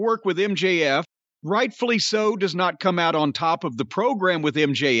gets to work with MJF. Rightfully so, does not come out on top of the program with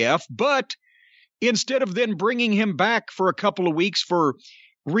MJF, but instead of then bringing him back for a couple of weeks for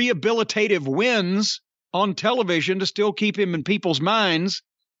rehabilitative wins on television to still keep him in people's minds,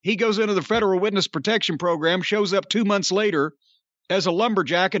 he goes into the Federal Witness Protection Program, shows up 2 months later as a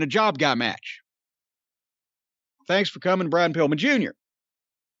lumberjack in a job guy match. Thanks for coming, Brian Pillman Jr.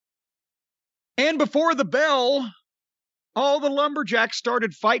 And before the bell, all the lumberjacks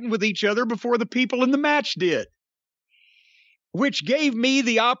started fighting with each other before the people in the match did, which gave me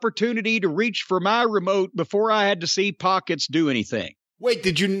the opportunity to reach for my remote before I had to see Pockets do anything. Wait,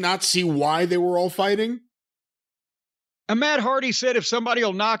 did you not see why they were all fighting? And Matt Hardy said, if somebody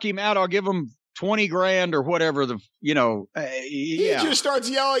will knock him out, I'll give him 20 grand or whatever. He just starts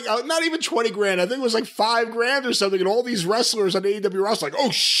yelling, not even 20 grand. I think it was like 5 grand or something. And all these wrestlers on AEW Ross like, oh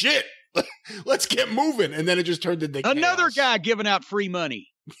shit, let's get moving. And then it just turned into another chaos. Guy giving out free money.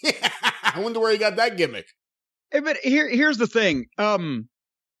 Yeah, I wonder where he got that gimmick. But here's the thing.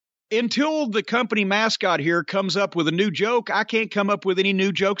 Until the company mascot here comes up with a new joke, I can't come up with any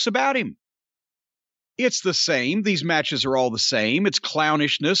new jokes about him. It's the same. These matches are all the same. It's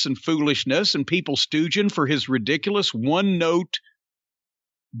clownishness and foolishness and people stooging for his ridiculous one-note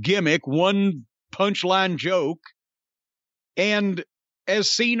gimmick, one punchline joke. And as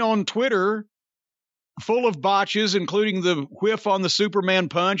seen on Twitter, full of botches, including the whiff on the Superman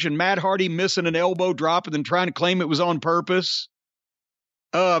punch and Matt Hardy missing an elbow drop and then trying to claim it was on purpose.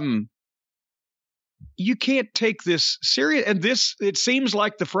 You can't take this serious. And it seems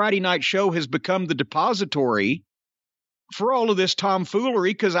like the Friday night show has become the depository for all of this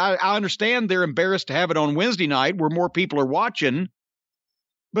tomfoolery, because I understand they're embarrassed to have it on Wednesday night where more people are watching.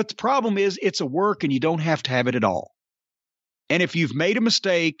 But the problem is it's a work and you don't have to have it at all. And if you've made a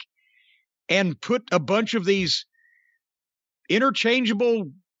mistake and put a bunch of these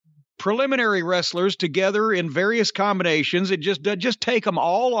interchangeable preliminary wrestlers together in various combinations, it just take them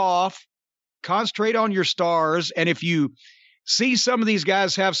all off. Concentrate on your stars, and if you see some of these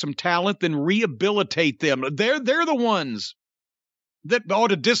guys have some talent, then rehabilitate them. They're the ones that ought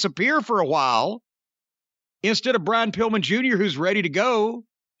to disappear for a while instead of Brian Pillman Jr., who's ready to go,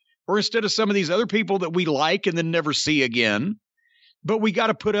 or instead of some of these other people that we like and then never see again. But we got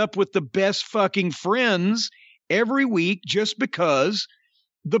to put up with the best fucking friends every week just because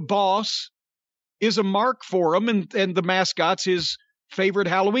the boss is a mark for them and the mascot's his favorite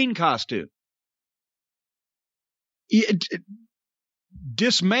Halloween costume.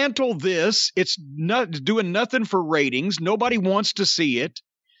 Dismantle this. It's not doing nothing for ratings. Nobody wants to see it.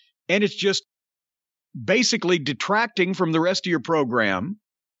 And it's just basically detracting from the rest of your program.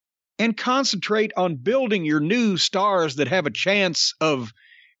 And concentrate on building your new stars that have a chance of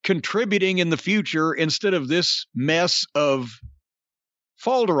contributing in the future instead of this mess of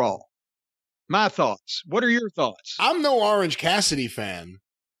falderall. My thoughts. What are your thoughts? I'm no Orange Cassidy fan,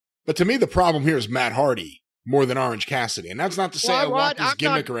 but to me the problem here is Matt Hardy. more than Orange Cassidy. And that's not to say I want his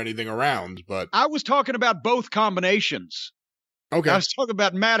gimmick or anything around, but I was talking about both combinations. Okay. I was talking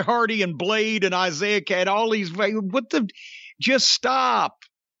about Matt Hardy and Blade and Isaiah Cat, all these. Just stop.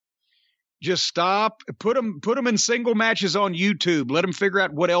 Just stop. Put them in single matches on YouTube. Let them figure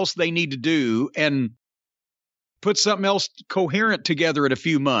out what else they need to do and put something else coherent together in a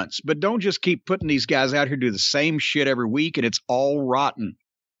few months. But don't just keep putting these guys out here do the same shit every week, and it's all rotten.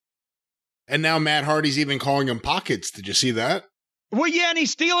 And now Matt Hardy's even calling him Pockets. Did you see that? Well, yeah, and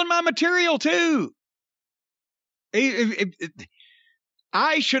he's stealing my material too.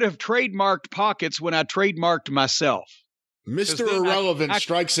 I should have trademarked Pockets when I trademarked myself. Mr. Irrelevant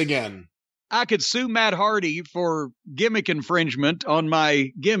strikes again. I could sue Matt Hardy for gimmick infringement on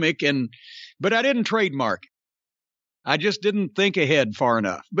my gimmick, but I didn't trademark it. I just didn't think ahead far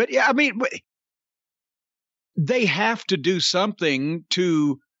enough. But yeah, I mean, they have to do something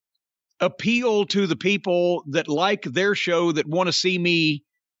to appeal to the people that like their show, that want to see me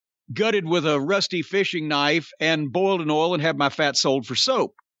gutted with a rusty fishing knife and boiled in oil and have my fat sold for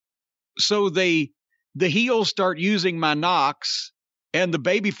soap. So the heels start using my knocks and the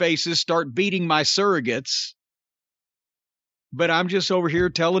baby faces start beating my surrogates. But I'm just over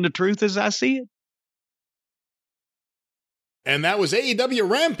here telling the truth as I see it. And that was AEW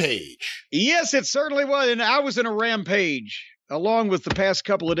Rampage. Yes, it certainly was. And I was in a rampage along with the past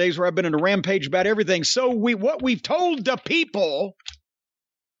couple of days where I've been in a rampage about everything. So what we've told the people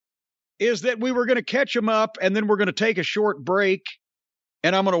is that we were going to catch them up and then we're going to take a short break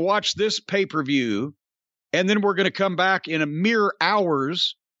and I'm going to watch this pay-per-view and then we're going to come back in a mere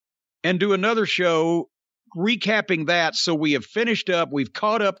hours and do another show recapping that. So we have finished up. We've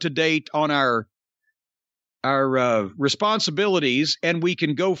caught up to date on our responsibilities and we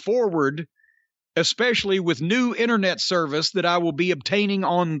can go forward, especially with new internet service that I will be obtaining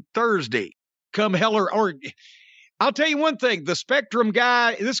on Thursday. Come hell or I'll tell you one thing, the Spectrum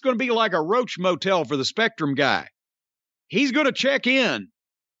guy, this is going to be like a Roach Motel for the Spectrum guy. He's going to check in.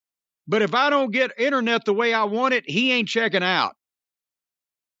 But if I don't get internet the way I want it, he ain't checking out.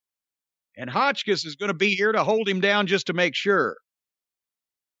 And Hotchkiss is going to be here to hold him down just to make sure.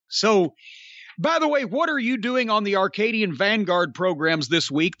 So, by the way, what are you doing on the Arcadian Vanguard programs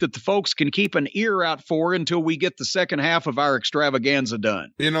this week that the folks can keep an ear out for until we get the second half of our extravaganza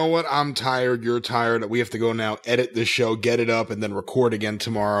done? You know what? I'm tired. You're tired. We have to go now, edit this show, get it up, and then record again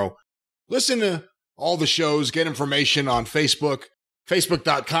tomorrow. Listen to all the shows. Get information on Facebook,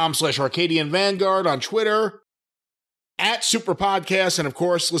 facebook.com/Arcadian Vanguard, on Twitter, @Super Podcast, and of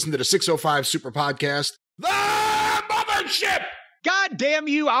course, listen to the 605 Super Podcast, the Mothership! God damn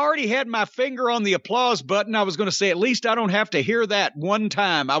you, I already had my finger on the applause button. I was going to say, at least I don't have to hear that one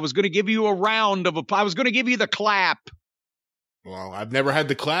time. I was going to give you a round of applause. I was going to give you the clap. Well, I've never had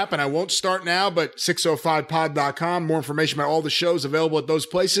the clap, and I won't start now, but 605pod.com, more information about all the shows available at those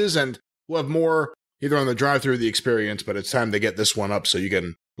places, and we'll have more either on the drive-through or the experience, but it's time to get this one up so you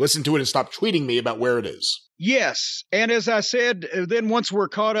can listen to it and stop tweeting me about where it is. Yes, and as I said, then once we're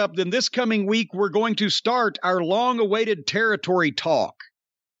caught up, then this coming week, we're going to start our long-awaited territory talk.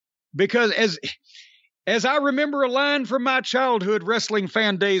 Because as I remember a line from my childhood wrestling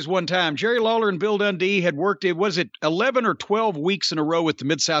fan days one time, Jerry Lawler and Bill Dundee had worked, 11 or 12 weeks in a row at the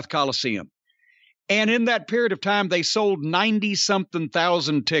Mid-South Coliseum. And in that period of time, they sold 90-something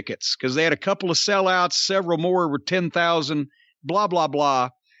thousand tickets because they had a couple of sellouts, several more were 10,000, blah, blah, blah.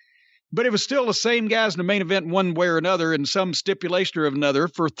 But it was still the same guys in the main event one way or another and some stipulation or another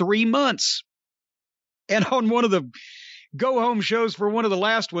for 3 months. And on one of the go-home shows for one of the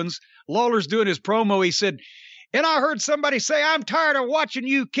last ones, Lawler's doing his promo. He said, and I heard somebody say, I'm tired of watching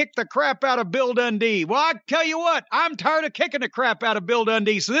you kick the crap out of Bill Dundee. Well, I tell you what, I'm tired of kicking the crap out of Bill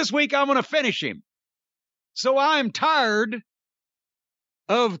Dundee. So this week I'm going to finish him. So I'm tired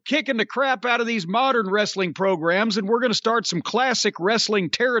of kicking the crap out of these modern wrestling programs, and we're going to start some classic wrestling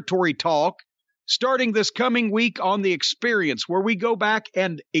territory talk starting this coming week on The Experience, where we go back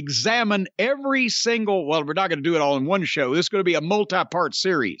and examine every single, well, we're not going to do it all in one show. This is going to be a multi-part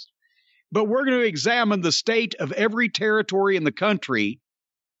series. But we're going to examine the state of every territory in the country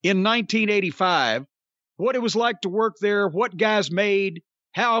in 1985, what it was like to work there, what guys made,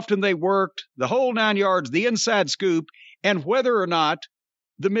 how often they worked, the whole 9 yards, the inside scoop, and whether or not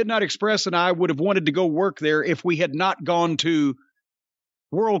the Midnight Express and I would have wanted to go work there if we had not gone to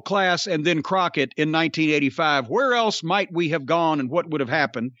World Class and then Crockett in 1985. Where else might we have gone and what would have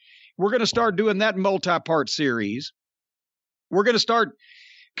happened? We're going to start doing that multi-part series. We're going to start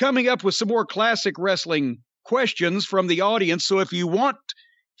coming up with some more classic wrestling questions from the audience. So if you want,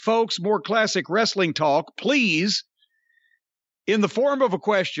 folks, more classic wrestling talk, please, in the form of a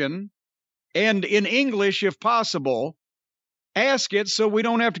question, and in English, if possible, ask it so we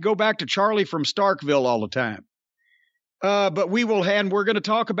don't have to go back to Charlie from Starkville all the time. But we're going to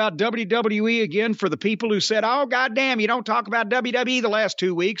talk about WWE again for the people who said, oh, goddamn, you don't talk about WWE the last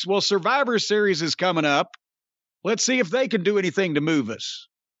 2 weeks. Well, Survivor Series is coming up. Let's see if they can do anything to move us.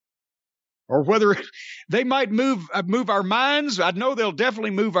 Or whether they might move our minds. I know they'll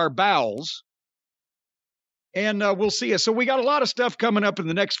definitely move our bowels. And we'll see. So we got a lot of stuff coming up in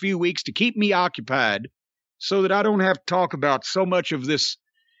the next few weeks to keep me occupied so that I don't have to talk about so much of this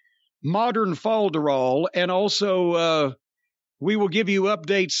modern falderall. And also, we will give you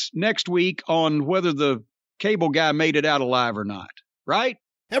updates next week on whether the cable guy made it out alive or not. Right?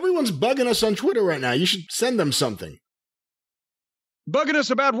 Everyone's bugging us on Twitter right now. You should send them something. Bugging us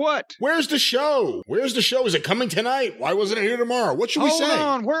about what? Where's the show? Where's the show? Is it coming tonight? Why wasn't it here tomorrow? What should we say? Hold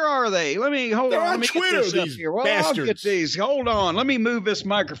on. Where are they? Hold on. Let me Twitter, get this up here. Well, bastards. I'll get these. Hold on. Let me move this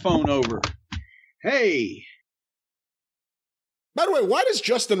microphone over. Hey. By the way, why does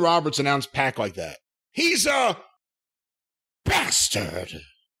Justin Roberts announce Pac like that? He's a bastard.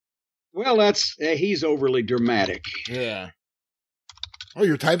 Well, he's overly dramatic. Yeah. Oh,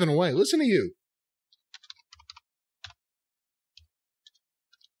 you're typing away. Listen to you.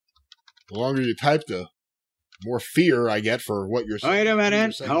 The longer you type, the more fear I get for what you're saying. Wait a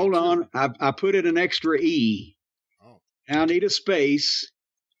minute. Hold on. I put in an extra E. Oh. Now I need a space.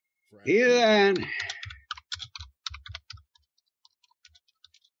 Right. Here and...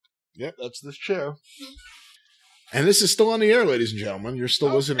 Yep, that's this chair. And this is still on the air, ladies and gentlemen. You're still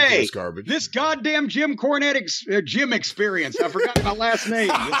listening to this garbage. This goddamn Jim Cornette Jim experience. I forgot my last name.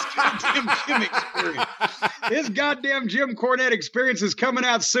 This goddamn Jim experience. This goddamn Jim Cornette experience is coming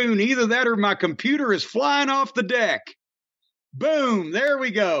out soon. Either that or my computer is flying off the deck. Boom. There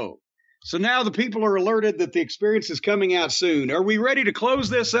we go. So now the people are alerted that the experience is coming out soon. Are we ready to close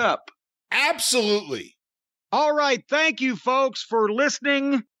this up? Absolutely. All right. Thank you, folks, for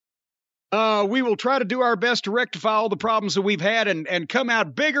listening. We will try to do our best to rectify all the problems that we've had and come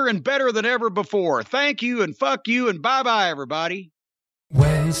out bigger and better than ever before. Thank you and fuck you and bye-bye, everybody.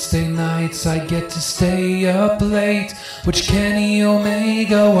 Wednesday nights I get to stay up late, watch Kenny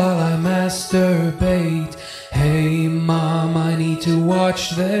Omega while I masturbate. Hey mom, I need to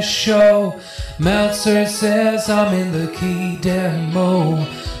watch this show. Meltzer says I'm in the key demo.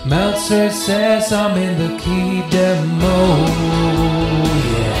 Meltzer says I'm in the key demo.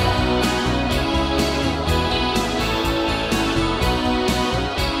 Yeah.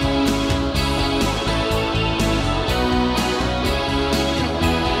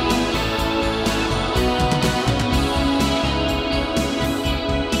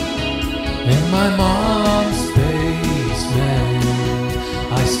 In my mom's basement,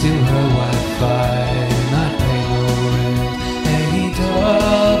 I steal her Wi-Fi and I pay no rent. AEW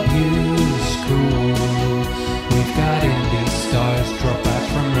school, we've got indie stars drop out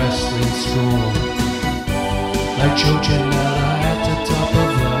from wrestling school. Like Joe Janela at the top of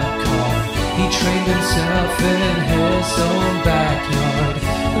the card, he trained himself in his own backyard.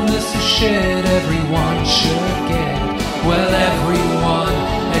 And this is shit everyone should get. Well, everyone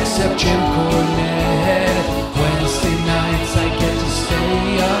except Jim Cornette. Wednesday nights I get to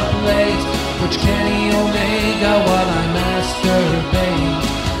stay up late, watch Kenny Omega while I masturbate.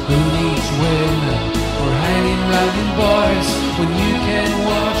 Who needs women or hanging round in bars when you can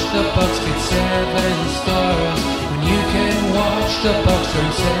watch the Bucks get 7 stars? When you can watch the Bucks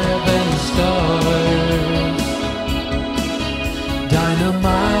turn 7 stars.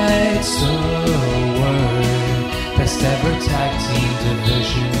 Dynamite's a word. Best ever tag team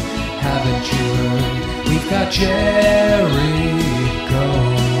division, haven't you heard? We've got Jericho,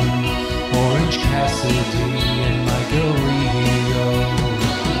 Orange Cassidy, and Michael Rio.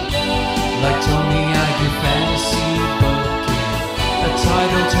 Like Tony, I do fantasy booking, a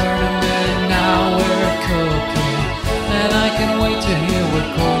title tournament, now we're cooking. And I can wait to hear what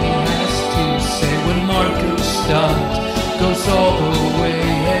Cody has to say when Marco's stunt goes all the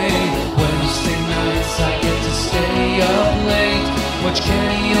way. Wednesday nights I get to stay up late, watch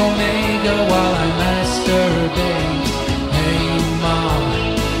Kenny Omega while I masturbate. Hey mom,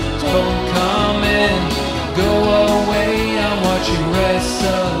 don't come in, go away, I'm watching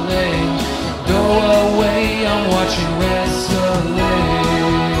wrestling. Go away, I'm watching wrestling.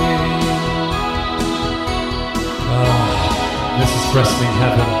 This is wrestling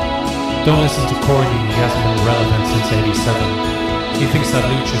heaven. Don't listen to Corny, he hasn't been relevant since '87. He thinks that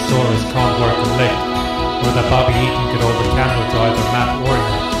Luchasaurus can't work a lick, or that Bobby Eaton could hold a candle to either Matt or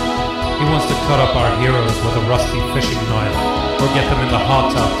him. He wants to cut up our heroes with a rusty fishing knife, or get them in the hot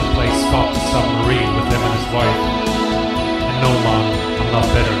tub to play Scott the Submarine with him and his wife. And no, Mom, I'm not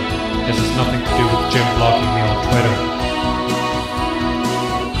bitter. This has nothing to do with Jim blocking me on Twitter.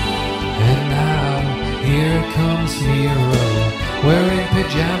 And now, here comes Miro, wearing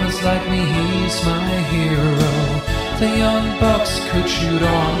pajamas like me, he's my hero. The Young Bucks could shoot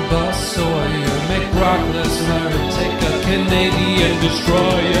on Buzz Sawyer, make Brock Lesnar take a Canadian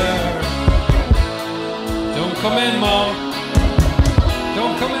destroyer. Don't come in, Mom.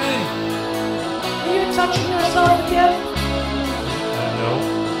 Don't come in. Are you touching yourself again? No.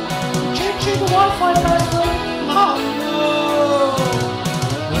 Changing the Wi-Fi password? Oh no!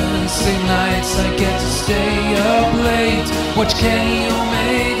 Wednesday nights I get to stay up late, watch Kenny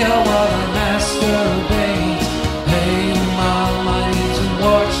Omega while I masturbate. Hey Mom, I need to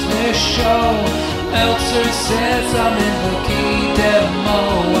watch this show. Meltzer says I'm in the key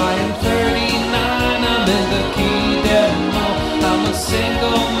demo.